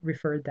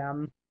referred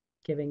them,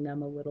 giving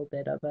them a little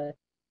bit of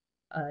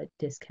a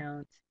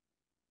discount.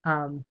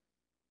 Um,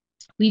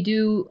 we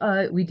do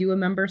a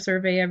member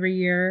survey every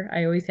year.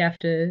 I always have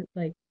to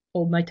like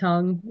hold my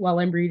tongue while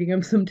I'm reading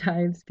them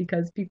sometimes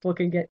because people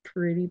can get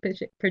pretty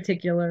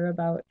particular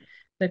about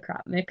the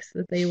crop mix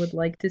that they would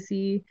like to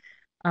see.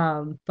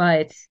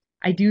 But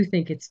I do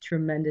think it's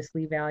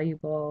tremendously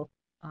valuable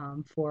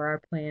for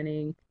our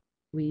planning.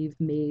 We've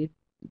made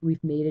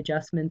we've made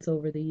adjustments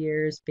over the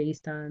years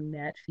based on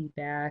that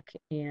feedback,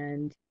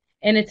 and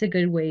it's a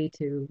good way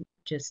to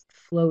just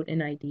float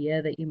an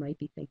idea that you might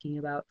be thinking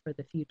about for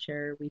the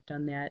future. We've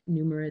done that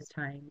numerous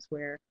times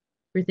where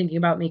we're thinking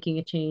about making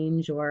a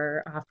change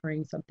or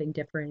offering something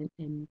different,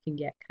 and you can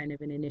get kind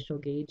of an initial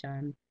gauge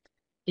on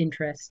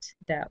interest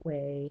that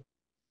way.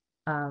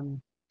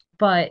 Um,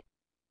 but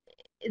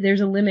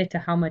there's a limit to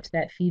how much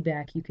that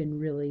feedback you can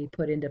really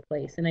put into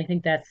place. And I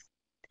think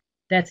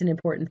that's an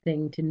important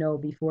thing to know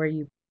before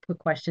you put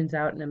questions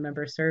out in a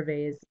member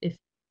survey is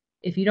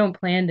if you don't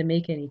plan to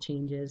make any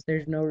changes,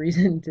 there's no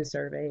reason to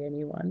survey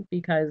anyone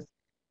because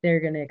they're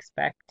going to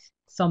expect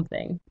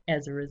something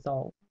as a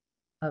result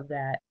of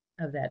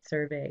that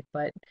survey.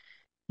 But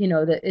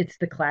it's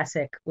the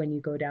classic when you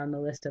go down the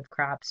list of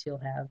crops, you'll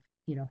have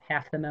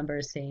half the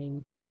members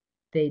saying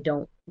they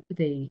don't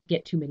they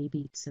get too many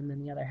beets, and then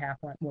the other half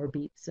want more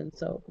beets, and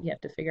so you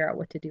have to figure out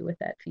what to do with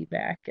that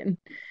feedback. And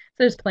so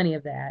there's plenty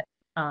of that.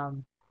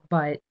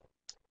 But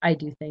I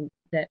do think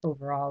that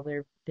overall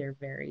they're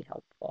very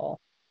helpful.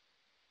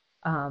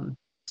 Um,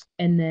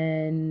 and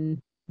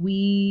then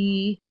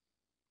we,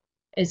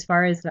 as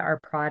far as our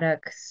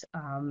products,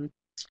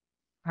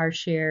 our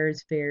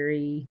shares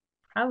vary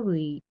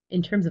probably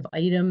in terms of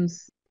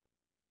items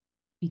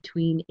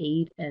between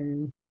 8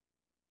 and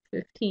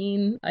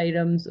 15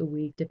 items a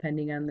week,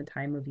 depending on the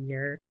time of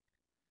year.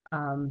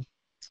 Um,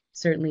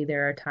 Certainly,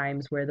 there are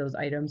times where those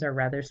items are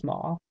rather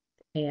small,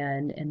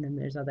 and then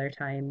there's other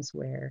times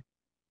where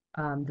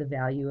the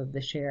value of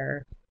the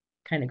share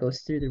kind of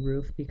goes through the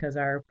roof because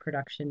our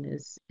production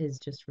is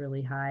just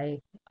really high.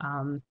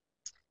 Um,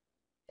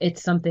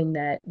 it's something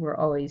that we're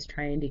always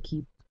trying to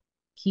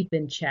keep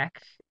in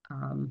check.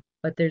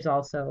 But there's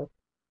also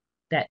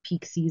that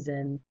peak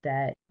season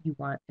that you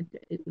want,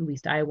 at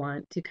least I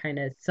want to kind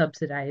of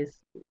subsidize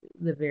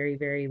the very,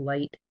 very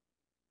light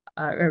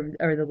or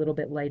the little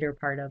bit lighter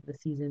part of the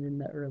season in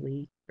the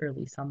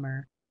early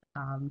summer.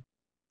 Um,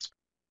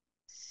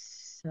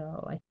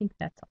 so I think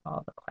that's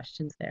all the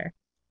questions there.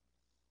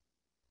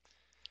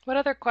 What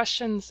other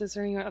questions? Is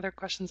there any other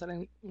questions that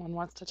anyone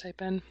wants to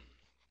type in?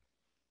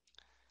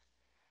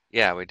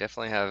 Yeah, we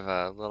definitely have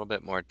a little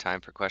bit more time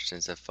for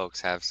questions if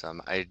folks have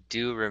some. I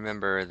do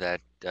remember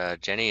that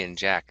Jenny and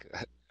Jack,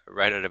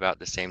 right at about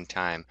the same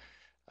time,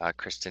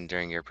 Kristen,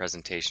 during your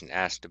presentation,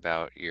 asked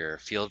about your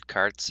field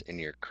carts and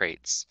your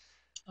crates.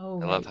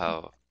 Oh, I love right.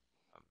 how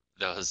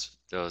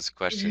those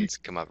questions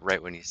come up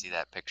right when you see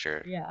that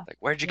picture. Yeah, Like,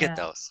 where'd you get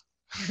yeah. those?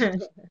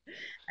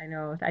 I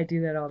know. I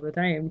do that all the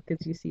time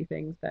because you see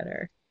things that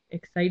are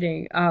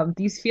exciting.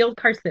 These field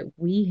carts that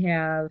we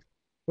have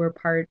were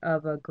part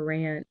of a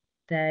grant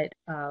that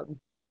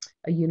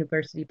a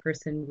university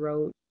person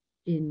wrote.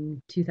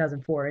 in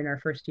 2004 in our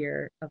first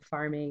year of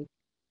farming.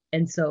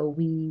 And so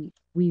we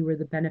were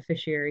the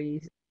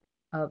beneficiaries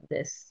of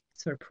this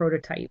sort of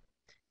prototype.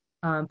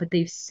 But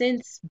they've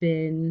since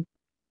been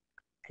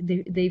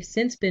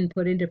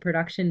put into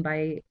production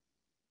by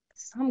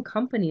some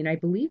company, and I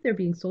believe they're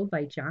being sold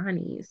by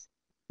Johnny's.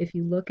 If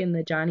you look in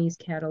the Johnny's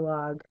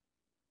catalog,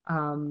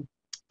 um,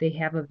 they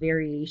have a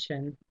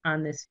variation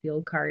on this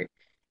field cart.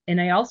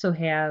 And I also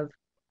have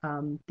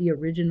the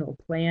original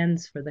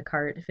plans for the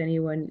cart. If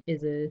anyone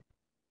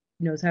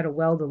knows how to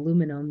weld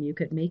aluminum, you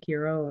could make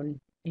your own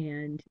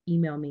and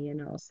email me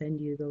and I'll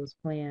send you those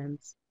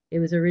plans. It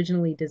was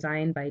originally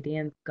designed by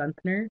Dan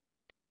Gunther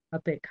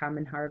up at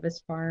Common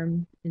Harvest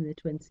Farm in the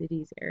Twin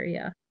Cities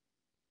area.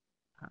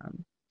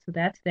 So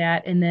that's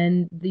that. And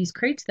then these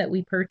crates that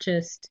we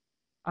purchased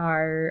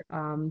are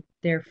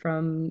they're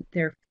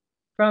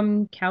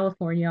from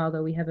California,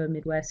 although we have a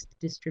Midwest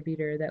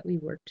distributor that we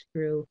worked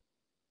through.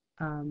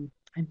 I'm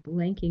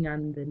blanking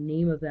on the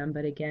name of them,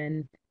 but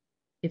again,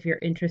 if you're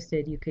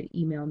interested, you could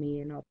email me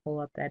and I'll pull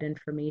up that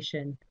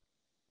information.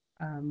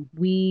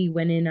 We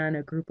went in on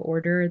a group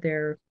order.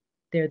 They're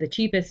the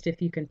cheapest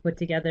if you can put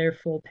together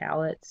full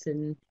pallets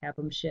and have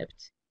them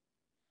shipped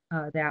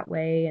that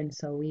way. And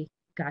so we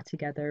got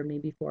together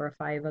maybe 4 or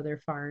 5 other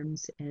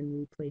farms and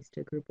we placed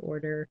a group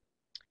order.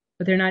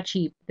 But they're not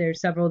cheap.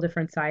 There's several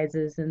different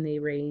sizes and they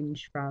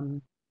range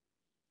from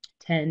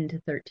 $10 to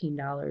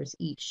 $13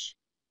 each.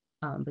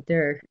 But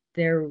they're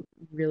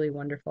really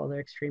wonderful. They're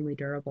extremely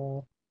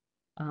durable.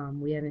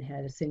 We haven't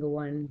had a single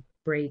one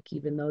break,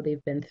 even though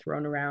they've been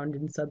thrown around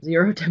in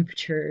sub-zero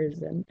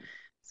temperatures. And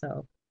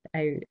so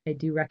I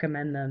do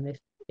recommend them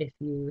if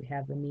you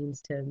have the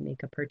means to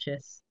make a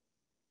purchase.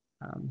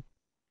 Um,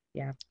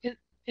 yeah.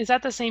 Is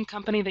that the same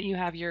company that you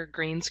have your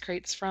greens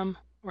crates from,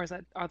 or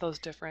are those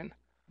different?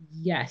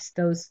 Yes,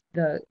 those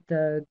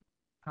the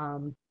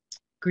um,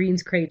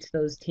 greens crates,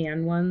 those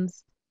tan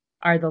ones,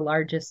 are the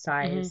largest Hmm.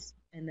 size.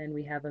 And then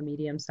we have a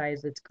medium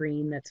size that's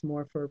green that's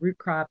more for root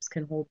crops,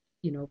 can hold,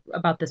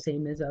 about the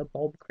same as a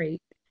bulb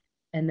crate.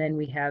 And then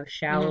we have Hmm.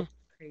 shallow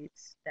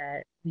crates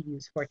that we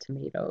use for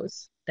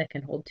tomatoes that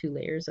can hold 2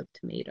 layers of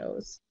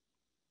tomatoes.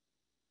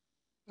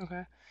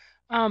 Okay.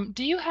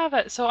 Do you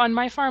have so on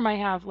my farm I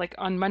have like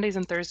on Mondays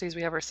and Thursdays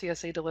we have our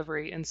CSA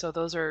delivery, and so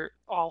those are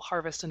all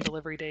harvest and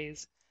delivery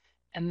days.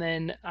 And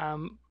then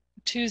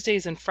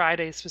Tuesdays and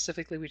Fridays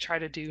specifically, we try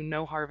to do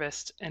no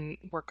harvest and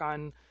work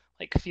on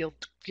like field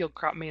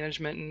crop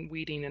management and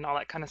weeding and all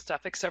that kind of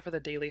stuff, except for the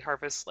daily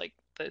harvest, like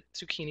the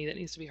zucchini that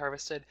needs to be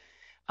harvested.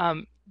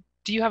 Um,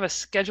 do you have a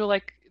schedule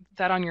like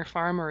that on your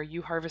farm, or are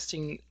you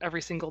harvesting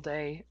every single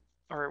day,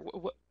 or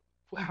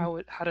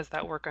Mhm. how does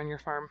that work on your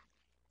farm?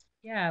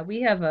 Yeah,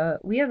 we have a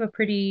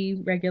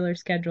pretty regular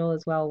schedule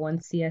as well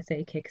once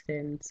CSA kicks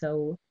in.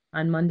 So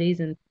on Mondays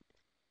and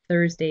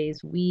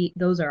Thursdays, we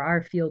those are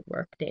our field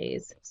work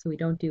days. So we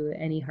don't do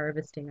any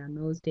harvesting on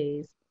those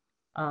days.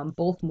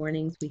 Both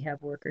mornings we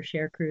have worker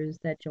share crews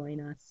that join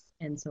us,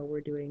 and so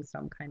we're doing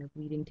some kind of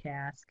weeding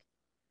task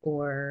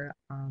or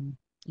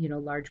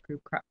large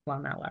group well,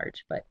 not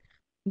large, but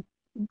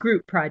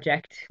group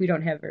project. We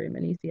don't have very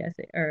many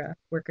CSA or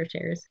worker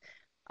shares.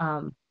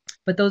 Um,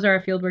 but those are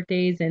our fieldwork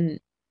days,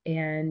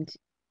 and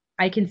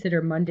I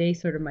consider Monday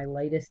sort of my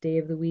lightest day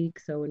of the week.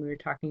 So when we were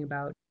talking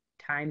about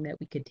time that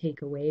we could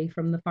take away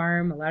from the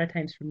farm, a lot of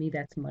times for me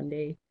that's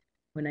Monday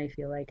when I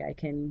feel like I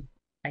can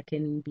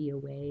be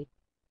away,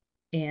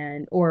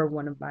 and or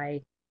one of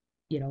my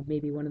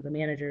maybe one of the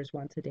managers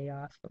wants a day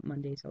off, but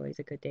Monday's always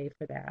a good day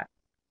for that.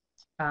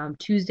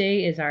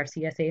 Tuesday is our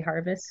CSA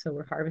harvest, so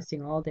we're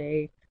harvesting all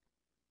day,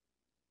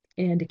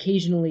 and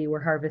occasionally we're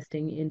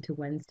harvesting into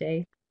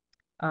Wednesday.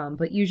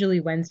 But usually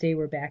Wednesday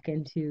we're back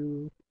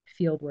into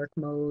field work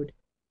mode.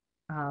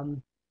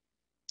 Um,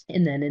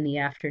 and then in the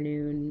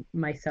afternoon,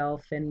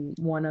 myself and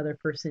one other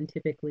person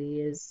typically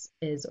is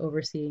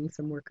overseeing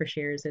some worker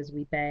shares as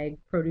we bag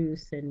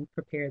produce and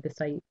prepare the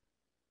site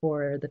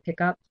for the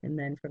pickup. And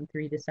then from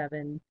 3 to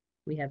 7,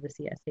 we have the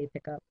CSA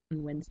pickup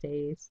on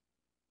Wednesdays.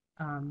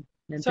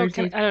 Then So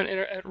Thursdays, I don't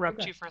oh, interrupt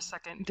good. you for a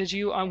second. Did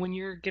you, Yeah. when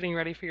you're getting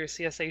ready for your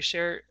CSA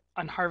share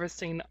on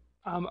harvesting,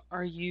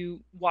 are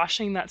you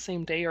washing that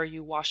same day or are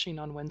you washing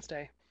on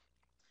Wednesday?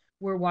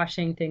 We're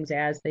washing things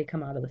as they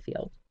come out of the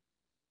field.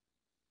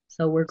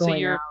 So we're So going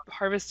you're out.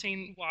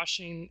 harvesting,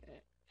 washing,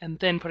 and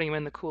then putting them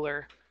in the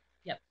cooler.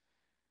 Yep.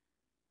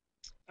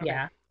 Okay.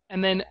 Yeah.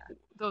 And Yeah. then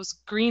those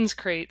greens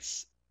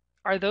crates,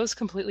 are those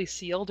completely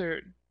sealed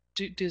or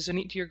do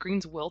your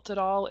greens wilt at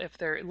all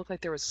if it looked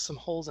like there was some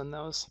holes in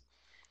those?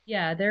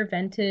 Yeah, they're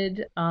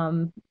vented.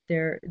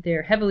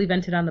 They're heavily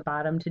vented on the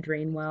bottom to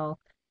drain well,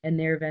 and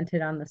they're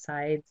vented on the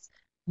sides.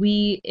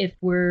 If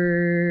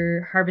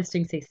we're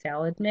harvesting, say,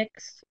 salad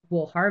mix,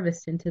 we'll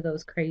harvest into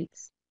those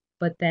crates,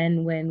 but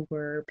then when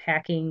we're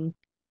packing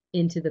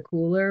into the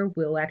cooler,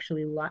 we'll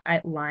actually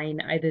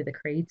line either the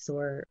crates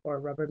or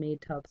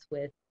Rubbermaid tubs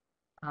with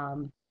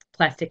um,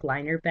 plastic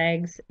liner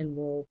bags, and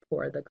we'll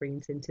pour the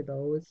greens into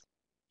those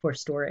for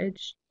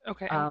storage.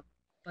 Okay. And Um,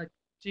 but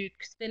do you,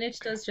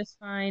 spinach okay. does just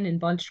fine, and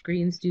bunch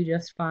greens do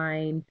just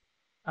fine.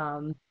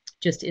 um,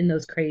 just in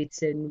those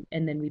crates, and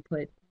then we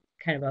put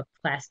kind of a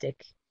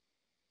plastic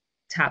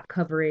top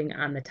covering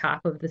on the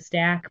top of the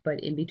stack, but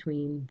in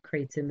between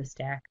crates in the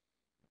stack,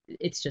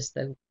 it's just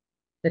the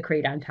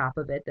crate on top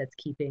of it that's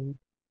keeping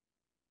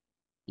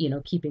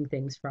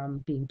things from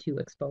being too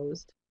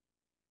exposed.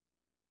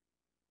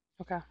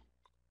 Okay.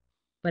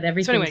 But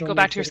So everything's anyway, go only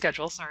back as to your good as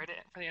schedule. Sorry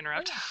for the oh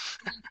interrupt.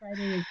 yeah.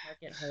 Friday is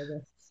market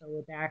harvest, so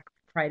we're back.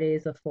 Friday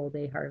is a full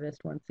day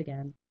harvest once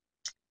again,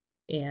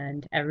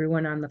 and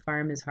everyone on the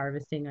farm is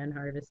harvesting on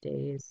harvest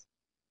days.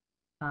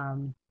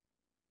 Um,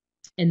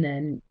 and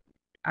then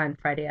on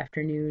Friday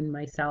afternoon,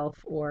 myself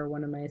or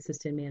one of my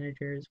assistant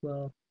managers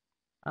will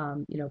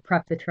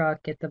prep the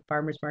truck, get the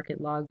farmer's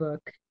market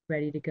logbook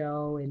ready to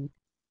go, and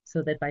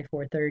so that by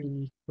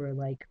 4:30 we're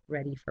like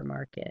ready for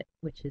market,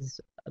 which is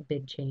a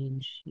big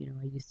change.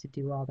 I used to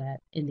do all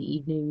that in the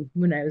evening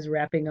when I was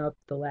wrapping up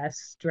the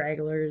last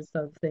stragglers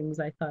of things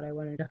I thought I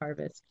wanted to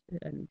harvest,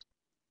 and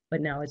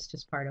but now it's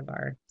just part of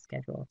our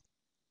schedule.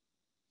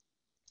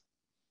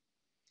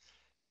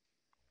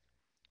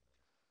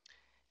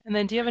 And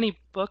then, do you have any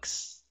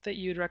books that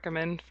you'd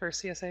recommend for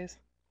CSAs?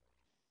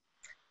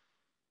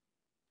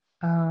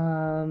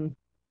 Um,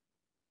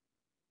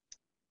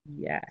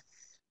 yes.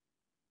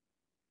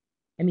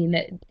 I mean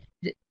that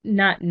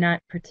not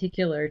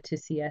particular to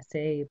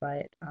CSA,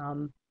 but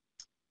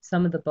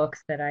some of the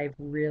books that I've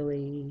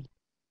really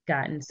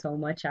gotten so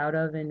much out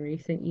of in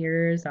recent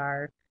years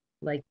are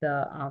like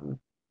the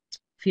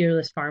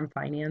Fearless Farm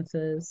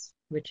Finances,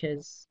 which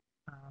is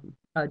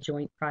a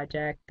joint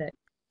project that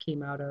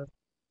came out of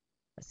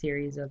a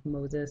series of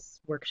Moses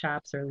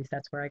workshops, or at least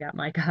that's where I got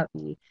my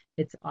copy.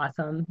 It's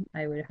awesome.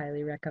 I would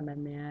highly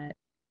recommend that.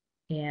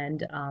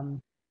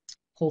 And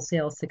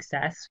Wholesale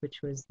Success,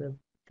 which was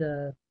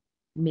the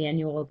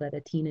manual that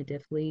Atina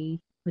Diffley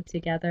put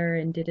together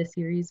and did a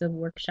series of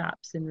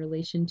workshops in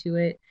relation to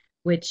it,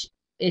 which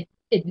it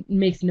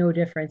makes no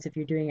difference if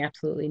you're doing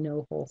absolutely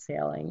no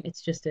wholesaling.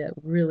 It's just a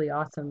really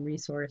awesome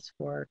resource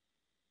for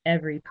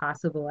every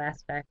possible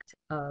aspect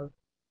of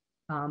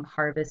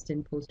harvest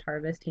and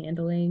post-harvest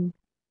handling,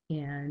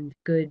 and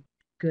good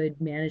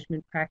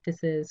management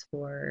practices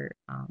for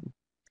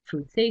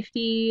food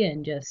safety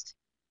and just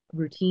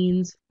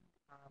routines,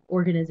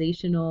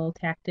 organizational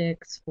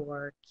tactics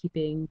for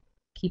keeping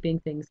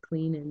things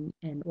clean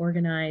and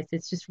organized.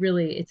 It's just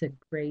really it's a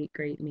great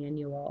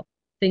manual.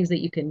 Things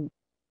that you can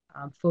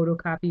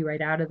photocopy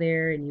right out of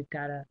there, and you've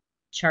got a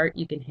chart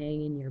you can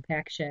hang in your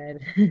pack shed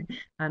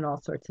on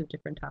all sorts of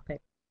different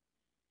topics.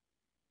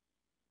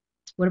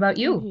 What about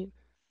you? Neat.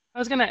 I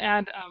was going to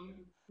add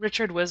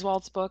Richard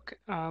Wiswald's book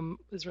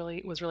was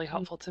really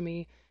helpful to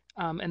me.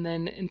 And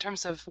then in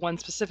terms of one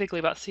specifically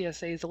about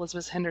CSAs,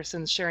 Elizabeth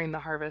Henderson's Sharing the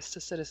Harvest: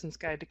 A Citizen's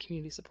Guide to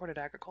Community Supported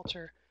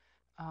Agriculture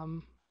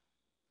um,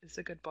 is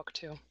a good book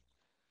too.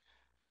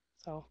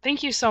 So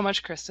thank you so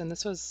much, Kristen.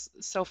 This was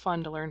so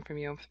fun to learn from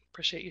you.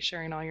 Appreciate you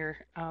sharing all your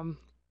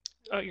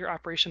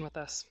operation with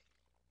us.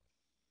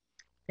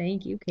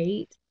 Thank you,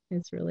 Kate.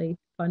 It's really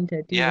fun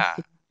to do this Yeah,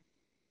 together.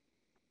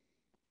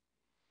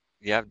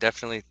 yeah,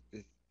 definitely.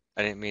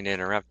 I didn't mean to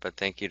interrupt, but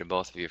thank you to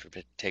both of you for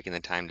taking the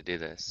time to do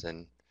this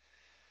and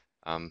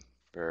um,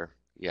 for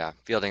yeah,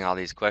 fielding all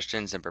these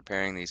questions and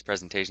preparing these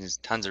presentations.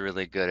 Tons of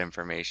really good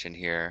information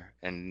here,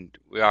 and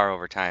we are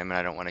over time, and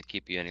I don't want to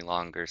keep you any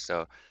longer,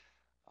 so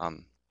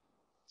um,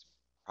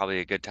 probably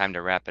a good time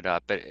to wrap it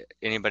up. But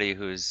anybody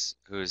who's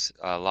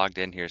logged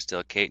in here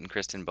still, Kate and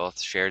Kristen both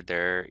shared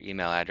their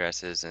email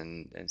addresses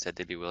and said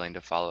they'd be willing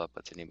to follow up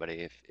with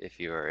anybody if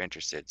you are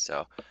interested.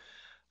 So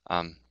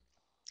um,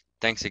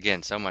 thanks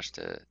again so much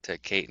to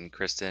Kate and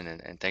Kristen,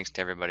 and thanks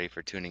to everybody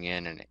for tuning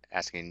in and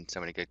asking so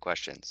many good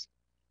questions.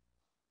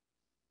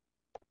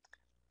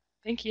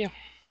 Thank you.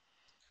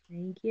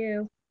 Thank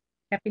you.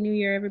 Happy New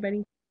Year,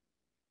 everybody.